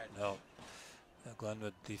the edge. No. The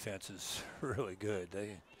Glenwood defense is really good.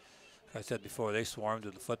 They, like I said before, they swarm to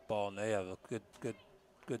the football, and they have a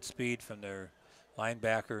good speed from their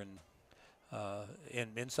linebacker and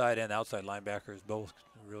inside and outside linebackers both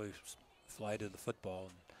really fly to the football.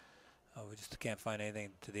 And, we just can't find anything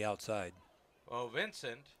to the outside. Well,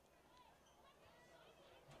 Vincent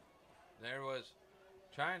there was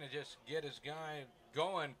trying to just get his guy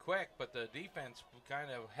going quick, but the defense kind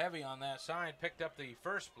of heavy on that side, picked up the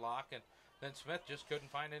first block, and then Smith just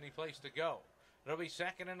couldn't find any place to go. It'll be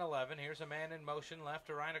second and 11. Here's a man in motion, left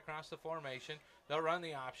to right across the formation. They'll run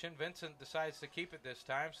the option. Vincent decides to keep it this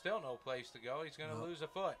time. Still no place to go. He's going to lose a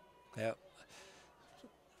foot. Yep.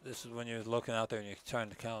 This is when you're looking out there and you're trying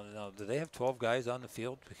to count. Now, do they have 12 guys on the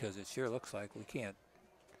field? Because it sure looks like we can't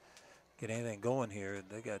get anything going here.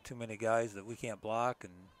 They got too many guys that we can't block,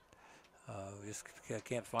 and we just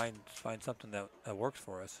can't find something that works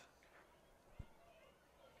for us.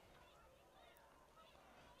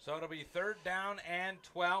 So it'll be third down and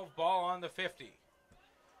 12, ball on the 50.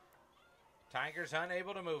 Tigers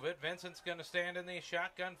unable to move it. Vincent's going to stand in the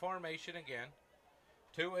shotgun formation again.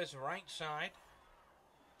 To his right side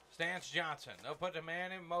stands Johnson. They'll put the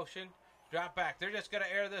man in motion, drop back. They're just going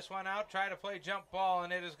to air this one out, try to play jump ball,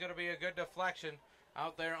 and it is going to be a good deflection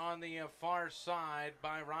out there on the far side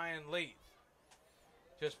by Ryan Leith.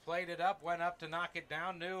 Just played it up, went up to knock it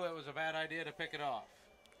down, knew it was a bad idea to pick it off.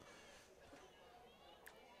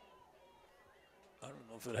 I don't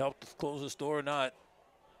know if it helped to close this door or not.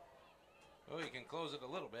 Oh, you can close it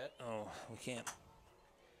a little bit. Oh, we can't.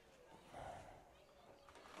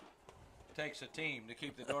 Takes a team to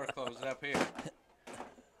keep the door closed up here.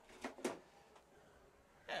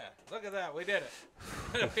 Yeah, look at that. We did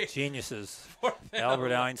it. Geniuses.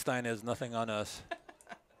 Albert Einstein has nothing on us.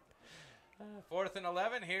 4th and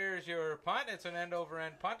 11. Here's your punt. It's an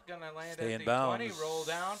end-over-end punt. Going to land Stay at the bounds. 20. Roll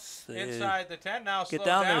down inside the 10. Now get slow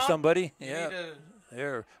down there, somebody. Yeah.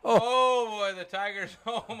 There. Oh, boy, the Tigers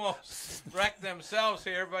almost wrecked themselves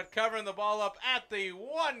here, but covering the ball up at the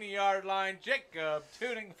 1-yard line. Jacob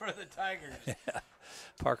tuning for the Tigers. Yeah.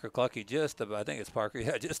 Parker Clucky I think it's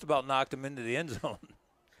Parker, just about knocked him into the end zone.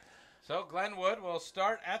 So Glenwood will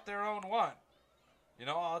start at their own 1. You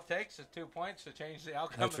know, all it takes is 2 points to change the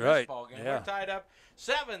outcome of this ball game. Yeah. We're tied up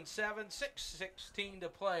 7-7, 6:16 to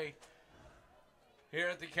play here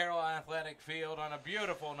at the Carroll Athletic Field on a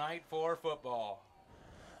beautiful night for football.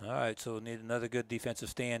 All right, so we need another good defensive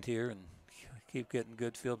stand here and keep getting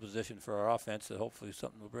good field position for our offense, so hopefully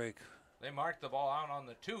something will break. They marked the ball out on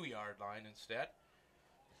the 2-yard line instead.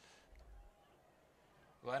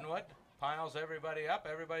 Glenwood piles everybody up.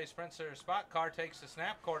 Everybody sprints their spot. Carr takes the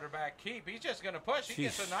snap. Quarterback keep. He's just going to push. He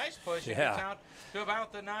gets a nice push. He gets out to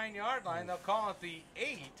about the 9-yard line. They'll call it the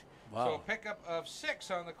 8. Wow. So a pickup of 6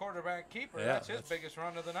 on the quarterback keeper. Yeah, that's his biggest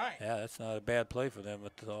run of the night. Yeah, that's not a bad play for them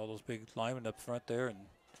with all those big linemen up front there and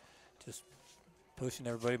just pushing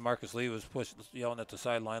everybody. Marcus Lee was yelling at the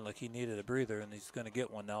sideline like he needed a breather, and he's going to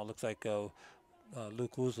get one now. Looks like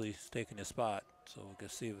Luke Woosley's taking his spot. So we'll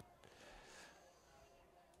see what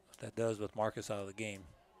that does with Marcus out of the game.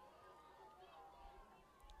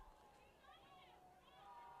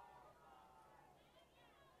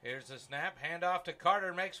 Here's the snap. Handoff to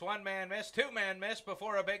Carter. Makes 1-man miss. 2-man miss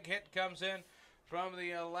before a big hit comes in from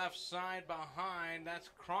the left side behind. That's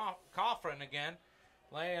Coffrin again,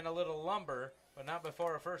 laying a little lumber, but not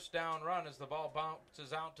before a first down run as the ball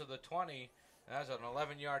bounces out to the 20. That's an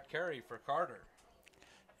 11-yard carry for Carter.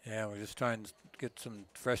 Yeah, we're just trying to get some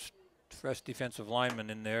fresh defensive linemen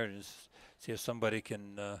in there and just see if somebody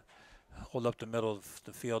can hold up the middle of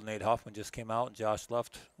the field. Nate Hoffman just came out, and Josh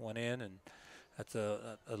Luft went in, and that's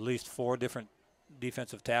at least 4 different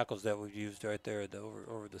defensive tackles that we've used right there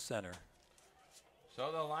over the center.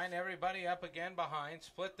 So they'll line everybody up again behind,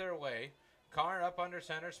 split their way. Carr up under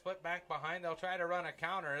center, split back behind. They'll try to run a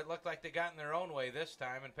counter. It looked like they got in their own way this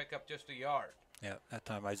time and pick up just a yard. Yeah, that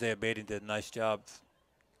time Isaiah Bating did a nice job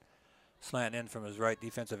slanting in from his right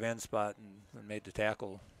defensive end spot and made the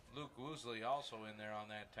tackle. Luke Woosley also in there on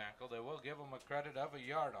that tackle. They will give him a credit of a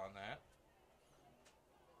yard on that.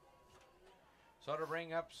 So to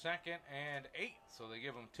bring up 2nd and 8, so they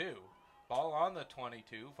give him 2. Ball on the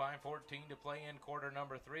 22, 5:14 to play in quarter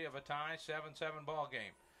number 3 of a tie, 7-7 ball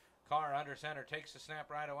game. Carr under center takes the snap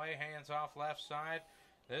right away, hands off left side.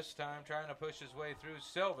 This time trying to push his way through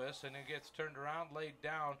Silvis, and it gets turned around, laid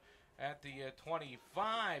down at the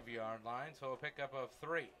 25-yard line, so a pickup of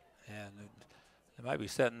 3. And they might be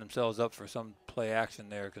setting themselves up for some play action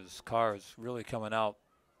there because Carr is really coming out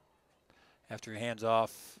after he hands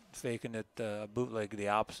off, faking it, bootleg the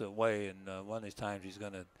opposite way, and one of these times he's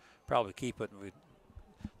going to probably keep it. And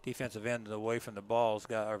defensive end away from the balls,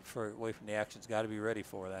 away from the action's got to be ready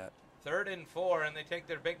for that. 3rd and 4, and they take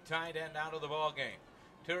their big tight end out of the ball game.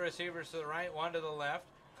 2 receivers to the right, 1 to the left.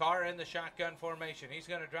 Carr in the shotgun formation. He's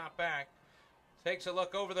going to drop back, takes a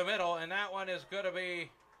look over the middle, and that one is going to be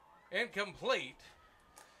incomplete.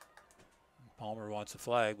 Palmer wants a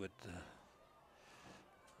flag, but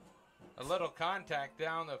a little contact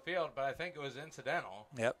down the field, but I think it was incidental.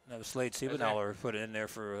 Yep, that was Slade Siebenauer put it in there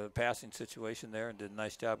for a passing situation there and did a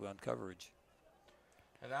nice job on coverage.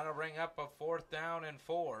 And that'll bring up a 4th down and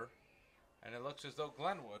 4. And it looks as though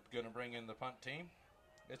Glenwood going to bring in the punt team.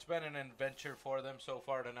 It's been an adventure for them so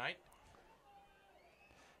far tonight.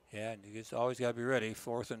 Yeah, and you just always got to be ready.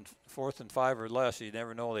 4th and 5 or less. You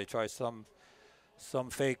never know. They try some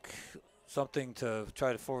fake something to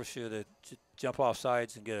try to force you to jump off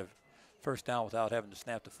sides and get a first down without having to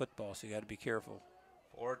snap the football. So you got to be careful.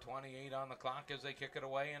 4:28 on the clock as they kick it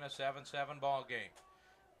away in a 7-7 ball game.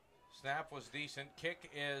 Snap was decent. Kick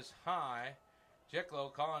is high.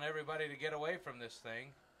 Jicklow calling everybody to get away from this thing,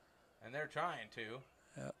 and they're trying to.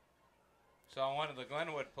 Yep. Saw one of the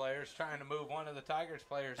Glenwood players trying to move one of the Tigers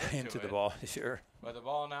players into the ball, sure. But the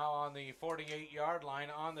ball now on the 48-yard line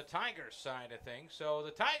on the Tigers side of things. So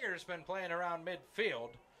the Tigers been playing around midfield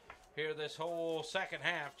here this whole second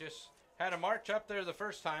half. Just had a march up there the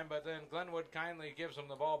first time, but then Glenwood kindly gives them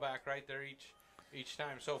the ball back right there each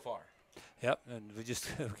time so far. Yep, and we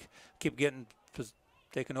just keep getting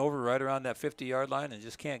taken over right around that 50-yard line and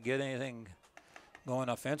just can't get anything going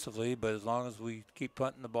offensively. But as long as we keep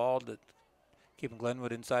punting the ball, keeping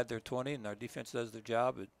Glenwood inside their 20 and our defense does their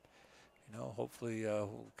job, hopefully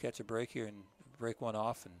we'll catch a break here and break one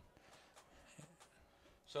off. And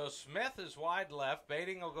so Smith is wide left.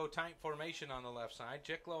 Bating will go tight formation on the left side.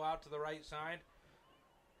 Jicklow out to the right side.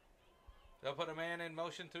 They'll put a man in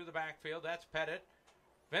motion through the backfield. That's Pettit.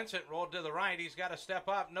 Vincent rolled to the right. He's got to step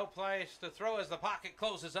up. No place to throw as the pocket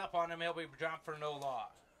closes up on him. He'll be dropped for no loss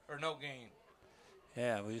or no gain.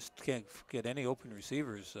 Yeah, we just can't get any open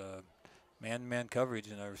receivers. Man-to-man coverage,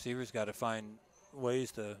 and our receivers got to find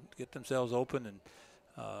ways to get themselves open and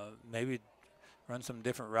maybe run some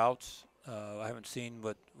different routes. I haven't seen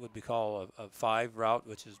what would be called a 5 route,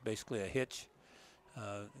 which is basically a hitch.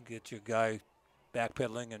 Get your guy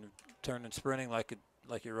backpedaling and turning, sprinting like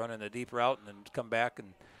you're running a deep route, and then come back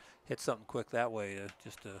and hit something quick that way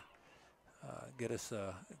just to get us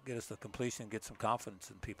the completion, get some confidence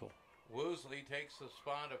in people. Woosley takes the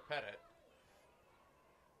spot of Pettit.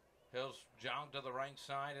 He'll jog to the right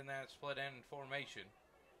side in that split end formation.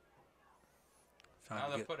 Now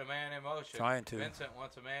they'll put a man in motion. Trying to. Vincent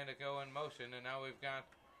wants a man to go in motion, and now we've got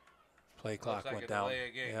play clock went down. Delay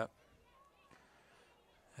a game. Yep.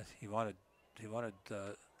 He wanted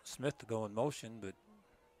Smith to go in motion, but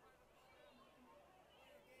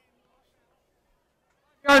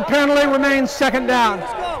Yard penalty remains 2nd down.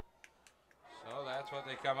 So that's what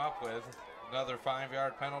they come up with. Another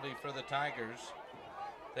 5-yard penalty for the Tigers.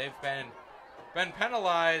 They've been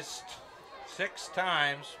penalized 6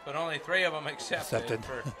 times, but only 3 of them accepted.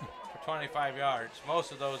 for 25 yards.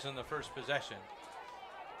 Most of those in the first possession.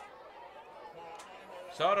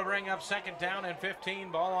 So to bring up 2nd down and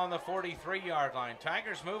 15, ball on the 43-yard line.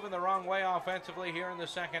 Tigers moving the wrong way offensively here in the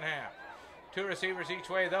second half. 2 receivers each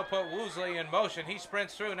way. They'll put Woosley in motion. He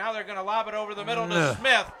sprints through. Now they're going to lob it over the middle to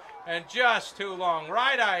Smith, and just too long.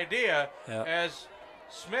 Right idea as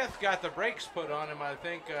Smith got the brakes put on him. I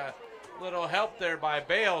think a little help there by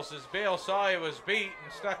Bales as Bales saw he was beat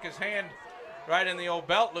and stuck his hand right in the old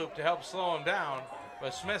belt loop to help slow him down.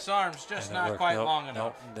 But Smith's arm's just not quite long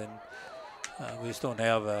enough. And then we just don't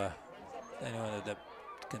have anyone that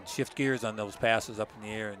can shift gears on those passes up in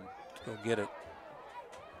the air and go get it.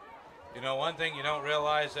 You know, one thing you don't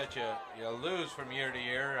realize that you lose from year to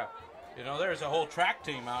year. There's a whole track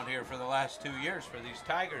team out here for the last 2 years for these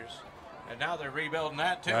Tigers. And now they're rebuilding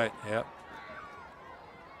that too. Right, yep.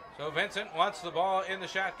 So Vincent wants the ball in the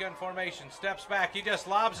shotgun formation, steps back. He just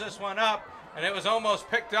lobs this one up, and it was almost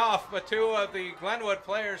picked off, but two of the Glenwood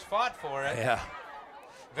players fought for it. Yeah.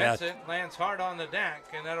 Vincent lands hard on the deck,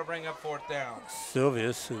 and that'll bring up 4th down.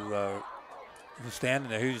 Sylvius, who was standing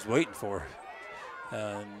there, he was waiting for.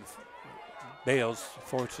 And Bales,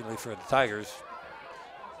 fortunately for the Tigers,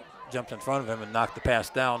 jumped in front of him and knocked the pass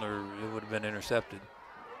down, or it would have been intercepted.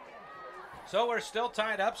 So we're still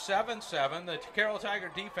tied up 7-7. The Carroll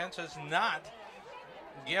Tiger defense has not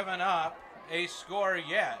given up a score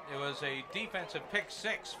yet. It was a defensive pick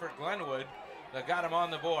 6 for Glenwood that got him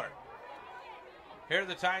on the board. Here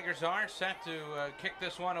the Tigers are set to kick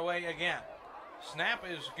this one away again. Snap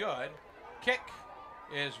is good. Kick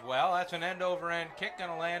is well. That's an end-over-end kick, going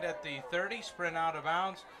to land at the 30, sprint out of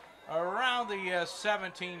bounds around the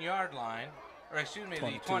 17-yard line, or excuse me,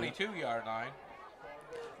 22. the 22-yard line.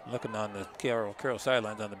 Looking on the Carroll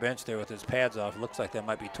sidelines on the bench there with his pads off, looks like that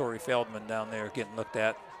might be Torrey Feldman down there getting looked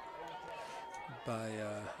at by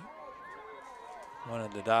one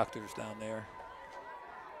of the doctors down there.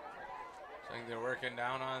 I think they're working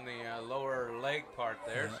down on the lower leg part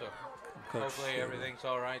there, Yeah. so Coach hopefully Shadle. everything's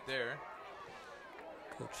all right there.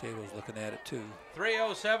 Coach Shadle's looking at it too.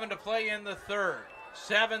 3:07 to play in the third.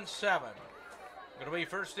 7-7. It'll be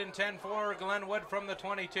 1st and 10 for Glenwood from the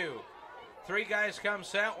 22. 3 guys come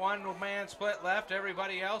set, 1 man split left.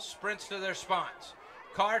 Everybody else sprints to their spots.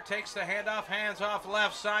 Carr takes the handoff, hands off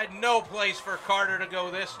left side. No place for Carter to go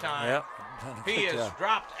this time. Yep. He is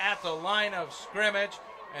dropped at the line of scrimmage,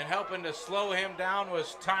 and helping to slow him down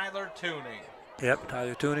was Tyler Tuning. Yep,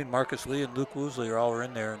 Tyler Tuning, Marcus Lee, and Luke Woosley are all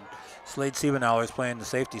in there. And Slade Siebenauer is playing the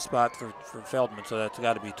safety spot for Feldman, so that's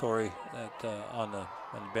got to be Torrey on the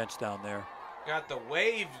bench down there. Got the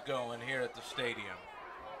waves going here at the stadium.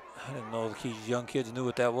 I didn't know these young kids knew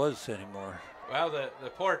what that was anymore. Well, the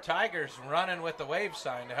poor Tigers running with the wave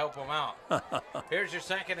sign to help them out. Here's your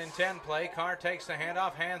 2nd and 10 play. Carr takes the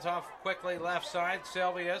handoff, hands off quickly left side.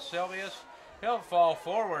 Sylvius, he'll fall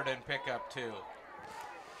forward and pick up 2.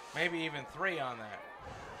 Maybe even 3 on that.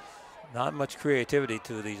 Not much creativity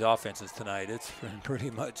to these offenses tonight. It's been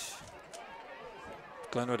pretty much.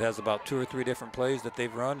 Glenwood has about 2 or 3 different plays that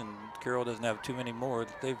they've run, and Carroll doesn't have too many more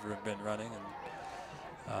that they've been running.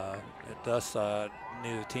 And thus,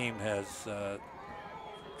 neither team has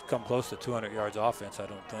come close to 200 yards offense, I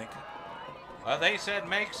don't think. They said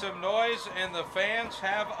make some noise, and the fans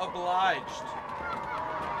have obliged.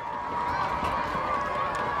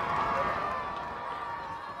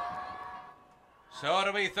 So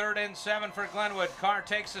it'll be 3rd and 7 for Glenwood. Carr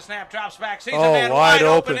takes the snap, drops back, sees a man wide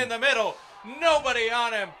open in the middle. Nobody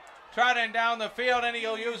on him. Trotting down the field, and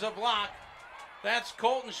he'll use a block. That's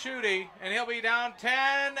Colton Schutte, and he'll be down 10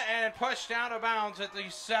 and pushed out of bounds at the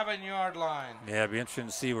 7-yard line. Yeah, it'd be interesting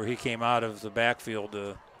to see where he came out of the backfield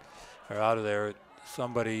or out of there.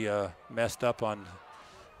 Somebody messed up on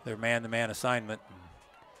their man-to-man assignment and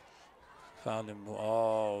found him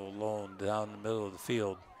all alone down the middle of the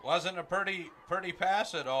field. Wasn't a pretty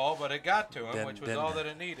pass at all, but it got to him, which was all that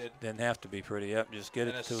it needed. Didn't have to be pretty. Yep, just get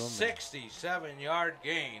it to him. And a 67-yard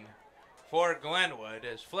gain for Glenwood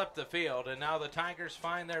has flipped the field, and now the Tigers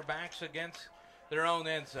find their backs against their own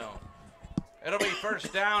end zone. It'll be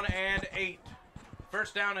 1st down and 8.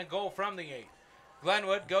 1st down and goal from the 8.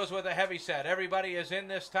 Glenwood goes with a heavy set. Everybody is in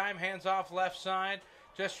this time. Hands off left side.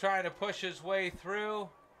 Just trying to push his way through.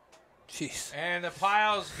 Jeez. And the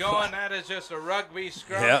pile's going. That is just a rugby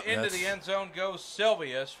scrum. Yep, Into the end zone goes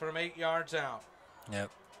Sylvius from 8 yards out.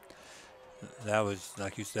 Yep. That was,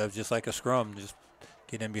 like you said, just like a scrum. Just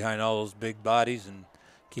get in behind all those big bodies and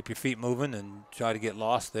keep your feet moving and try to get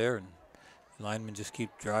lost there. And linemen just keep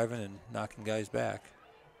driving and knocking guys back.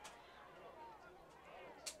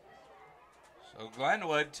 So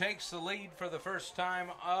Glenwood takes the lead for the first time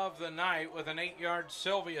of the night with an 8-yard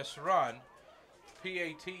Sylvius run.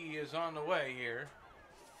 PAT is on the way here.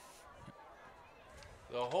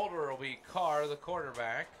 The holder will be Carr, the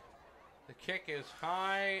quarterback. The kick is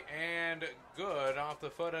high and good off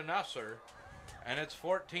the foot of Nusser. And it's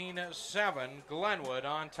 14-7, Glenwood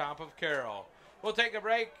on top of Carroll. We'll take a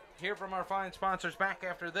break, hear from our fine sponsors back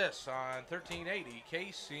after this on 1380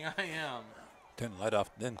 KCIM. Turn the light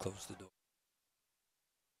off, then close the door.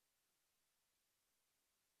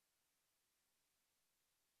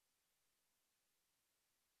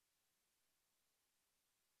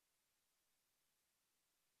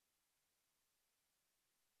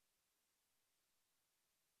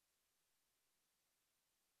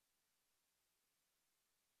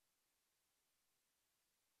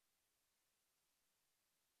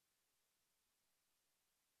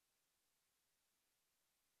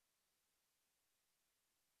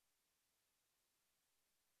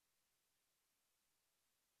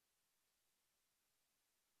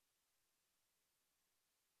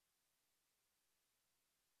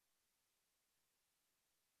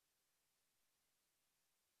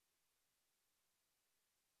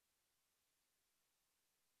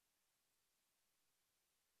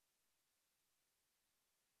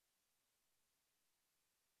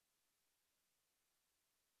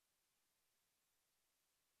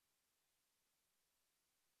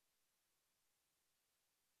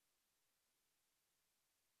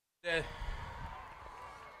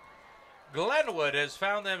 Glenwood has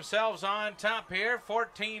found themselves on top here,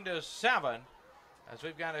 14-7, as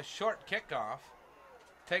we've got a short kickoff,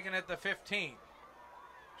 taking it to 15.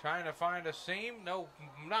 Trying to find a seam. No,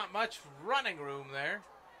 not much running room there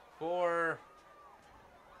for,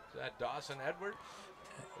 is that Dawson Edwards?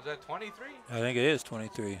 Was that 23? I think it is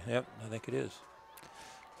 23. Yep, I think it is.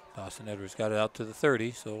 Dawson Edwards got it out to the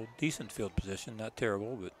 30, so decent field position, not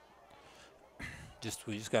terrible, but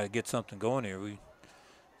we just got to get something going here. We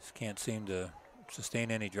just can't seem to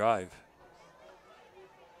sustain any drive.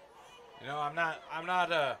 You know, I'm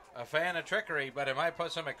not a fan of trickery, but it might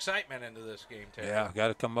put some excitement into this game, Terry. Yeah, got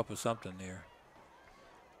to come up with something here.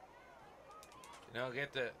 You know,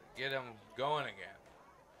 get them going again.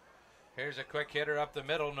 Here's a quick hitter up the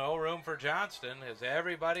middle. No room for Johnston as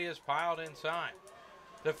everybody is piled inside.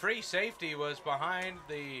 The free safety was behind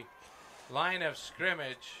the line of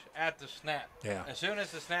scrimmage at the snap. Yeah. As soon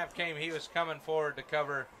as the snap came, he was coming forward to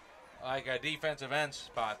cover like a defensive end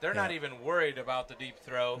spot. They're not even worried about the deep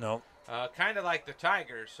throw. No. Kind of like the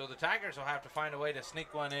Tigers. So the Tigers will have to find a way to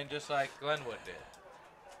sneak one in just like Glenwood did.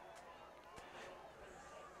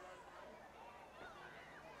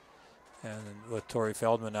 And with Torrey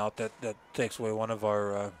Feldman out, that takes away one of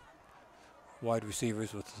our wide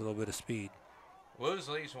receivers with a little bit of speed.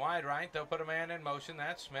 Woosley's wide right. They'll put a man in motion.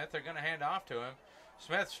 That's Smith. They're going to hand off to him.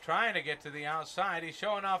 Smith's trying to get to the outside. He's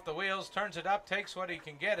showing off the wheels, turns it up, takes what he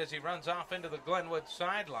can get as he runs off into the Glenwood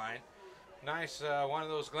sideline. Nice, one of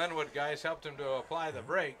those Glenwood guys helped him to apply the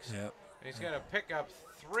brakes. Yep. He's going to pick up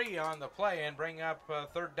 3 on the play and bring up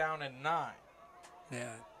 3rd down and 9.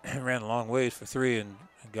 Yeah, ran a long ways for 3 and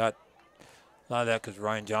got a lot of that because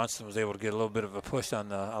Ryan Johnston was able to get a little bit of a push on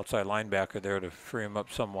the outside linebacker there to free him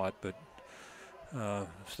up somewhat, but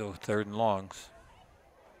still 3rd and longs.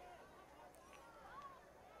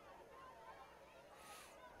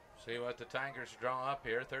 See what the Tigers draw up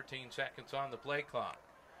here. 13 seconds on the play clock.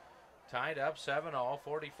 Tied up 7-all,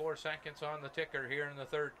 44 seconds on the ticker here in the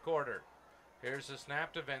 3rd quarter. Here's the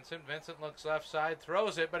snap to Vincent. Vincent looks left side,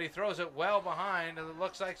 throws it, but he throws it well behind, and it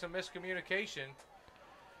looks like some miscommunication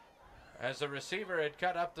as the receiver had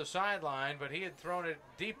cut up the sideline, but he had thrown it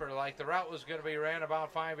deeper, like the route was going to be ran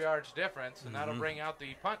about 5 yards difference, and that'll bring out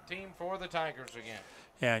the punt team for the Tigers again.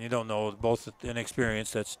 Yeah, and you don't know, both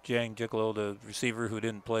inexperienced. That's Jang Jickalo, the receiver who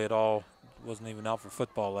didn't play at all, wasn't even out for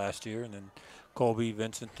football last year, and then Colby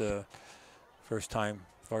Vincent, the first-time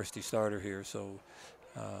varsity starter here. So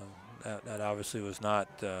that obviously was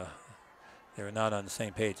not, they were not on the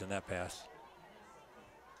same page on that pass.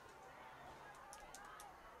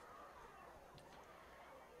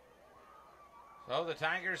 So the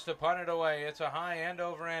Tigers to punt it away. It's a high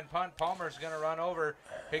end-over-end punt. Palmer's going to run over.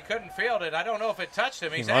 He couldn't field it. I don't know if it touched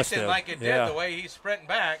him. He's acting like it did the way he's sprinting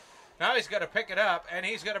back. Now he's going to pick it up, and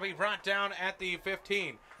he's going to be brought down at the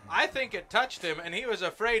 15. I think it touched him, and he was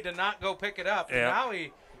afraid to not go pick it up. Yeah. And now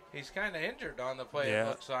he's kind of injured on the play, it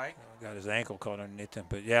looks like. Got his ankle caught underneath him.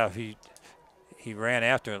 But, yeah, he ran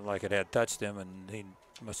after it like it had touched him, and he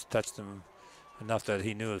must have touched him enough that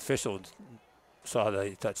he knew the official saw that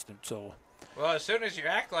he touched him. So. Well, as soon as you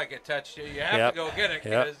act like it touched you, you have to go get it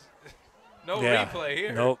because no replay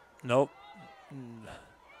here. Nope.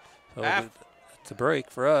 So it's a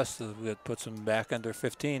break for us. So we got to put some back under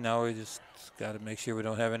 15. Now we just got to make sure we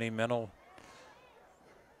don't have any mental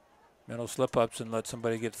slip-ups and let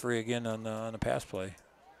somebody get free again on the pass play.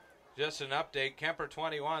 Just an update. Kemper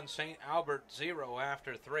 21, St. Albert 0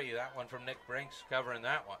 after 3. That one from Nick Brinks covering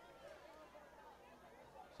that one.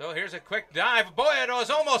 So here's a quick dive. Boy, it was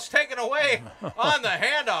almost taken away on the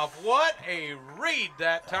handoff. What a read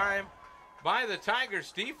that time by the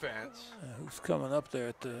Tigers defense. Who's coming up there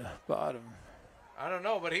at the bottom? I don't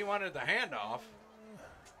know, but he wanted the handoff.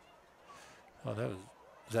 Oh, is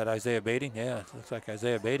that Isaiah Bating? Yeah, it looks like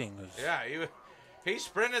Isaiah Bating was. Yeah, he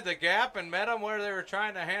sprinted the gap and met him where they were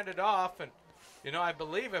trying to hand it off. And, you know, I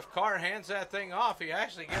believe if Carr hands that thing off, he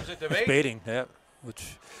actually gives it to Bating. Bating, yeah,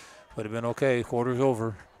 which would have been okay. Quarter's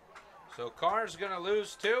over. So Carr's going to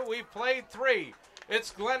lose 2. We played 3.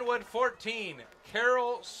 It's Glenwood 14,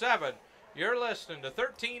 Carroll 7. You're listening to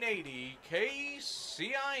 1380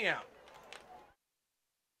 KCIM.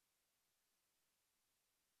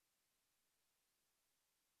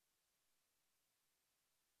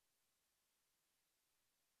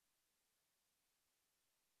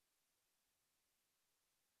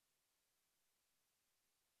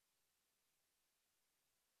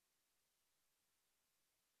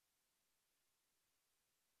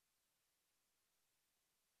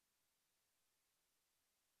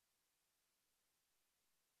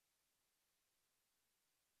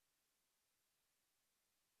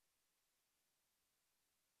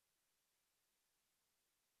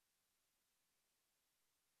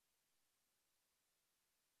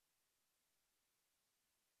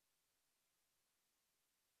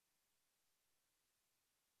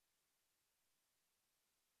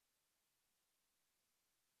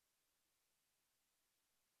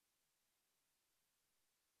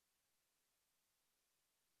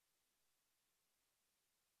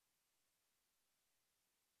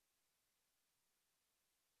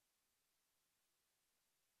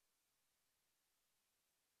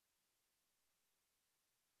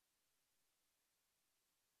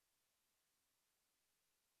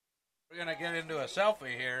 We're gonna get into a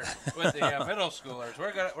selfie here with the middle schoolers.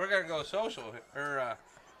 We're gonna go social, or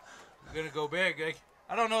we're gonna go big.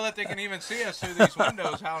 I don't know that they can even see us through these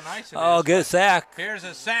windows. How nice it is. Oh, good sack. Here's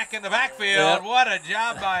a sack in the backfield. Yep. What a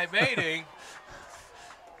job by Bading.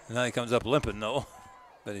 Now he comes up limping though,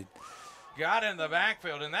 but he Got in the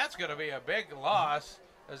backfield, and that's going to be a big loss,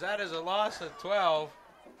 as that is a loss of 12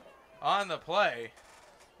 on the play.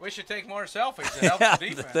 We should take more selfies. It helps the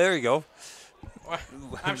defense. There you go.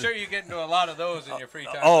 I'm sure you get into a lot of those in your free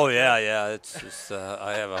time. Oh yeah. It's just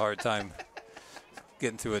I have a hard time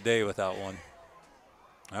getting through a day without one.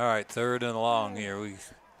 All right, 3rd and long here.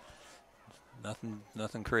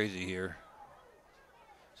 Nothing crazy here.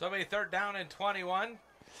 So it'll be 3rd down and 21.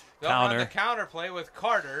 They'll Counter. run the counter play with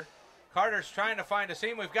Carter. Carter's trying to find a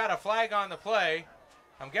seam. We've got a flag on the play.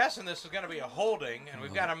 I'm guessing this is going to be a holding, and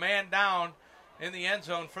we've got a man down in the end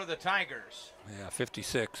zone for the Tigers. Yeah,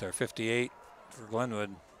 56 or 58 for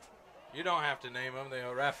Glenwood. You don't have to name him.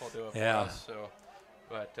 The ref will do it for Yeah. us. So,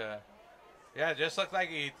 but, yeah, it just looked like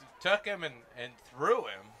he took him and threw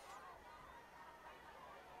him.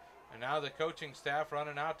 And now the coaching staff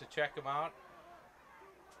running out to check him out.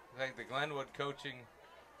 I think the Glenwood coaching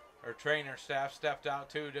or trainer staff stepped out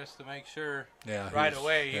too just to make sure right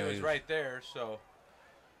away he was right there. So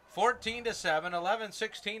 14-7,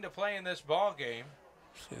 11-16 to play in this ball game.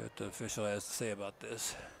 See what the official has to say about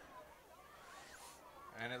this.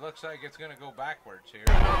 And it looks like it's going to go backwards here.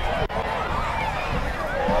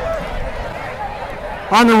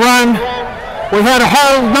 On the run, we had a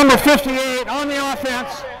hold, number 58 on the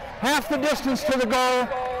offense, half the distance to the goal.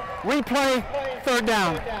 Replay, 3rd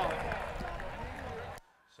down.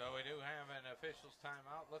 So we do have an official's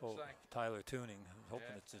timeout. Looks like Tyler tuning. I'm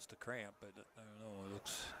hoping it's just a cramp, but I don't know. It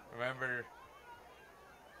looks. Remember,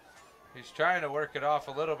 he's trying to work it off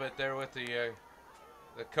a little bit there with the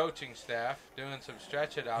coaching staff, doing some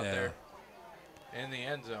stretch it out there in the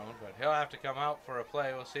end zone. But he'll have to come out for a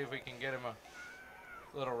play. We'll see if we can get him a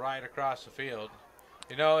little ride across the field.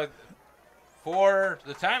 You know, for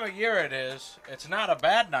the time of year it is, it's not a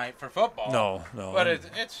bad night for football. No. But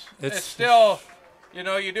it's still, you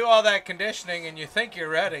know, you do all that conditioning and you think you're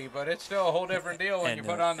ready, but it's still a whole different deal when you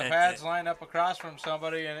put on the pads, line up across from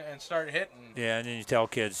somebody, and start hitting. Yeah, and then you tell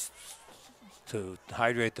kids to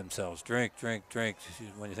hydrate themselves. Drink.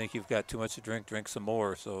 When you think you've got too much to drink, drink some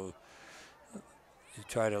more. So you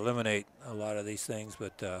try to eliminate a lot of these things,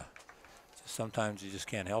 but sometimes you just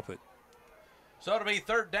can't help it. So it'll be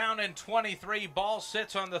 3rd down and 23. Ball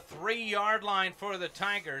sits on the 3-yard line for the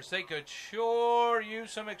Tigers. They could sure use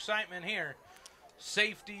some excitement here.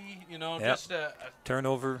 Safety, you know, just a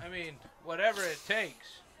turnover. I mean, whatever it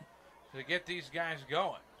takes to get these guys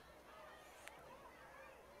going.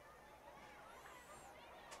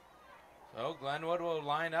 So Glenwood will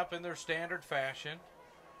line up in their standard fashion.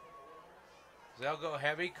 They'll go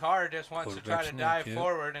heavy. Carr just wants to try to dive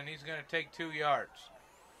forward, and he's going to take 2 yards.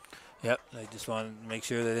 Yep, they just want to make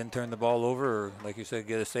sure they didn't turn the ball over or, like you said,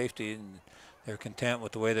 get a safety. And they're content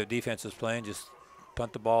with the way their defense is playing. Just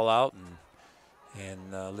punt the ball out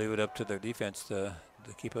and leave it up to their defense to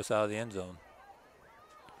keep us out of the end zone.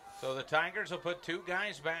 So the Tigers will put 2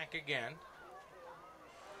 guys back again.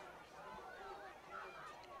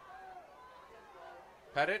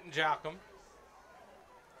 Pettit and Jockum.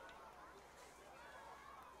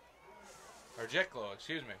 Or Jicklow,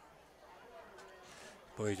 excuse me.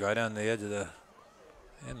 Boy, he's right on the edge of the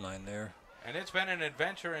end line there. And it's been an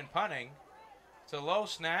adventure in punting. It's a low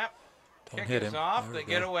snap. Don't Kick hit is him. off. There They we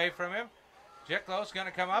get go. away from him. Jicklow's going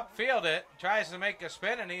to come up, field it, tries to make a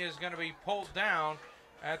spin, and he is going to be pulled down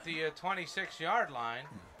at the 26-yard line.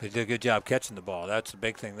 They did a good job catching the ball. That's the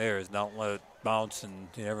big thing there, is don't let it bounce, and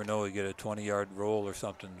you never know, you get a 20-yard roll or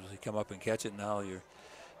something. You come up and catch it now. You're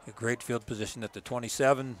in great field position at the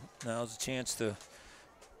 27. Now's a chance to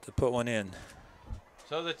put one in.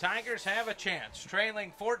 So the Tigers have a chance,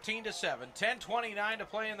 trailing 14-7. 10:29 to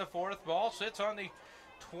play in the 4th. Ball sits on the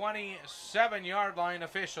 27-yard line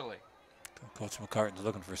officially. Coach McCartan's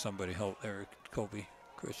looking for somebody help there, Kobe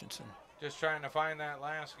Christensen. Just trying to find that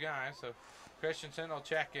last guy. So Christensen will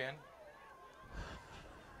check in.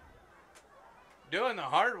 Doing the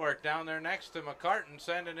hard work down there next to McCartan,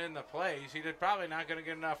 sending in the plays. He did probably not going to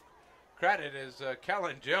get enough credit is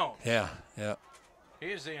Kellen Jones. Yeah. He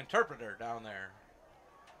is the interpreter down there.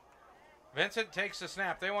 Vincent takes the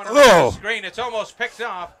snap. They want to run the screen. It's almost picked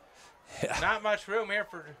off. Yeah. Not much room here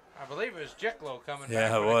for, I believe it was Jicklow coming back.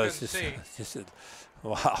 Yeah, it was.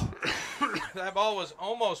 Wow. That ball was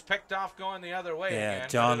almost picked off going the other way again.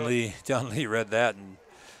 John Lee read that and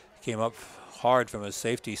came up hard from his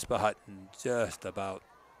safety spot and just about.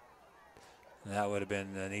 And that would have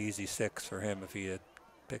been an easy 6 for him if he had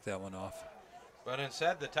pick that one off. But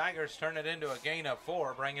instead, the Tigers turn it into a gain of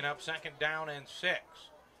 4, bringing up 2nd down and 6.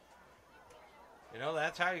 You know,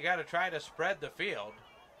 that's how you got to try to spread the field.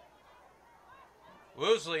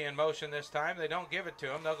 Woosley in motion this time. They don't give it to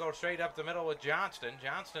him. They'll go straight up the middle with Johnston.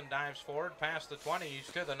 Johnston dives forward past the 20. He's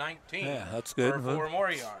to the 19. Yeah, that's good. For 4 more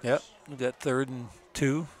yards. Yep, we got 3rd and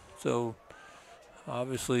 2. So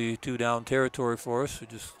obviously 2 down territory for us. We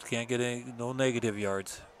just can't get no negative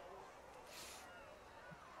yards.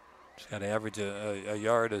 Just got to average a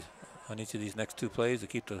yard on each of these next 2 plays to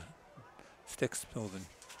keep the sticks moving.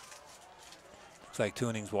 Looks like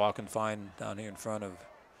Tuning's walking fine down here in front of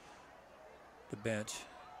the bench.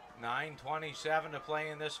 9:27 to play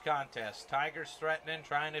in this contest. Tigers threatening,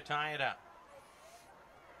 trying to tie it up.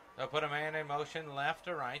 They'll put a man in motion left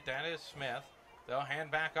to right. That is Smith. They'll hand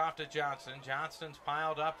back off to Johnston. Johnston's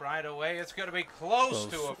piled up right away. It's going to be close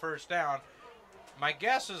to a first down. My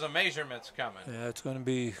guess is a measurement's coming. Yeah, it's going to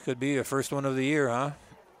be, could be a first one of the year, huh?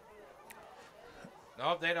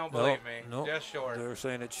 Nope, they don't believe me. Nope. Just short. They're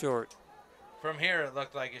saying it's short. From here, it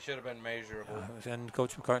looked like it should have been measurable. And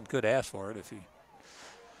Coach McCartan could ask for it if he. I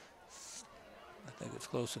think it's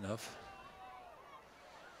close enough.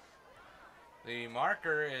 The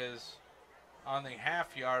marker is on the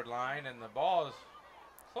half-yard line, and the ball is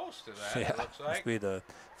close to that, it looks like. Must be the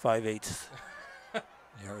 5/8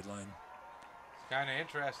 yard line. It's kind of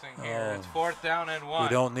interesting here. It's 4th down and 1. We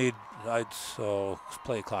don't need.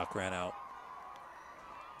 Play clock ran out.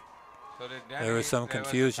 So there was some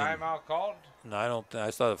confusion. Was a timeout called? No, I don't.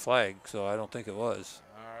 I saw the flag, so I don't think it was.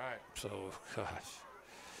 All right. So, gosh,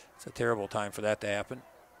 it's a terrible time for that to happen.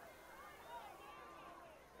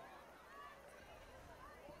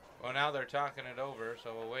 Well, now they're talking it over,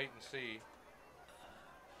 so we'll wait and see.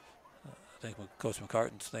 I think Coach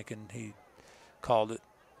McCartan's thinking he called it.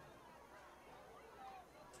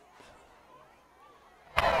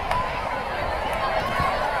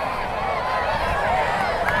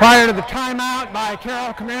 Prior to the timeout by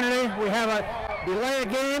Carroll Community, we have a delay of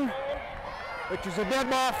game, which is a dead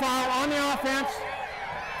ball foul on the offense,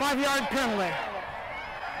 5-yard penalty,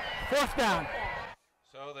 4th down.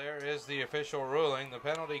 So there is the official ruling. The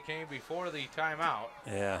penalty came before the timeout.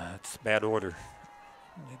 Yeah, it's bad order.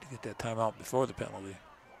 Need to get that timeout before the penalty.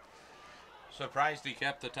 Surprised he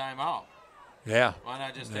kept the timeout. Yeah. Why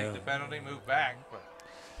not just take the penalty, move back? But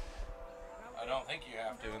I don't think you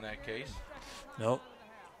have to in that case. Nope.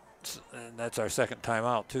 And that's our 2nd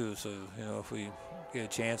timeout too. So you know, if we get a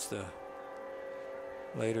chance to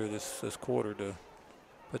later this quarter to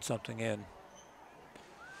put something in.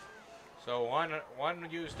 So one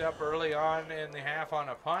used up early on in the half on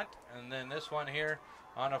a punt, and then this one here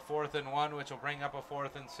on a 4th and 1, which will bring up a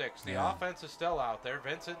 4th and 6. The offense is still out there.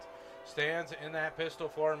 Vincent stands in that pistol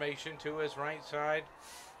formation to his right side.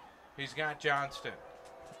 He's got Johnston.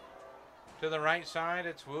 To the right side,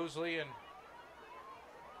 it's Woosley and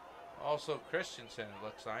also Christensen, it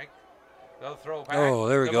looks like. They'll throw back. Oh,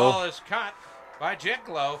 there we go. The ball is caught by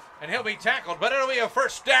Jicklow, and he'll be tackled, but it'll be a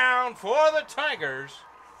first down for the Tigers.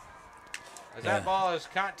 As that ball is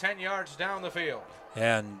caught 10 yards down the field.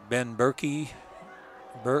 And Ben Burke,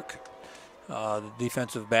 the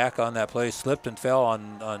defensive back on that play, slipped and fell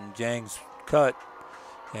on Jang's cut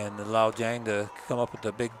and allowed Jang to come up with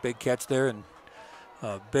a big catch there and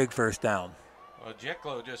a big first down. Well,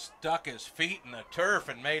 Jicklow just stuck his feet in the turf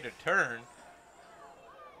and made a turn.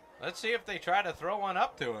 Let's see if they try to throw one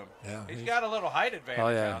up to him. Yeah, he's got a little height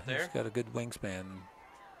advantage out there. He's got a good wingspan.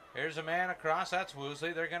 Here's a man across. That's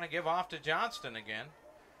Woosley. They're going to give off to Johnston again.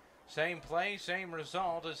 Same play, same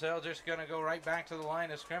result, as they're just going to go right back to the line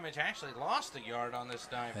of scrimmage. Actually lost a yard on this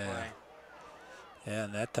dive play. Yeah,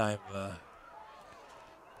 and that time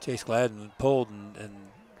Chase Gladden pulled and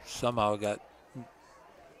somehow got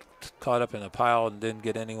caught up in a pile and didn't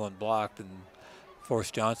get anyone blocked and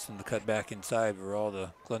forced Johnston to cut back inside where all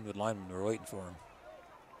the Glenwood linemen were waiting for him.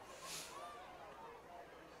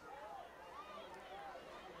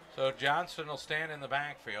 So Johnston will stand in the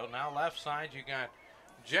backfield. Now left side you got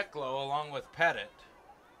Jicklow along with Pettit.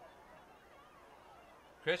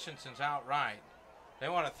 Christensen's out right. They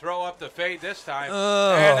want to throw up the fade this time,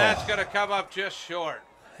 and that's going to come up just short.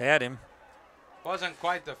 Had him. Wasn't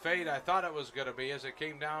quite the fade I thought it was going to be as it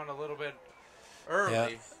came down a little bit early. Yeah,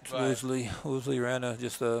 Woosley ran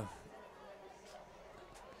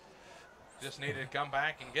just needed to come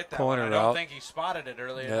back and get that corner one. I don't route. think he spotted it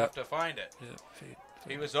early enough to find it.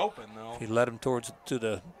 He was open, though. If he led him to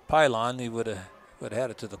the pylon, he would have had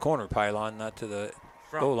it to the corner pylon, not to the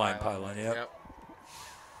goal line pylon. Yep.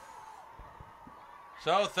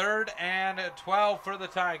 So 3rd and 12 for the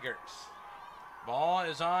Tigers. Ball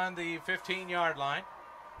is on the 15-yard line.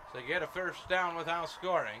 So they get a first down without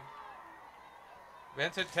scoring.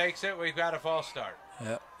 Vincent takes it. We've got a false start.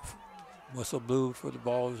 Yep. Whistle blew for the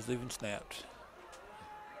ball was even snapped.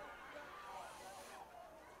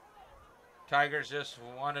 Tigers just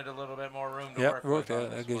wanted a little bit more room to work with. Yeah,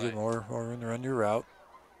 that gives you more room to run your route.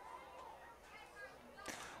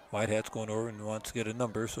 Whitehat's going over and wants to get a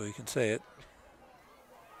number so he can say it.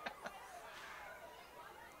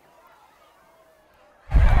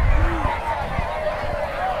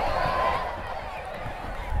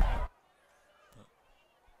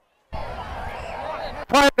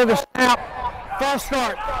 Prior to the snap, false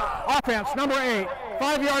start. Offense, number 8.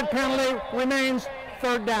 5-yard penalty, remains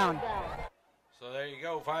third down. So there you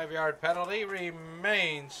go, 5-yard penalty,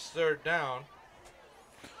 remains third down.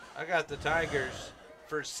 I got the Tigers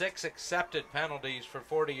for 6 accepted penalties for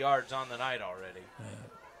 40 yards on the night already.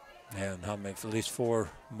 And how many? At least 4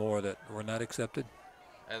 more that were not accepted.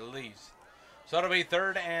 At least. So it'll be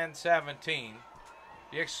 3rd and 17.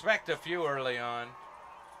 You expect a few early on.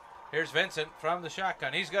 Here's Vincent from the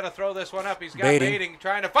shotgun. He's going to throw this one up. He's got Bating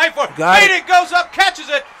trying to fight for it. Bating goes up, catches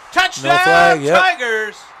it. Touchdown, no flag, yep.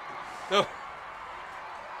 Tigers.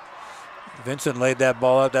 Vincent laid that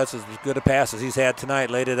ball up. That's as good a pass as he's had tonight.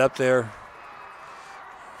 Laid it up there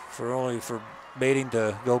for Bating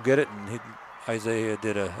to go get it. And Isaiah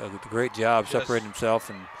did a great job separating himself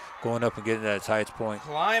and going up and getting at its highest point.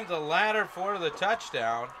 Climbed the ladder for the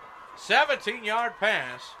touchdown. 17-yard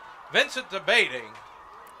pass. Vincent to Bating.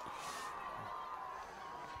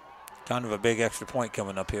 Kind of a big extra point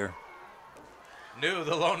coming up here. New,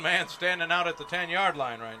 the lone man standing out at the 10-yard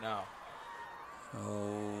line right now.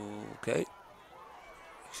 Okay.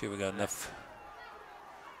 Make sure we got enough.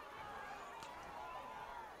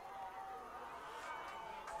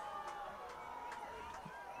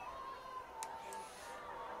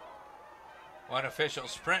 One official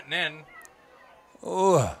sprinting in.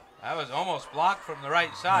 Oh. That was almost blocked from the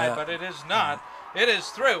right side, but it is not. It is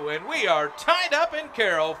through, and we are tied up in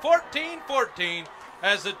Carroll, 14-14,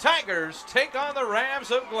 as the Tigers take on the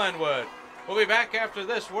Rams of Glenwood. We'll be back after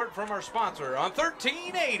this word from our sponsor on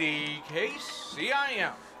 1380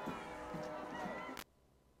 KCIM.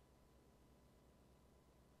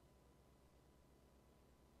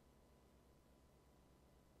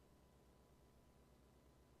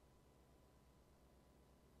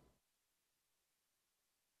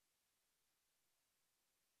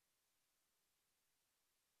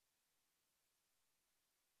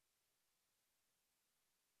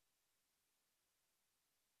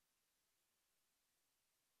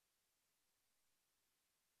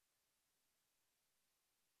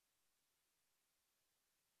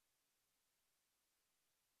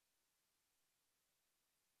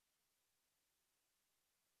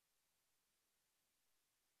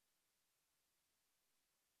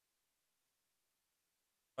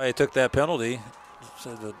 They took that penalty,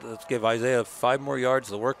 so let's give Isaiah 5 more yards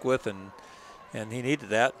to work with, and he needed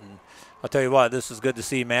that. And I'll tell you what, this is good to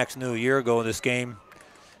see. Max knew a year ago in this game,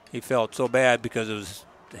 he felt so bad because it was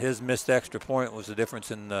his missed extra point was the difference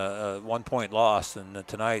in the 1-point loss. And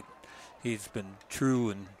tonight, he's been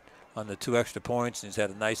true on the 2 extra points, and he's had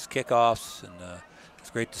a nice kickoffs, and it's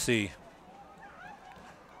great to see.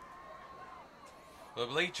 The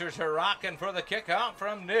bleachers are rocking for the kickoff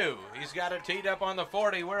from New. He's got it teed up on the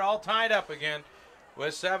 40. We're all tied up again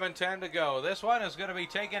with 7:10 to go. This one is going to be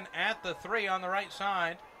taken at the 3 on the right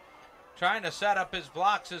side. Trying to set up his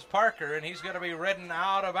blocks is Parker, and he's going to be ridden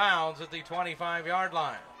out of bounds at the 25-yard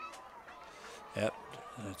line. Yep,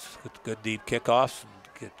 it's good deep kickoffs,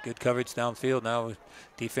 good coverage downfield. Now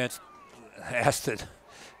defense has to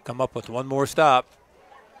come up with one more stop.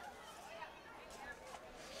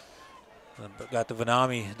 Got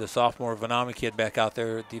the sophomore Vanami kid back out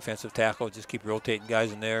there, defensive tackle. Just keep rotating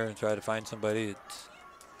guys in there and try to find somebody.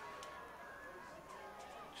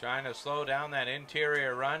 Trying to slow down that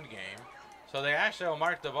interior run game. So they actually will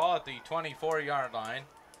mark the ball at the 24-yard line.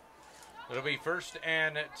 It'll be 1st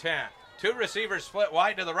and 10. 2 receivers split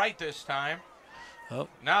wide to the right this time. Oh.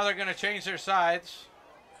 Now they're going to change their sides.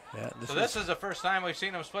 Yeah, this is the first time we've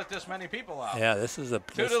seen them split this many people out. Yeah, this is 2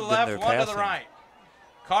 to the left, 1 to the right.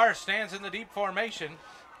 Carr stands in the deep formation.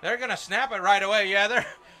 They're going to snap it right away. Yeah,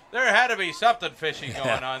 there had to be something fishy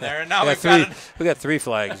going on there. And now we got 3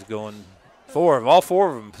 flags going. 4 all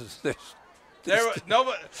 4 of them.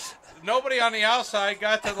 Nobody on the outside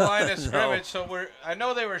got to the line of scrimmage, so I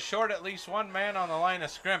know they were short at least 1 man on the line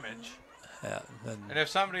of scrimmage. Yeah, and if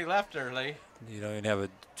somebody left early, you don't even have a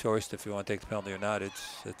choice if you want to take the penalty or not. It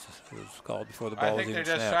was called before the ball was even snapped. I think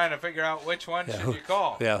they're just trying to figure out which one should you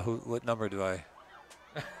call. Yeah, what number do I?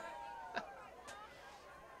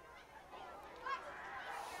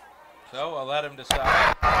 So we'll let him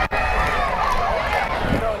decide.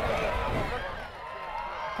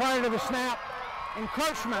 Prior to the snap,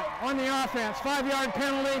 encroachment on the offense. 5-yard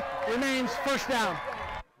penalty, remains first down.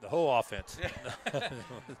 The whole offense.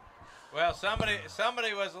 Well,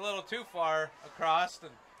 somebody was a little too far across,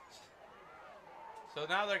 and so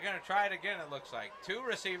now they're going to try it again, it looks like. 2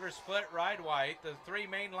 receivers split right, the 3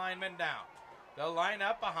 main linemen down. They'll line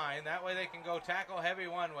up behind. That way they can go tackle heavy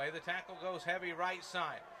one way. The tackle goes heavy right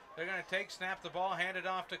side. They're going to snap the ball, hand it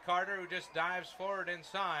off to Carter, who just dives forward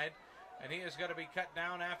inside, and he is going to be cut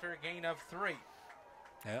down after a gain of 3.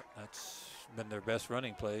 Yep, that's been their best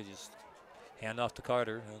running play. Just hand off to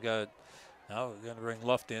Carter. Now we're going to bring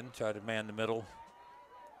Luft in, try to man the middle.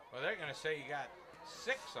 Well, they're going to say you got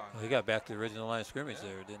 6 on. Well, he got back to the original line of scrimmage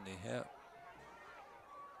there, didn't he? Yeah.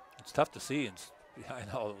 It's tough to see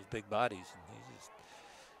behind all those big bodies. And he's just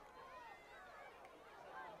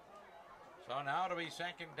so now it'll be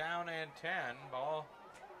 2nd down and 10. Ball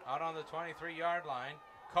out on the 23-yard line.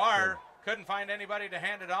 Carr couldn't find anybody to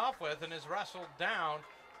hand it off with and is wrestled down.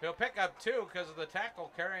 He'll pick up 2 because of the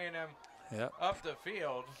tackle carrying him up the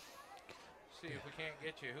field. See if we can't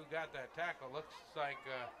get you who got that tackle. Looks like,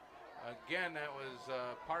 again, that was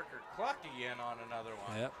Parker Clucky in on another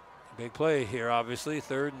one. Yep, big play here, obviously.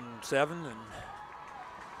 3rd and 7.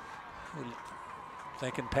 And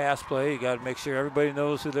thinking pass play, you got to make sure everybody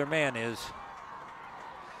knows who their man is.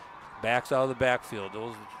 Backs out of the backfield.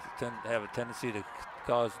 Those have a tendency to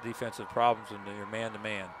cause defensive problems when you're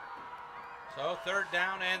man-to-man. So 3rd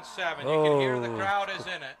down and 7. You can hear the crowd is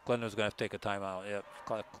in it. Glenwood's going to have to take a timeout. Yep,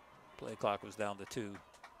 play clock was down to 2.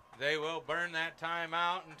 They will burn that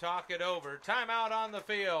timeout and talk it over. Timeout on the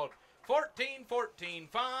field. 14-14,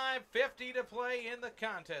 5:50 to play in the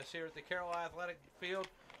contest here at the Carroll Athletic Field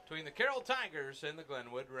between the Carroll Tigers and the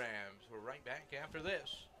Glenwood Rams. We're right back after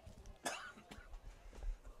this.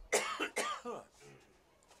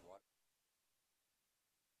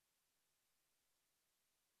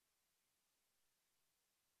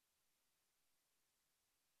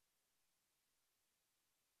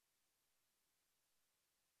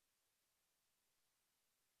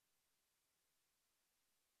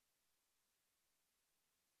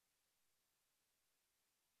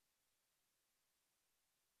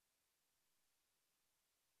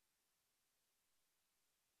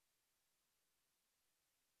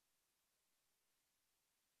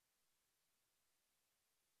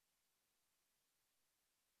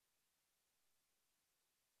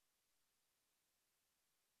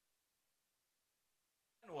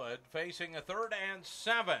 Glenwood facing a 3rd and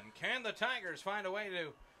 7. Can the Tigers find a way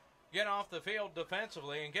to get off the field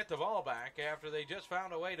defensively and get the ball back after they just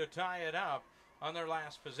found a way to tie it up on their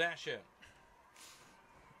last possession?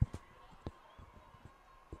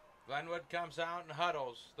 Glenwood comes out and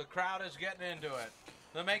huddles. The crowd is getting into it.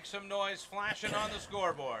 They make some noise flashing on the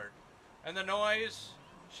scoreboard, and the noise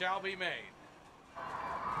shall be made.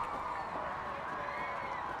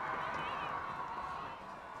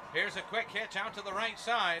 Here's a quick hitch out to the right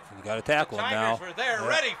side. You got to tackle him now. The Tigers were there,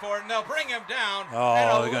 ready for it, and they'll bring him down.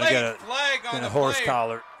 Oh, they're going to get a flag on the horse play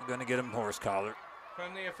collar. Going to get him horse collar.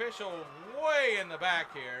 from the official way in the back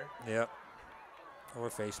here. Yep. Or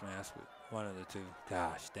face mask, but one of the 2.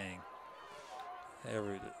 Gosh, dang.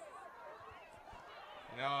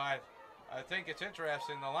 I think it's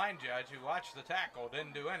interesting. The line judge who watched the tackle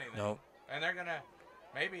didn't do anything. Nope. And they're going to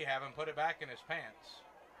maybe have him put it back in his pants.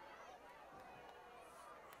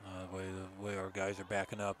 The way our guys are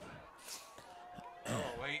backing up. We'll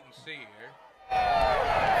wait and see here.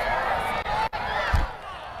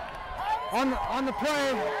 On the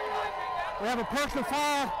play, we have a personal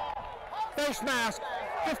foul, face mask,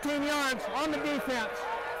 15 yards on the defense.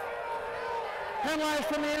 Penalized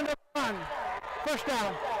from the end of the run. First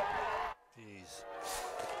down. Jeez.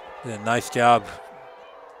 Did a nice job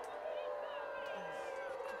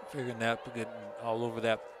figuring that, getting all over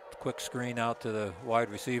that quick screen out to the wide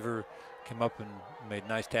receiver, came up and made a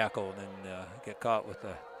nice tackle, and then get caught with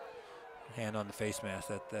the hand on the face mask.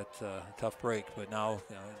 That's a tough break, but now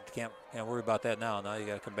you can't worry about that now. Now you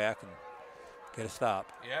got to come back and get a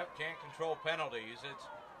stop. Yep, can't control penalties. It's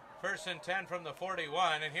 1st and 10 from the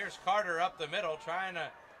 41, and here's Carter up the middle trying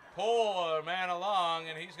to pull a man along,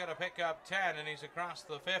 and he's going to pick up 10, and he's across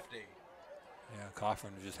the 50. Yeah,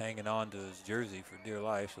 Cochran was just hanging on to his jersey for dear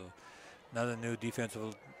life. So another new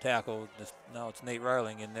defensive tackle. Now it's Nate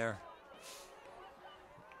Riling in there.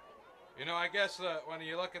 I guess when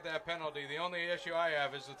you look at that penalty, the only issue I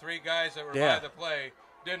have is the 3 guys that were by the play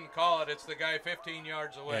didn't call it. It's the guy 15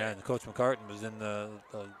 yards away. Yeah, and Coach McCartan was in the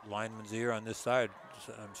lineman's ear on this side.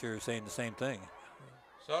 I'm sure he's saying the same thing.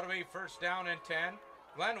 So it'll be 1st down and 10.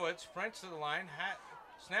 Glenwood sprints to the line,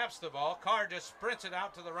 snaps the ball. Carr just sprints it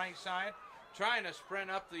out to the right side. Trying to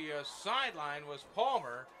sprint up the sideline was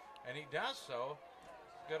Palmer, and he does so.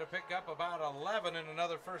 Going to pick up about 11 and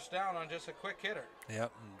another first down on just a quick hitter.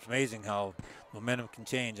 Yep, it's amazing how momentum can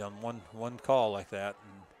change on one call like that.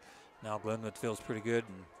 And now Glenwood feels pretty good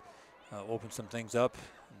and opens some things up.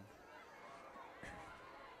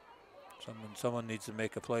 Someone needs to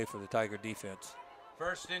make a play for the Tiger defense.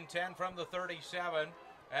 1st and 10 from the 37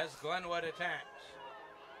 as Glenwood attacks.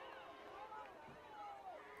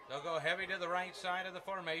 They'll go heavy to the right side of the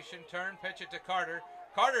formation. Turn, pitch it to Carter.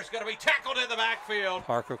 Carter's going to be tackled in the backfield.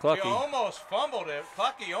 Parker Clucky. He almost fumbled it.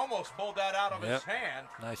 Clucky almost pulled that out of his hand.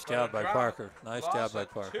 Nice job by Parker. Nice job by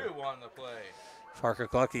Parker. 2 on the play. Parker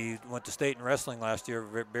Clucky went to state in wrestling last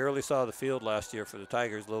year. Barely saw the field last year for the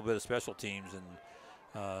Tigers. A little bit of special teams,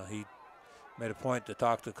 and he made a point to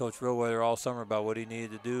talk to Coach Rowetter all summer about what he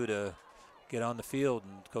needed to do to get on the field.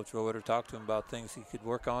 And Coach Rowetter talked to him about things he could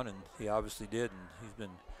work on, and he obviously did. And he's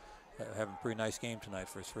been having a pretty nice game tonight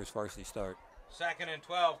for his first varsity start. 2nd and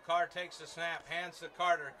 12. Carr takes the snap, hands to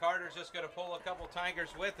Carter. Carter's just going to pull a couple Tigers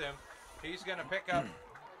with him. He's going to pick up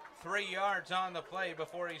 3 yards on the play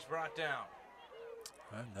before he's brought down.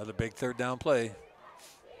 Another big 3rd down play.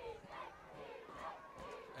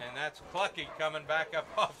 And that's Clucky coming back up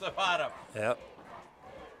off the bottom. Yep.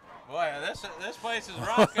 Boy, this place is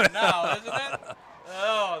rocking now, isn't it?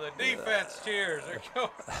 Oh, the defense cheers are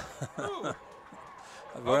going.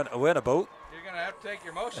 We're in a boat. You're going to have to take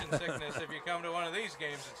your motion sickness if you come to one of these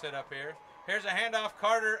games and sit up here. Here's a handoff.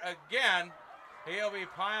 Carter again. He'll be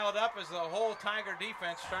piled up as the whole Tiger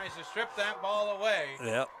defense tries to strip that ball away.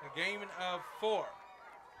 Yep. A game of 4.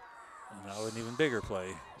 Now an even bigger play.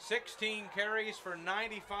 16 carries for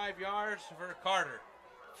 95 yards for Carter.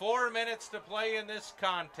 4 minutes to play in this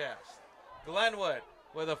contest. Glenwood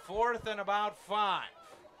with a 4th and about 5.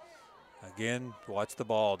 Again, watch the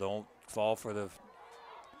ball. Don't fall for the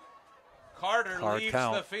Carter hard leaves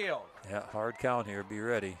count. the field. Yeah, hard count here. Be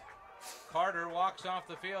ready. Carter walks off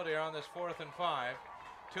the field here on this 4th and 5.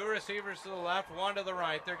 2 receivers to the left, 1 to the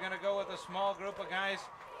right. They're going to go with a small group of guys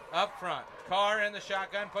up front. Carr in the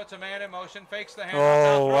shotgun, puts a man in motion, fakes the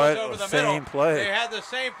handoff, throws over the middle. Play. They had the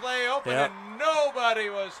same play open, and nobody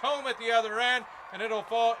was home at the other end, and it'll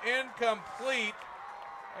fall incomplete.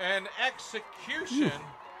 And execution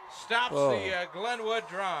stops the Glenwood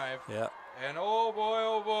drive. Yeah. And oh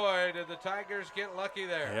boy, did the Tigers get lucky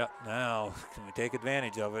there. Yep. Now, can we take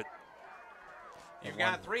advantage of it? You've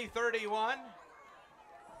got 3:31.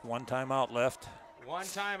 1 timeout left. 1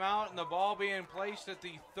 timeout, and the ball being placed at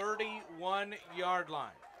the 31-yard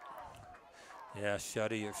line. Yeah,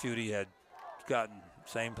 Schutte had gotten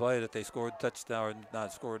same play that they scored touchdown, or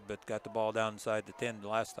not scored, but got the ball down inside the 10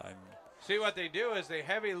 last time. See, what they do is they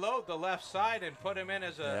heavy load the left side and put him in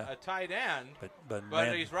as a tight end,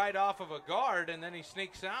 but he's right off of a guard, and then he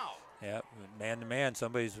sneaks out. Yeah, man-to-man,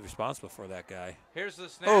 somebody's responsible for that guy. Here's the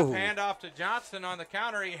snap, handoff to Johnston on the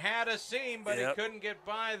counter. He had a seam, but he couldn't get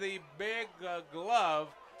by the big glove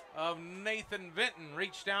of Nathan Vinton.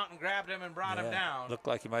 Reached out and grabbed him and brought him down. Looked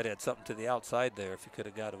like he might have had something to the outside there if he could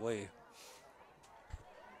have got away.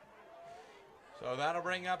 So that'll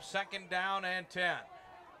bring up 2nd down and 10.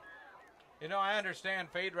 You know, I understand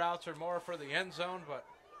fade routes are more for the end zone, but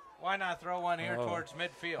why not throw one here towards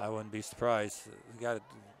midfield? I wouldn't be surprised. We got to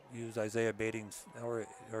use Isaiah Bating's or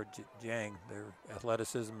Jang, their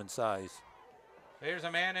athleticism and size. Here's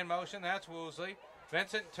a man in motion. That's Woosley.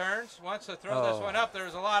 Vincent turns, wants to throw this one up.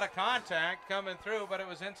 There's a lot of contact coming through, but it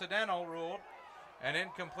was incidental ruled, and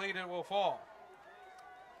incomplete it will fall.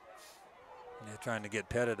 They're trying to get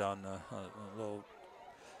petted on the little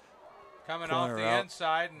coming off the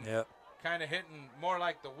inside and kind of hitting more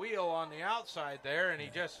like the wheel on the outside there, and he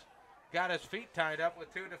just got his feet tied up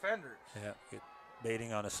with 2 defenders. Yeah, get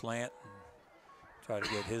Baiting on a slant and try to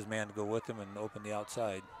get his man to go with him and open the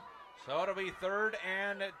outside. So it'll be 3rd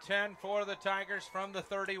and 10 for the Tigers from the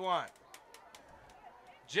 31.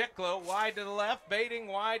 Jicklow wide to the left, Baiting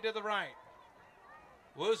wide to the right.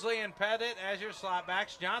 Woosley and Pettit as your slot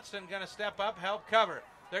backs. Johnston going to step up, help cover.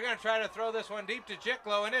 They're going to try to throw this one deep to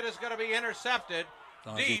Jicklow, and it is going to be intercepted. As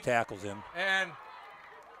long as he tackles him. And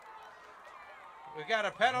we got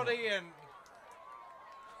a penalty, and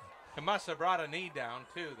he must have brought a knee down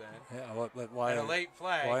too then. Yeah, but why? And a late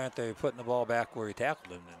flag. Why aren't they putting the ball back where he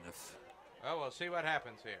tackled him? Then well, we'll see what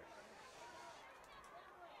happens here.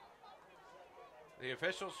 The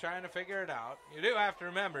officials trying to figure it out. You do have to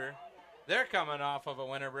remember, they're coming off of a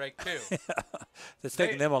winter break too. It's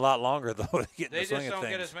taking them a lot longer though to get in the swing of things. They just don't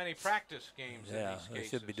get as many practice games in these cases. They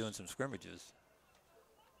should be doing some scrimmages.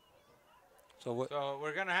 So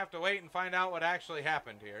we're going to have to wait and find out what actually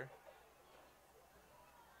happened here.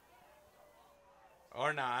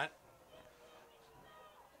 or not.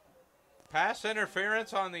 Pass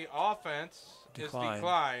interference on the offense is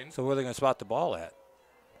declined. So where are they going to spot the ball at?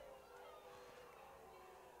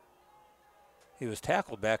 He was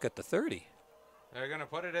tackled back at the 30. They're going to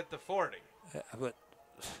put it at the 40. Yeah, but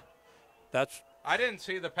that's. I didn't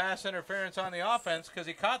see the pass interference on the offense because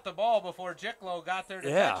he caught the ball before Jicklow got there to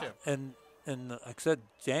catch him. And like I said,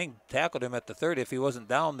 Jang tackled him at the 30. If he wasn't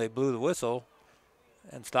down, they blew the whistle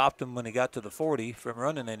and stopped him when he got to the 40 from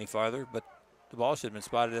running any farther. But the ball should have been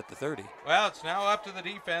spotted at the 30. Well, it's now up to the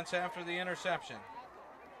defense after the interception.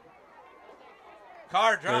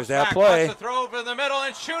 Carr drops back, wants to throw over the middle,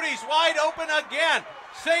 and shoot, he's wide open again.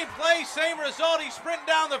 Same play, same result. He's sprinting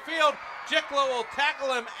down the field. Jicklow will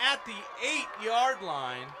tackle him at the 8-yard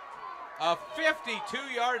line. A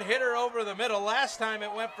 52-yard hitter over the middle. Last time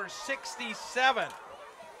it went for 67.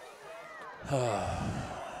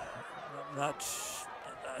 I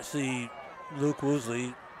see Luke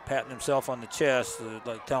Woosley patting himself on the chest,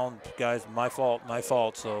 like telling guys, my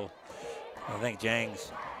fault. So I think Jang's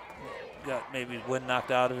got maybe wind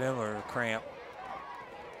knocked out of him or a cramp.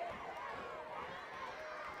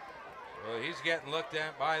 Well, he's getting looked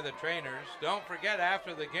at by the trainers. Don't forget,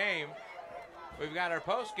 after the game, we've got our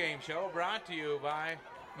post-game show brought to you by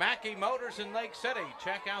Mackey Motors in Lake City.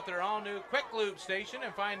 Check out their all-new Quick Lube station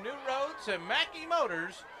and find new roads at Mackey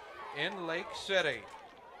Motors in Lake City.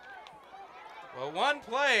 Well, one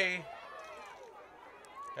play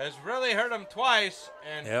has really hurt him twice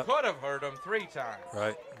and could have hurt him 3 times.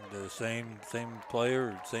 Right, the same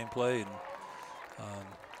player, same play, and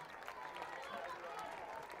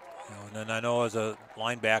and then I know as a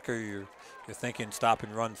linebacker you're thinking stop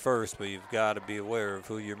and run first, but you've got to be aware of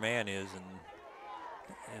who your man is, and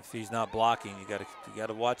if he's not blocking, you got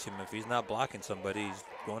to watch him. If he's not blocking somebody, he's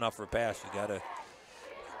going out for a pass. You got to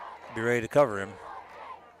be ready to cover him.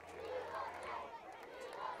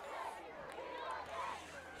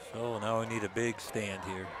 So now we need a big stand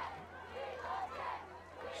here.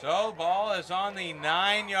 So ball is on the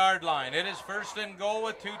 9-yard line. It is 1st and goal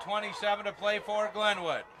with 2:27 to play for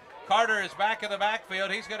Glenwood. Carter is back in the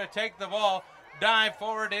backfield. He's going to take the ball, dive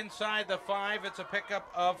forward inside the 5. It's a pickup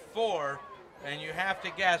of 4. And you have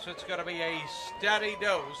to guess it's going to be a steady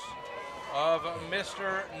dose of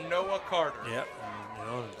Mr. Noah Carter. Yep.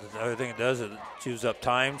 The other thing it does, it chews up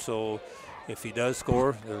time. So if he does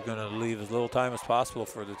score, they're going to leave as little time as possible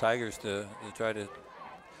for the Tigers to try to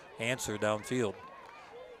answer downfield.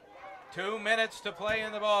 2 minutes to play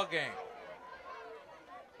in the ball game.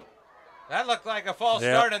 That looked like a false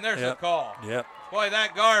start, and there's a call. Yep. Boy,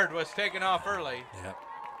 that guard was taken off early. Yep.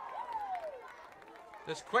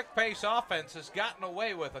 This quick pace offense has gotten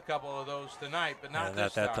away with a couple of those tonight, but not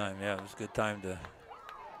this that time. Yeah, it was a good time to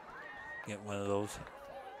get one of those.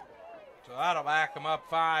 So that'll back them up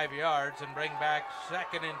 5 yards and bring back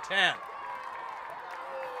 2nd and 10.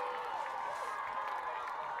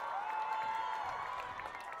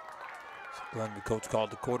 The coach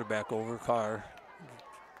called the quarterback over, Carr,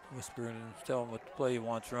 whispering and telling him what the play he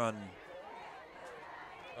wants run.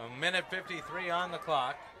 1:53 on the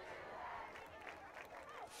clock.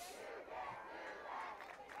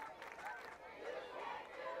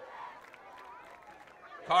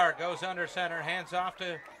 Carr goes under center, hands off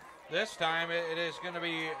to, this time it is going to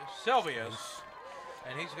be Silvius,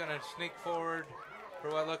 and he's going to sneak forward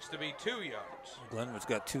for what looks to be 2 yards. Glenwood's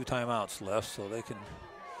got 2 timeouts left, so they can.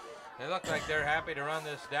 They look like they're happy to run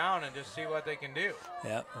this down and just see what they can do.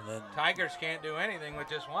 Yeah, and then Tigers can't do anything with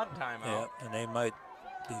just 1 timeout. Yeah, and they might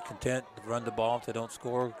be content to run the ball if they don't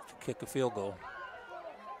score, to kick a field goal.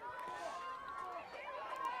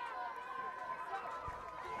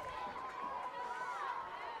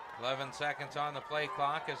 .11 seconds on the play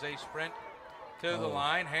clock as they sprint to the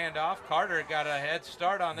line. Handoff. Carter got a head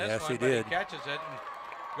start on this one, but he catches it and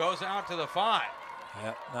goes out to the 5.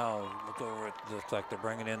 Yeah, now look over it. Looks like they're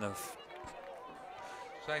bringing in the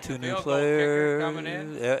like 2 the new players. Coming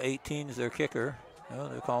in. Yeah, 18 is their kicker. Well,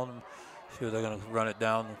 they're calling them. Sure, they're going to run it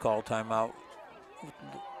down and call timeout.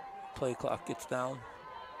 Play clock gets down.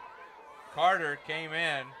 Carter came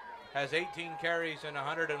in, has 18 carries and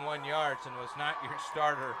 101 yards, and was not your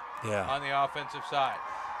starter on the offensive side.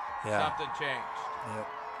 Yeah. Something changed.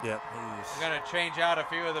 Yep. We're going to change out a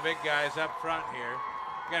few of the big guys up front here.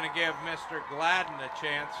 Going to give Mr. Gladden a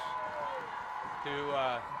chance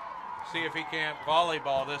to see if he can't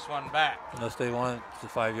volleyball this one back. Unless they want the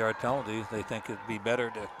 5-yard penalty, they think it'd be better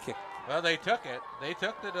to kick. Well, they took it. They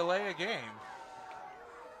took the delay of game.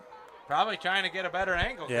 Probably trying to get a better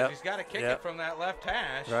angle because he's got to kick it from that left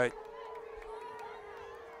hash. Right.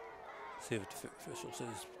 See if the official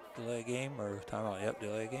says delay game or timeout. Yep,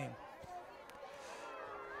 delay game.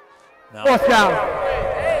 Now, Fourth down.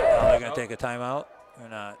 now they're going to take a timeout or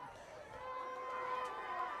not?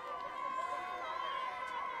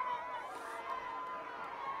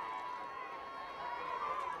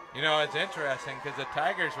 You know, it's interesting because the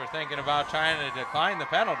Tigers were thinking about trying to decline the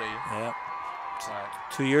penalty. Yeah.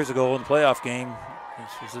 2 years ago in the playoff game,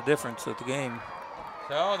 this was the difference at the game.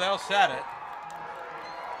 So they'll set it.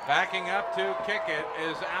 Backing up to kick it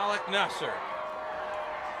is Alec Nusser.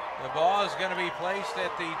 The ball is going to be placed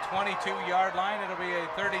at the 22-yard line. It'll be a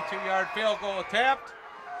 32-yard field goal attempt.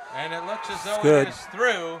 And it looks as though it is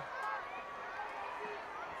through.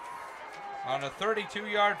 On a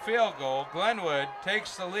 32-yard field goal, Glenwood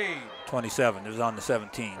takes the lead. 27. It was on the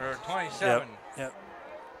 17. Or 27. Yep.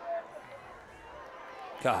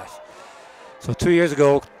 Gosh. So 2 years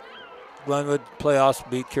ago, Glenwood playoffs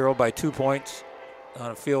beat Carroll by 2 points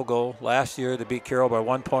on a field goal. Last year, they beat Carroll by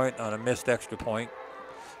 1 point on a missed extra point.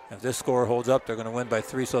 If this score holds up, they're going to win by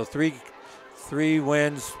 3. So three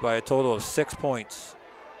wins by a total of 6 points.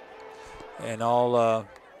 And all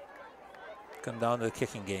come down to the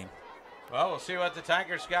kicking game. Well, we'll see what the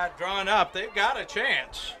Tigers got drawn up. They've got a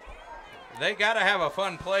chance. They got to have a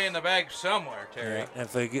fun play in the bag somewhere, Terry. Yeah.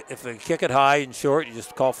 If they kick it high and short, you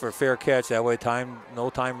just call for a fair catch. That way, no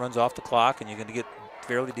time runs off the clock, and you're going to get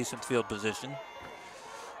fairly decent field position.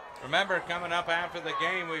 Remember, coming up after the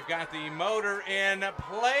game, we've got the Motor Inn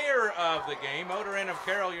Player of the Game. Motor Inn of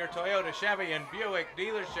Carroll, your Toyota, Chevy, and Buick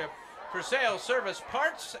dealership for sales, service,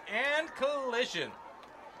 parts, and collision.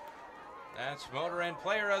 That's Motor Inn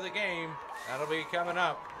Player of the Game. That'll be coming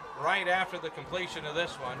up right after the completion of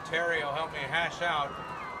this one. Terry will help me hash out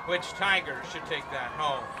which Tigers should take that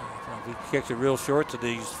home. If he kicks it real short to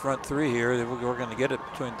these front three here, we're going to get it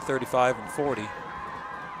between 35 and 40.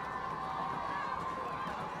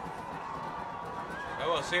 So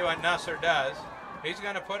we'll see what Nusser does. He's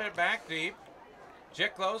going to put it back deep.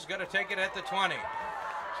 Jicklow's going to take it at the 20.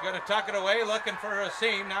 He's going to tuck it away, looking for a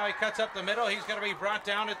seam. Now he cuts up the middle. He's going to be brought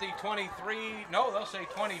down at the 23. No, they'll say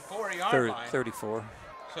 24-yard line. 34.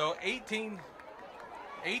 So 18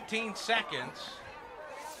 seconds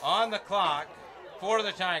on the clock for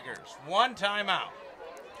the Tigers. One timeout.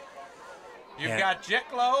 You've got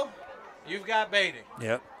Jicklow. You've got Bating.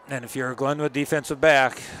 Yep. And if you're a Glenwood defensive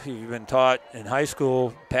back, you've been taught in high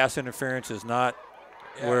school pass interference is not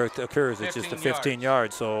where it occurs. It's just a 15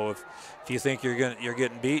 yards. So if you think you're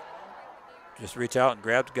getting beat, just reach out and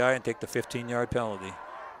grab the guy and take the 15-yard penalty.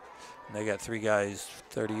 And they got 3 guys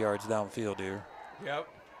 30 yards downfield here. Yep.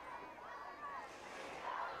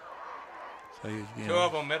 So you 2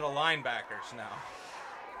 of them middle linebackers now.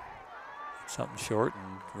 Something short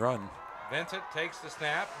and run. Vincent takes the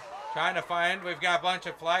snap. Trying to find, we've got a bunch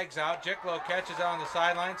of flags out. Jicklow catches on the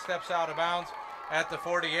sideline, steps out of bounds at the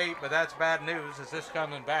 48, but that's bad news as this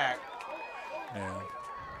coming back. Yeah.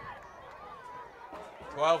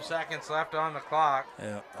 12 seconds left on the clock.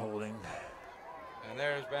 Yeah, holding. And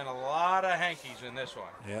there's been a lot of hankies in this one.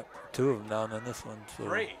 Yep, 2 of them down in this one. So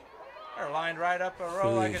 3. They're lined right up a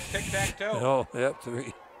row like it's tic-tac-toe. Oh, yep,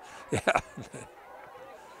 3. Yeah.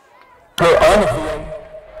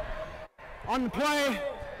 On the play,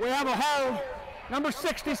 we have a hold. Number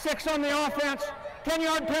 66 on the offense.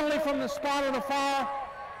 10-yard penalty from the spot of the foul.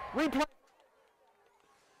 Replay.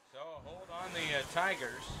 So a hold on the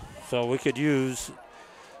Tigers. So we could use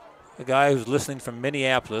a guy who's listening from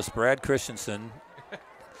Minneapolis, Brad Christensen,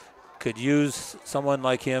 could use someone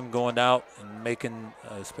like him going out and making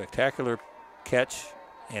a spectacular catch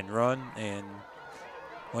and run and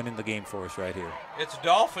winning the game for us right here. It's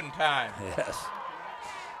Dolphin time. Yes.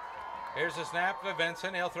 Here's the snap for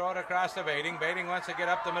Vincent. He'll throw it across to Bating. Bating wants to get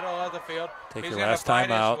up the middle of the field. Take He's your going to last fight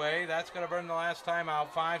time out. his way. That's going to burn the last time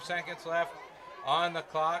out. 5 seconds left on the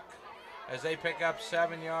clock as they pick up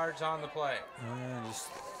 7 yards on the play. Just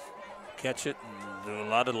catch it and do a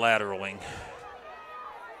lot of lateraling.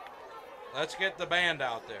 Let's get the band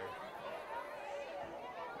out there.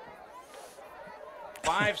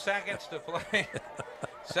 5 seconds to play.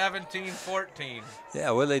 17-14.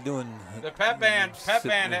 Yeah, what are they doing? The pep band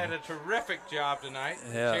had a terrific job tonight.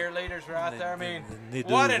 Yeah. The cheerleaders were out there. I mean, They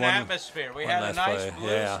what an atmosphere. We had a nice play.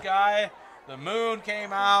 blue sky. The moon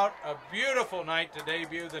came out. A beautiful night to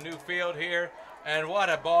debut the new field here. And what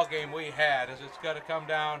a ball game we had as it's going to come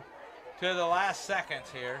down to the last seconds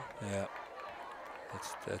here. Yeah.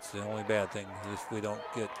 That's the only bad thing. If we don't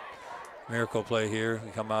get miracle play here,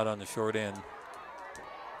 we come out on the short end.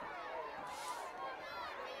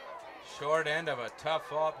 Short end of a tough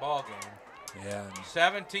fought ball game. Yeah.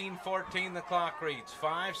 17-14 the clock reads.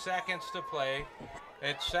 5 seconds to play.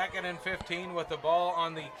 It's 2nd and 15 with the ball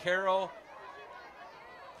on the Carroll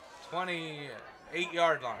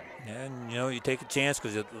 28-yard line. And, you take a chance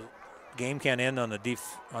because game can't end on a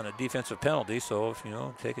defensive penalty. So if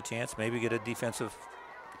take a chance, maybe get a defensive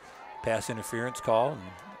pass interference call and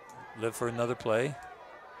live for another play.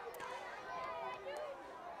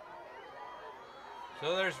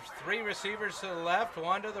 So there's 3 receivers to the left,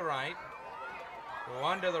 1 to the right. The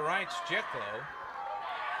 1 to the right's Jicklow.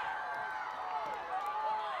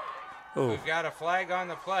 Ooh. We've got a flag on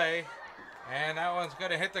the play, and that one's going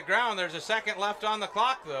to hit the ground. There's a second left on the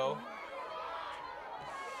clock, though.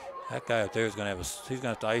 That guy up there is going to he's going to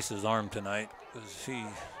have to ice his arm tonight because he.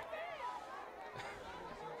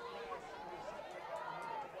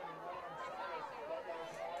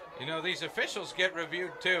 These officials get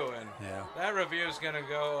reviewed too, and that review is going to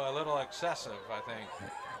go a little excessive, I think.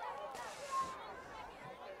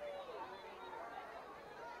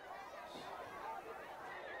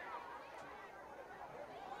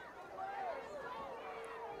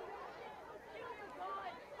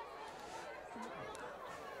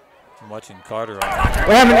 I'm watching Carter.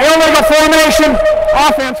 We have an illegal formation,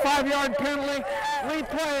 offense, 5-yard penalty, lead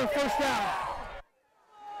play, first down.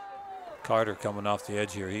 Carter coming off the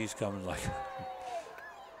edge here. He's coming like.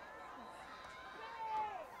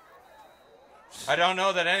 I don't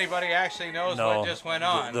know that anybody actually knows what just went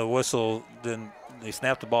on. The whistle didn't. They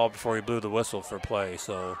snapped the ball before he blew the whistle for play.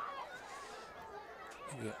 So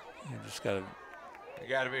you just got to. You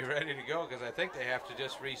got to be ready to go because I think they have to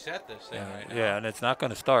just reset this thing right now. Yeah, and it's not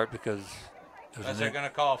going to start because. Unless they're going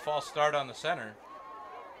to call a false start on the center.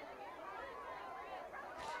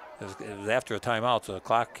 It was after a timeout, so the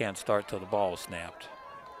clock can't start till the ball is snapped.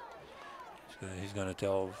 He's going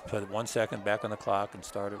to put 1 second back on the clock and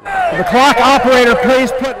start it. The clock operator,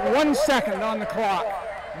 please put 1 second on the clock.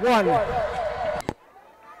 1.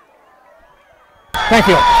 Thank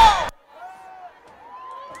you.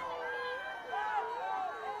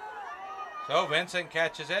 So Vincent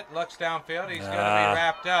catches it, looks downfield. He's going to be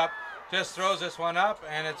wrapped up. Just throws this one up,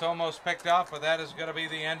 and it's almost picked off, but that is going to be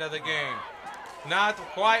the end of the game. Not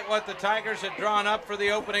quite what the Tigers had drawn up for the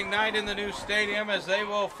opening night in the new stadium, as they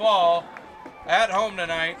will fall at home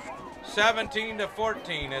tonight,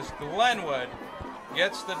 17-14, as Glenwood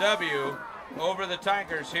gets the W over the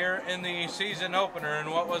Tigers here in the season opener in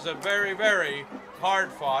what was a very, very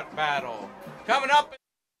hard-fought battle. Coming up.